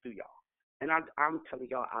giving me through y'all. And I'm telling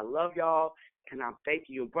y'all, I love y'all, and I'm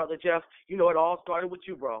thanking you. And Brother Jeff, it all started with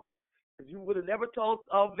you, bro. Because you would have never told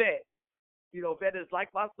Vet. Vet is like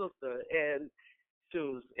my sister, and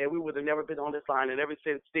we would have never been on this line. And ever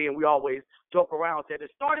since then, we always joke around and said,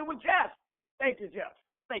 it started with Jeff. Thank you, Jeff.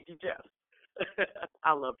 Thank you, Jeff.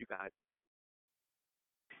 I love you guys.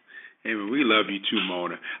 Hey, we love you too,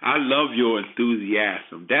 Mona. I love your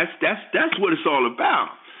enthusiasm. That's what it's all about.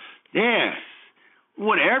 Yes. We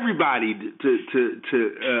want everybody to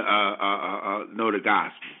know the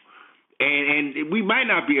gospel. And we might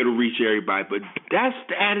not be able to reach everybody, but that's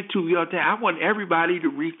the attitude we ought to have. I want everybody to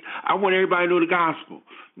know the gospel.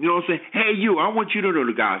 You know what I'm saying? Hey, I want you to know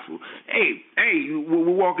the gospel. Hey,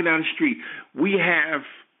 we're walking down the street. We have,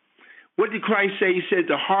 what did Christ say? He said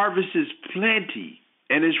the harvest is plenty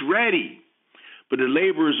and it's ready, but the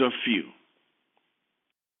laborers are few.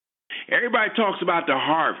 Everybody talks about the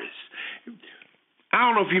harvest. I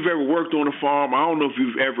don't know if you've ever worked on a farm. I don't know if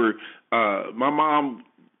you've ever, my mom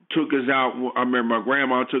took us out. I remember my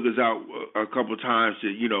grandma took us out a couple of times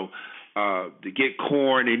to get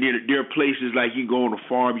corn. And there are places like you can go on a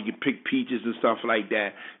farm, you can pick peaches and stuff like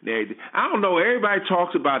that. I don't know. Everybody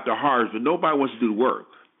talks about the harvest, but nobody wants to do the work.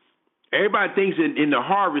 Everybody thinks in the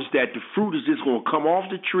harvest that the fruit is just going to come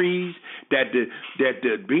off the trees, that the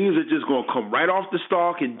beans are just going to come right off the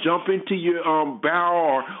stalk and jump into your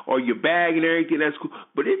barrel or your bag and everything. That's cool,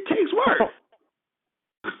 but it takes work.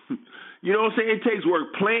 You know what I'm saying? It takes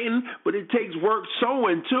work planting, but it takes work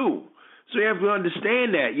sowing too. So you have to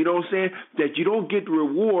understand that. You know what I'm saying? That you don't get the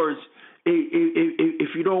rewards if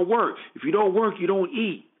you don't work. If you don't work, you don't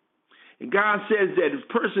eat. And God says that a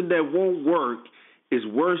person that won't work is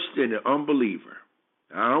worse than an unbeliever.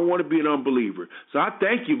 I don't want to be an unbeliever. So I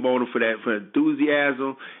thank you, Mona, for that, for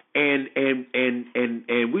enthusiasm, and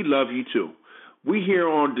we love you too. We here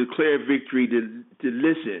on Declare Victory to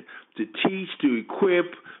listen, to teach, to equip,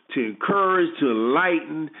 to encourage, to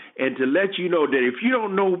enlighten, and to let you know that if you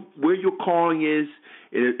don't know where your calling is,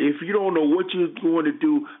 if you don't know what you're going to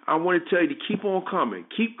do, I want to tell you to keep on coming.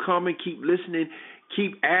 Keep coming, keep listening,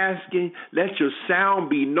 keep asking, let your sound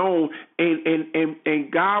be known,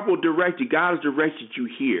 and God will direct you. God has directed you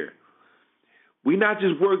here. We're not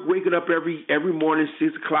just waking up every morning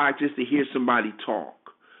 6 o'clock just to hear somebody talk,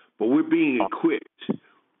 but we're being equipped.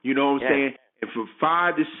 You know what I'm saying? And for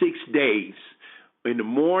 5 to 6 days, in the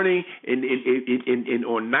morning and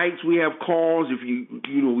on nights we have calls. If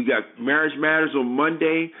we got Marriage Matters on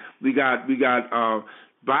Monday. We got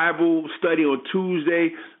Bible study on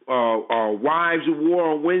Tuesday. Wives of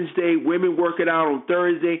War on Wednesday. Women Working Out on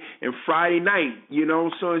Thursday and Friday night.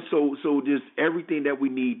 So just everything that we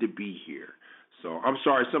need to be here. So I'm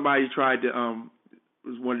sorry, somebody tried to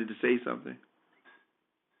wanted to say something.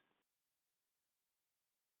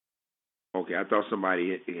 Okay, I thought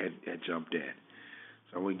somebody had jumped in.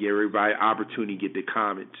 So I'm going to give everybody an opportunity to get the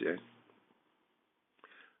comments in.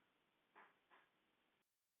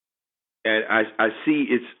 And I see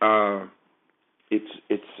it's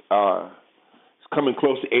coming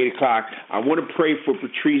close to 8 o'clock. I want to pray for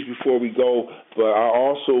Patrice before we go, but I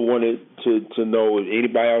also wanted to know if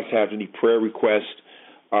anybody else has any prayer requests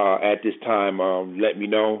at this time. Let me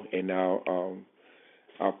know, and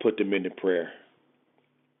I'll put them into prayer.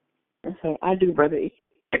 So I do, Brother.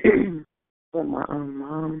 For my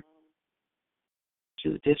mom, she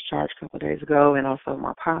was discharged a couple of days ago, and also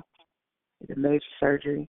my pop did a major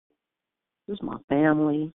surgery. This is my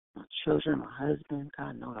family, my children, my husband.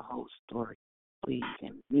 God know the whole story. Please,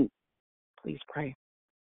 and me, please pray.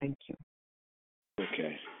 Thank you.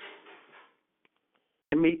 Okay.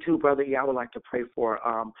 And me too, brother. Yeah, I would like to pray for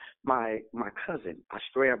my cousin,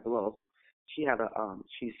 Astrea Blow. She had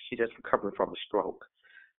she just recovered from a stroke.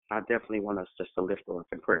 I definitely want us just to lift her up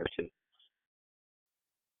in prayer too.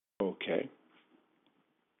 Okay.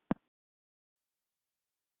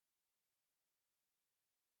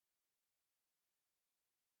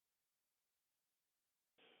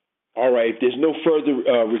 All right. If there's no further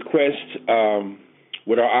requests,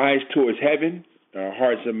 with our eyes towards heaven, our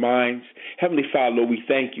hearts and minds, Heavenly Father, Lord, we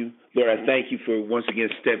thank you. Lord, I thank you for once again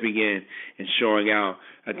stepping in and showing out.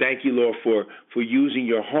 I thank you, Lord, for using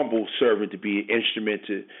your humble servant to be an instrument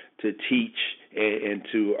to teach and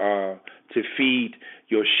to feed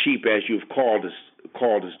your sheep as you've called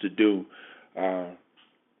us to do.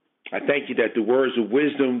 I thank you that the words of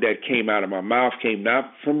wisdom that came out of my mouth came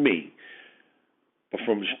not from me, but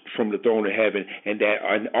from the throne of heaven, and that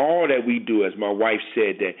in all that we do, as my wife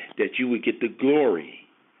said, that you would get the glory.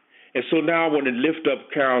 And so now I want to lift up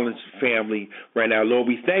Carolyn's family right now, Lord.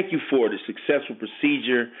 We thank you for the successful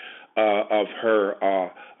procedure of her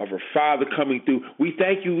father coming through. We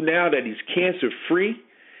thank you now that he's cancer free.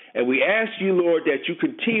 And we ask you, Lord, that you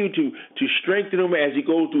continue to strengthen him as he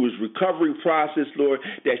goes through his recovery process, Lord,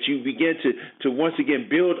 that you begin to once again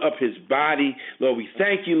build up his body. Lord, we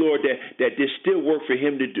thank you, Lord, that there's still work for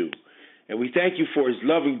him to do. And we thank you for his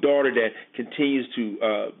loving daughter that continues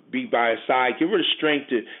to be by his side. Give her the strength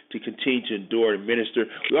to continue to endure and minister.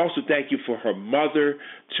 We also thank you for her mother,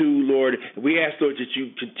 too, Lord. And we ask, Lord, that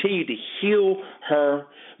you continue to heal her.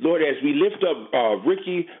 Lord, as we lift up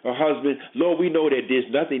Ricky, her husband, Lord, we know that there's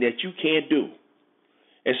nothing that you can't do.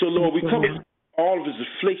 And so, Lord, we come against all of his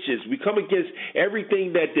afflictions. We come against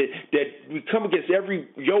everything that we come against every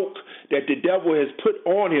yoke that the devil has put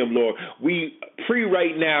on him, Lord. We pray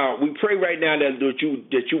right now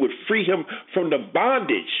that you would free him from the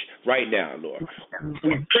bondage right now, Lord.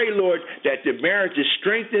 We pray, Lord, that the marriage is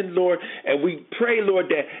strengthened, Lord, and we pray, Lord,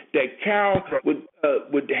 that Carol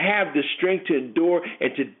would have the strength to endure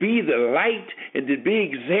and to be the light and to be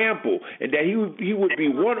example, and that he would be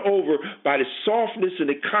won over by the softness and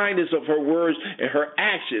the kindness of her words and her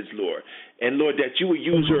actions, Lord. And Lord, that you would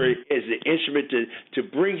use her as an instrument to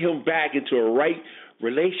bring him back into a right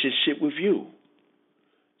relationship with you,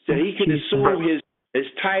 so he can assume his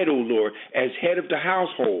title, Lord, as head of the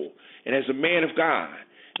household and as a man of God.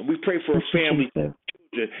 And we pray for a family, children,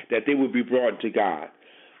 that they would be brought to God.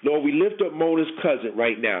 Lord, we lift up Mona's cousin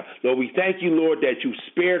right now. Lord, we thank you, Lord, that you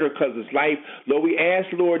spared her cousin's life. Lord, we ask,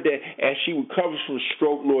 Lord, that as she recovers from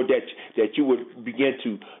stroke, Lord, that you would begin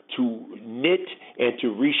to knit and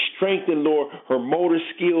to re-strengthen, Lord, her motor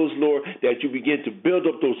skills, Lord, that you begin to build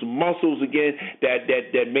up those muscles again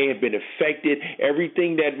that may have been affected,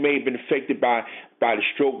 everything that may have been affected by the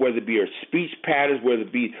stroke, whether it be her speech patterns, whether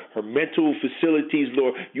it be her mental facilities,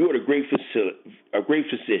 Lord. You are a great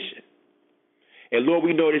physician. And Lord,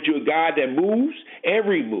 we know that you're a God that moves and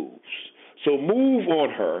removes. So move on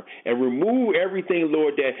her and remove everything,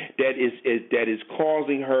 Lord, that is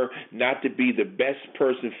causing her not to be the best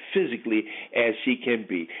person physically as she can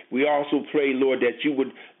be. We also pray, Lord, that you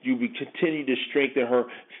would continue to strengthen her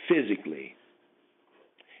physically.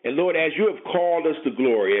 And Lord, as you have called us to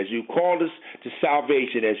glory, as you called us to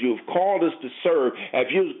salvation, as you have called us to serve, as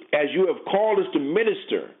you have called us to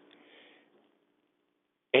minister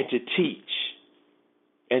and to teach,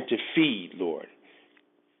 and to feed, Lord,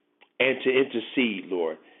 and to intercede,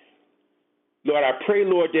 Lord. Lord, I pray,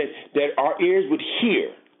 Lord, that our ears would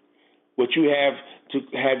hear what you have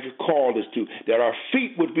called us to, that our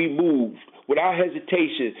feet would be moved without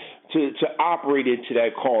hesitation to operate into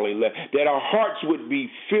that calling, that our hearts would be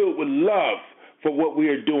filled with love for what we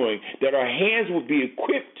are doing, that our hands would be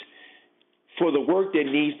equipped for the work that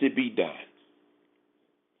needs to be done,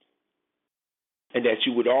 and that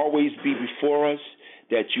you would always be before us,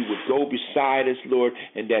 that you would go beside us, Lord,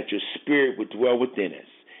 and that your spirit would dwell within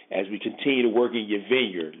us. as we continue to work in your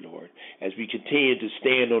vineyard, Lord, as we continue to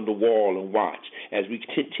stand on the wall and watch, as we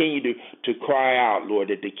continue to cry out, Lord,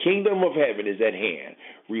 that the kingdom of heaven is at hand.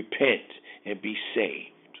 Repent and be saved.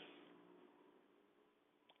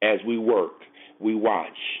 As we work, we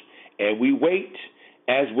watch, and we wait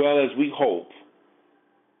as well as we hope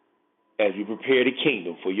as we prepare the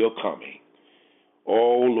kingdom for your coming.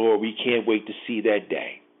 Oh, Lord, we can't wait to see that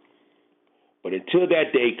day. But until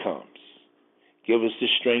that day comes, give us the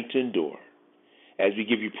strength to endure. As we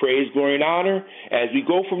give you praise, glory, and honor, as we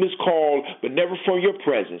go from this call, but never from your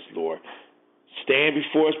presence, Lord. Stand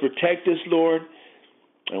before us, protect us, Lord,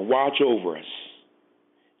 and watch over us.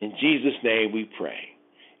 In Jesus' name we pray.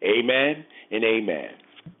 Amen and amen.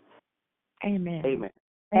 Amen. Amen.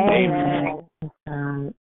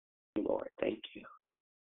 Amen. Lord, thank you.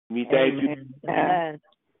 We thank you.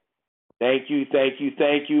 Thank you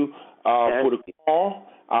for the call.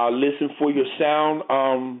 I'll listen for your sound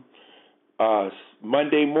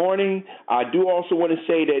Monday morning. I do also want to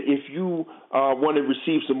say that if you want to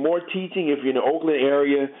receive some more teaching, if you're in the Oakland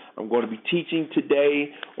area, I'm going to be teaching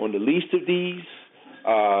today on the least of these,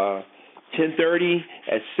 10:30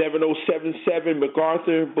 at 7077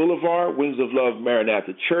 MacArthur Boulevard, Wings of Love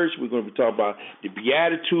Maranatha Church. We're going to be talking about the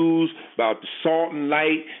Beatitudes, about the salt and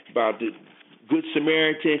light, about the Good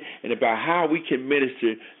Samaritan, and about how we can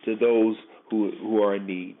minister to those who are in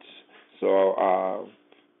need. So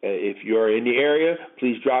if you're in the area,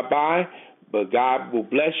 please drop by. But God will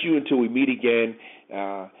bless you until we meet again.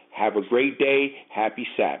 Have a great day. Happy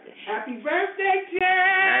Sabbath. Happy birthday, Jen!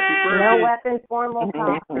 Happy birthday. No weapon formed will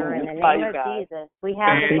prosper in the name of Jesus. We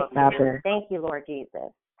have the victory. Thank you, Lord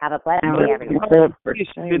Jesus. Have a blessed day, everyone.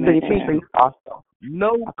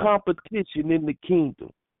 No competition in the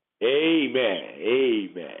kingdom. Amen.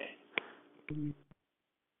 Amen.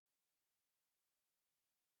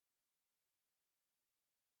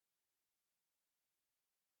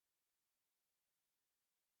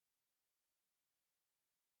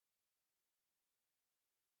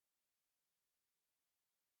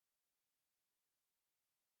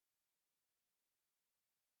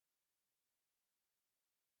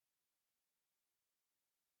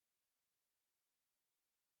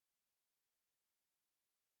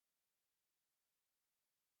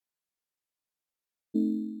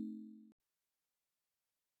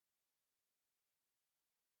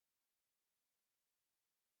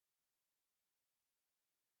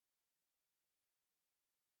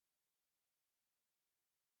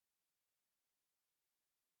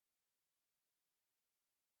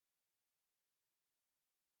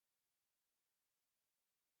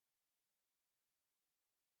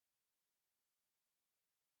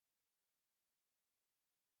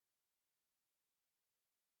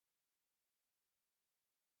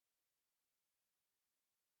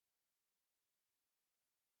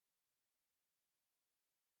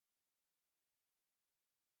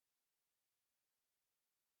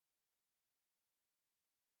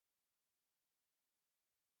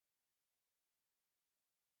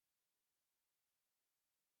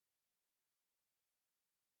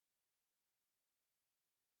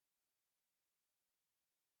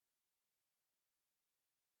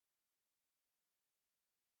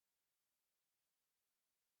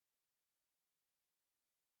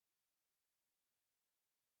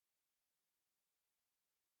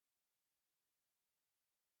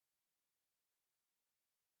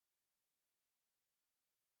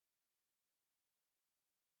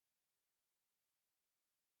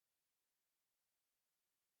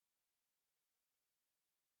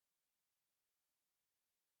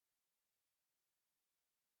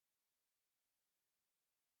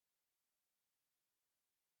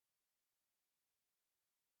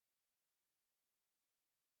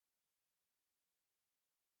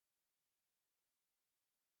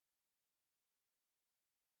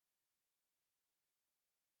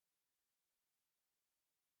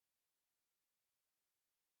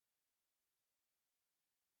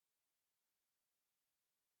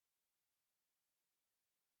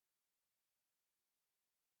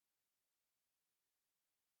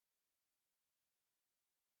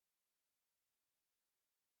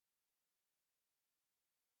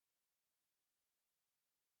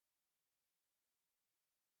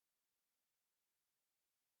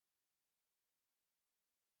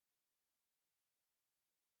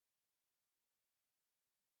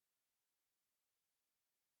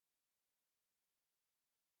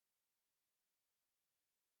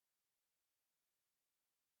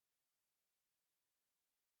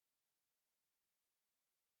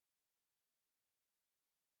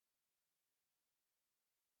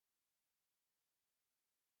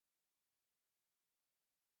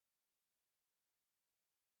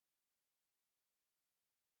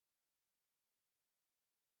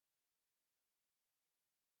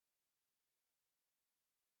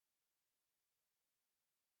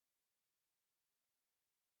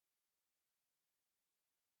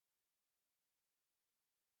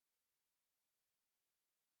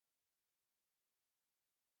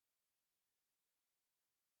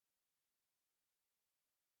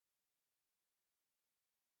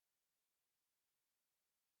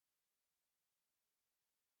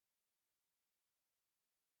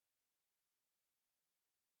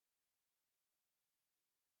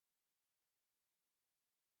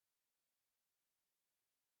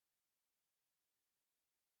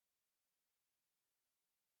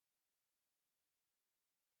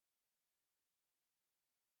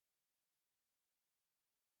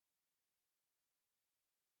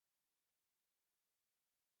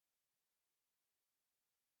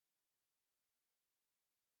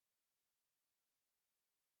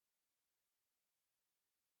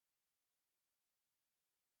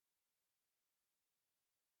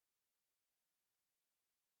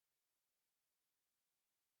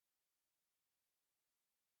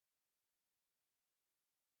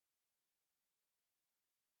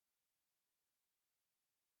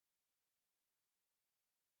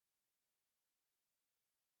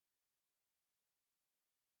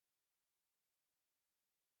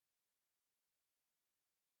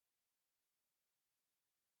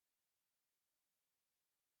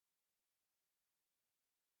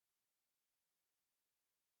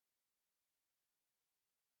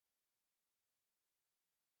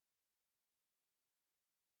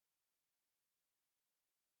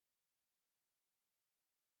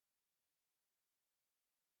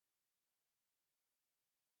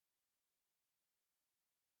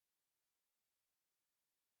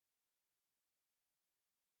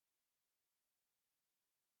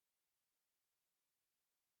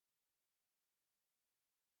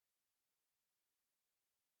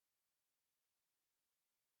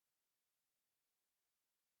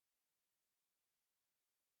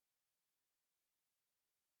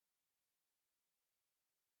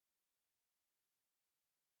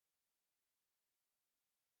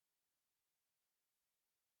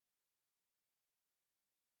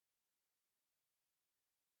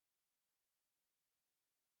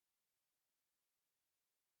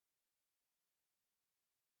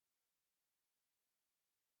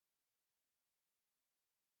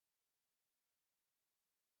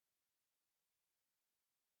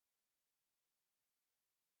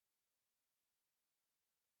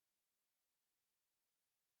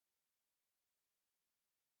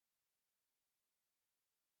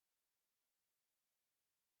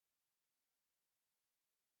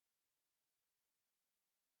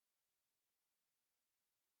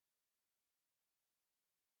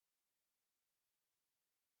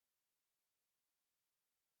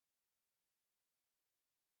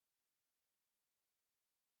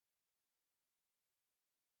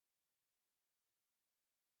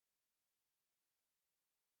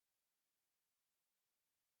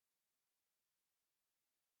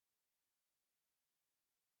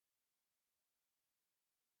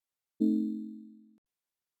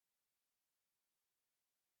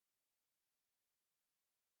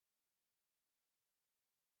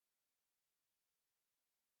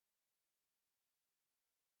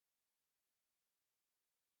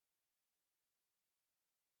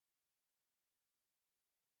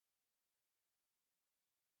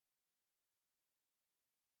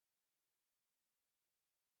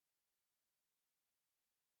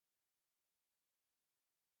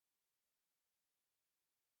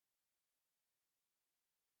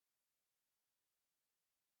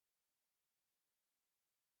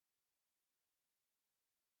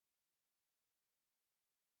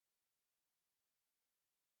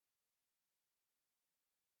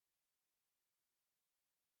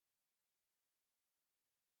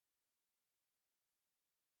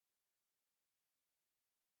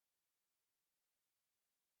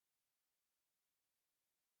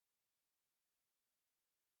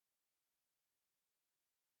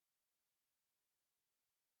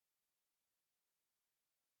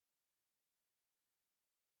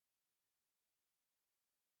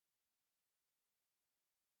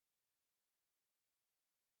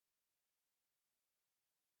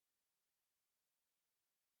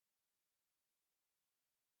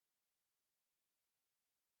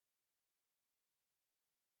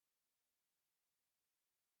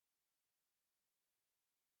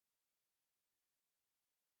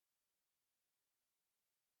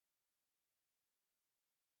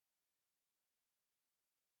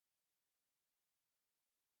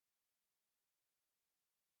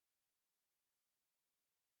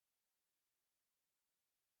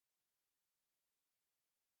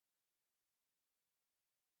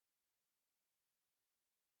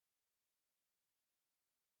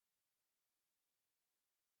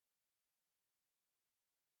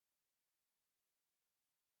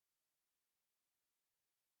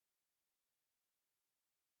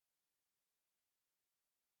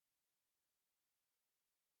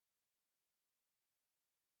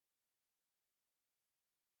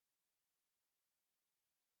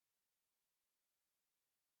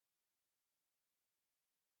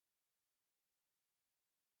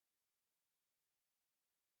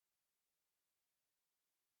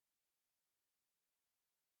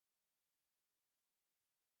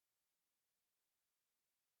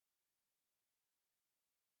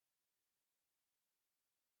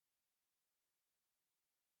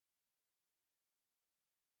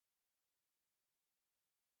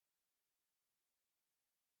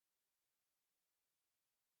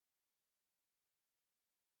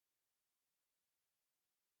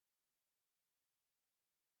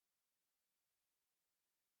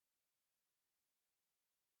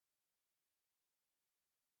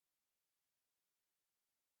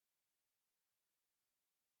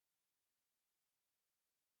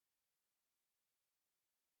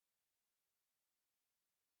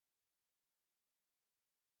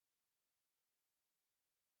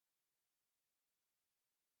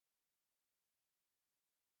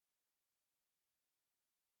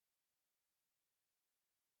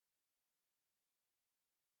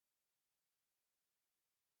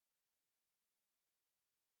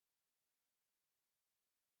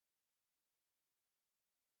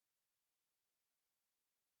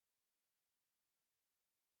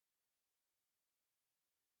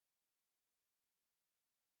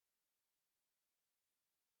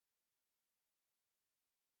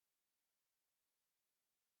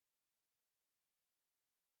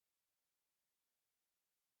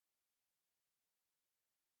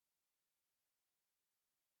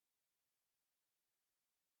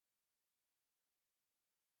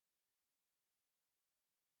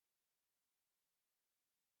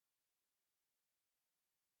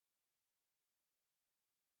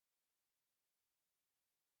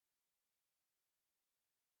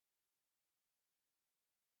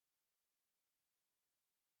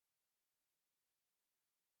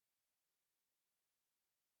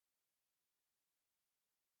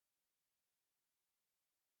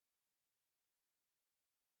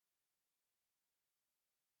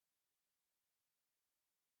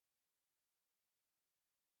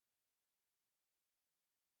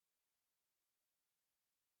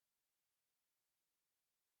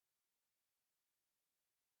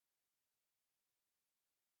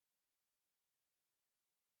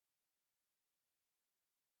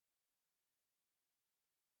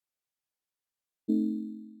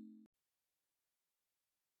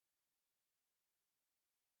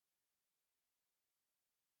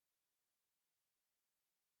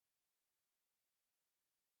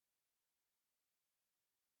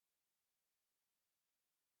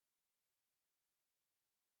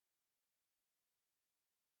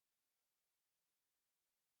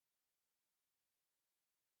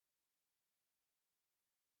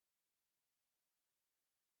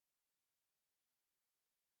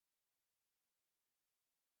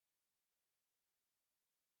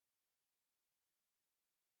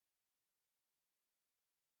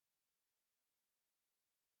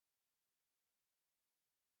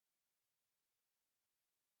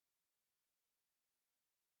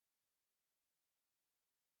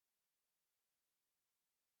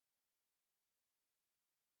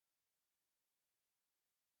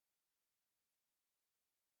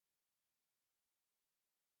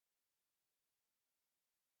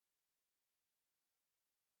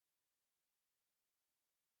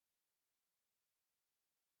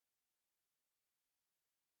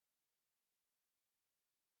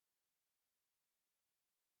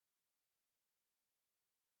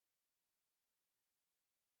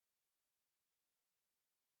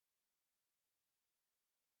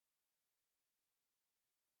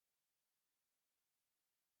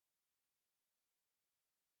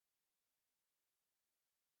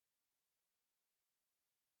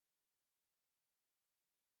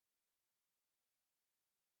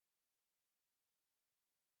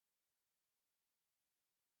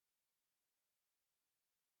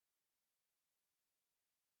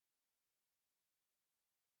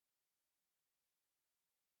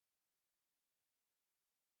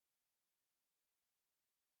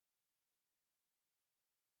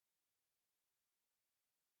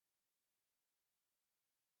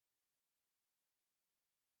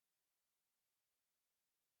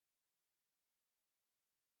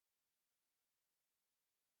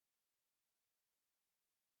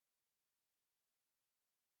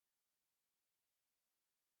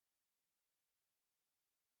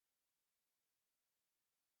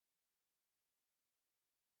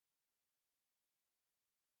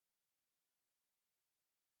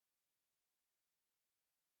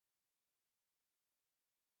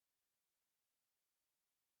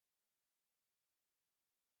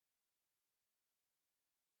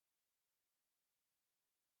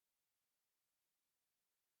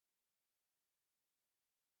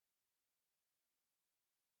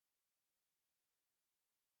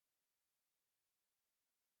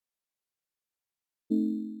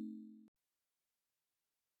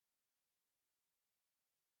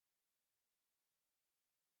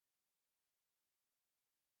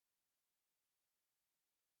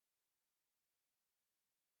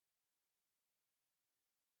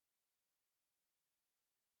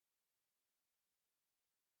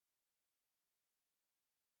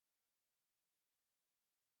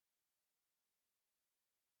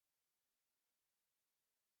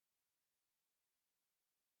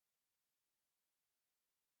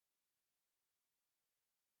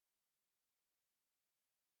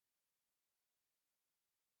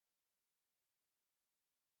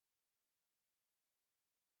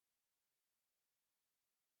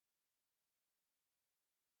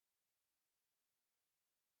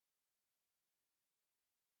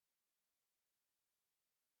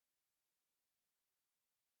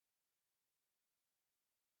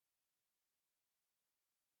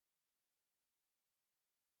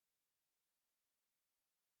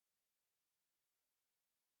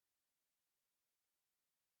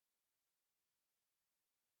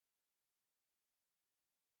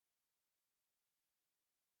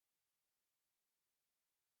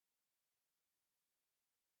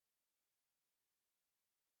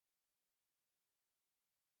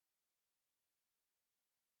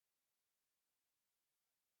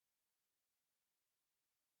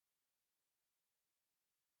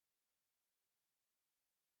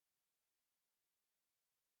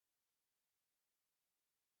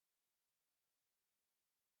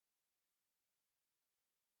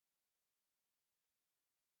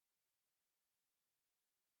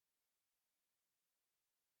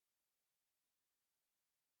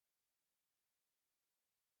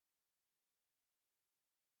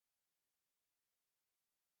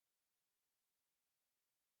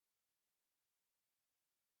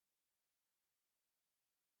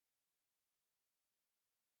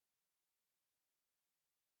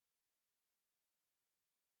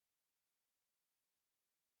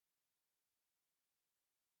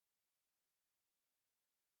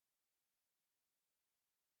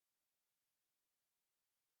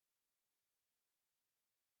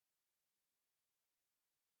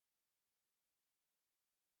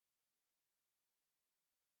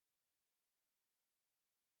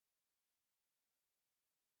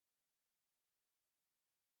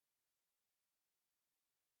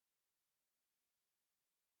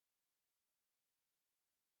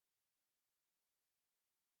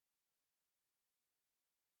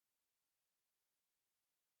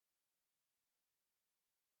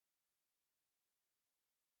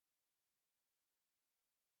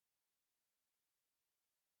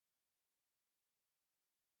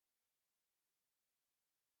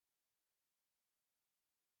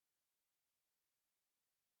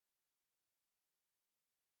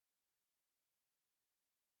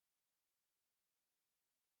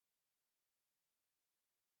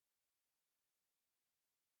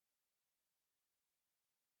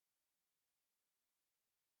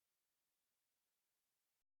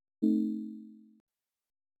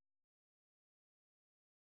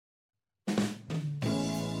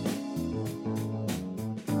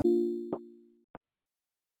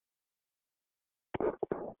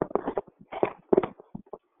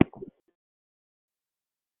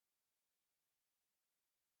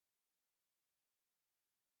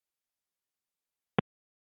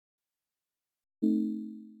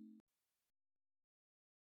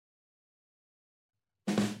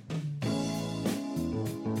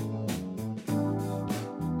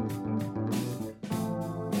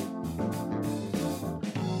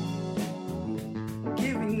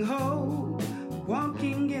 Giving hope,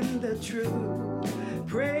 walking in the truth,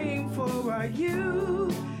 praying for our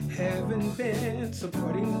youth, having been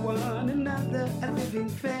supporting one another. A living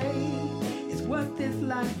faith is what this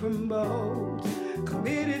life promotes.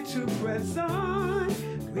 Committed to press on,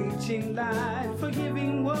 reaching life,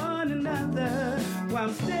 forgiving one another while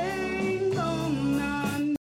staying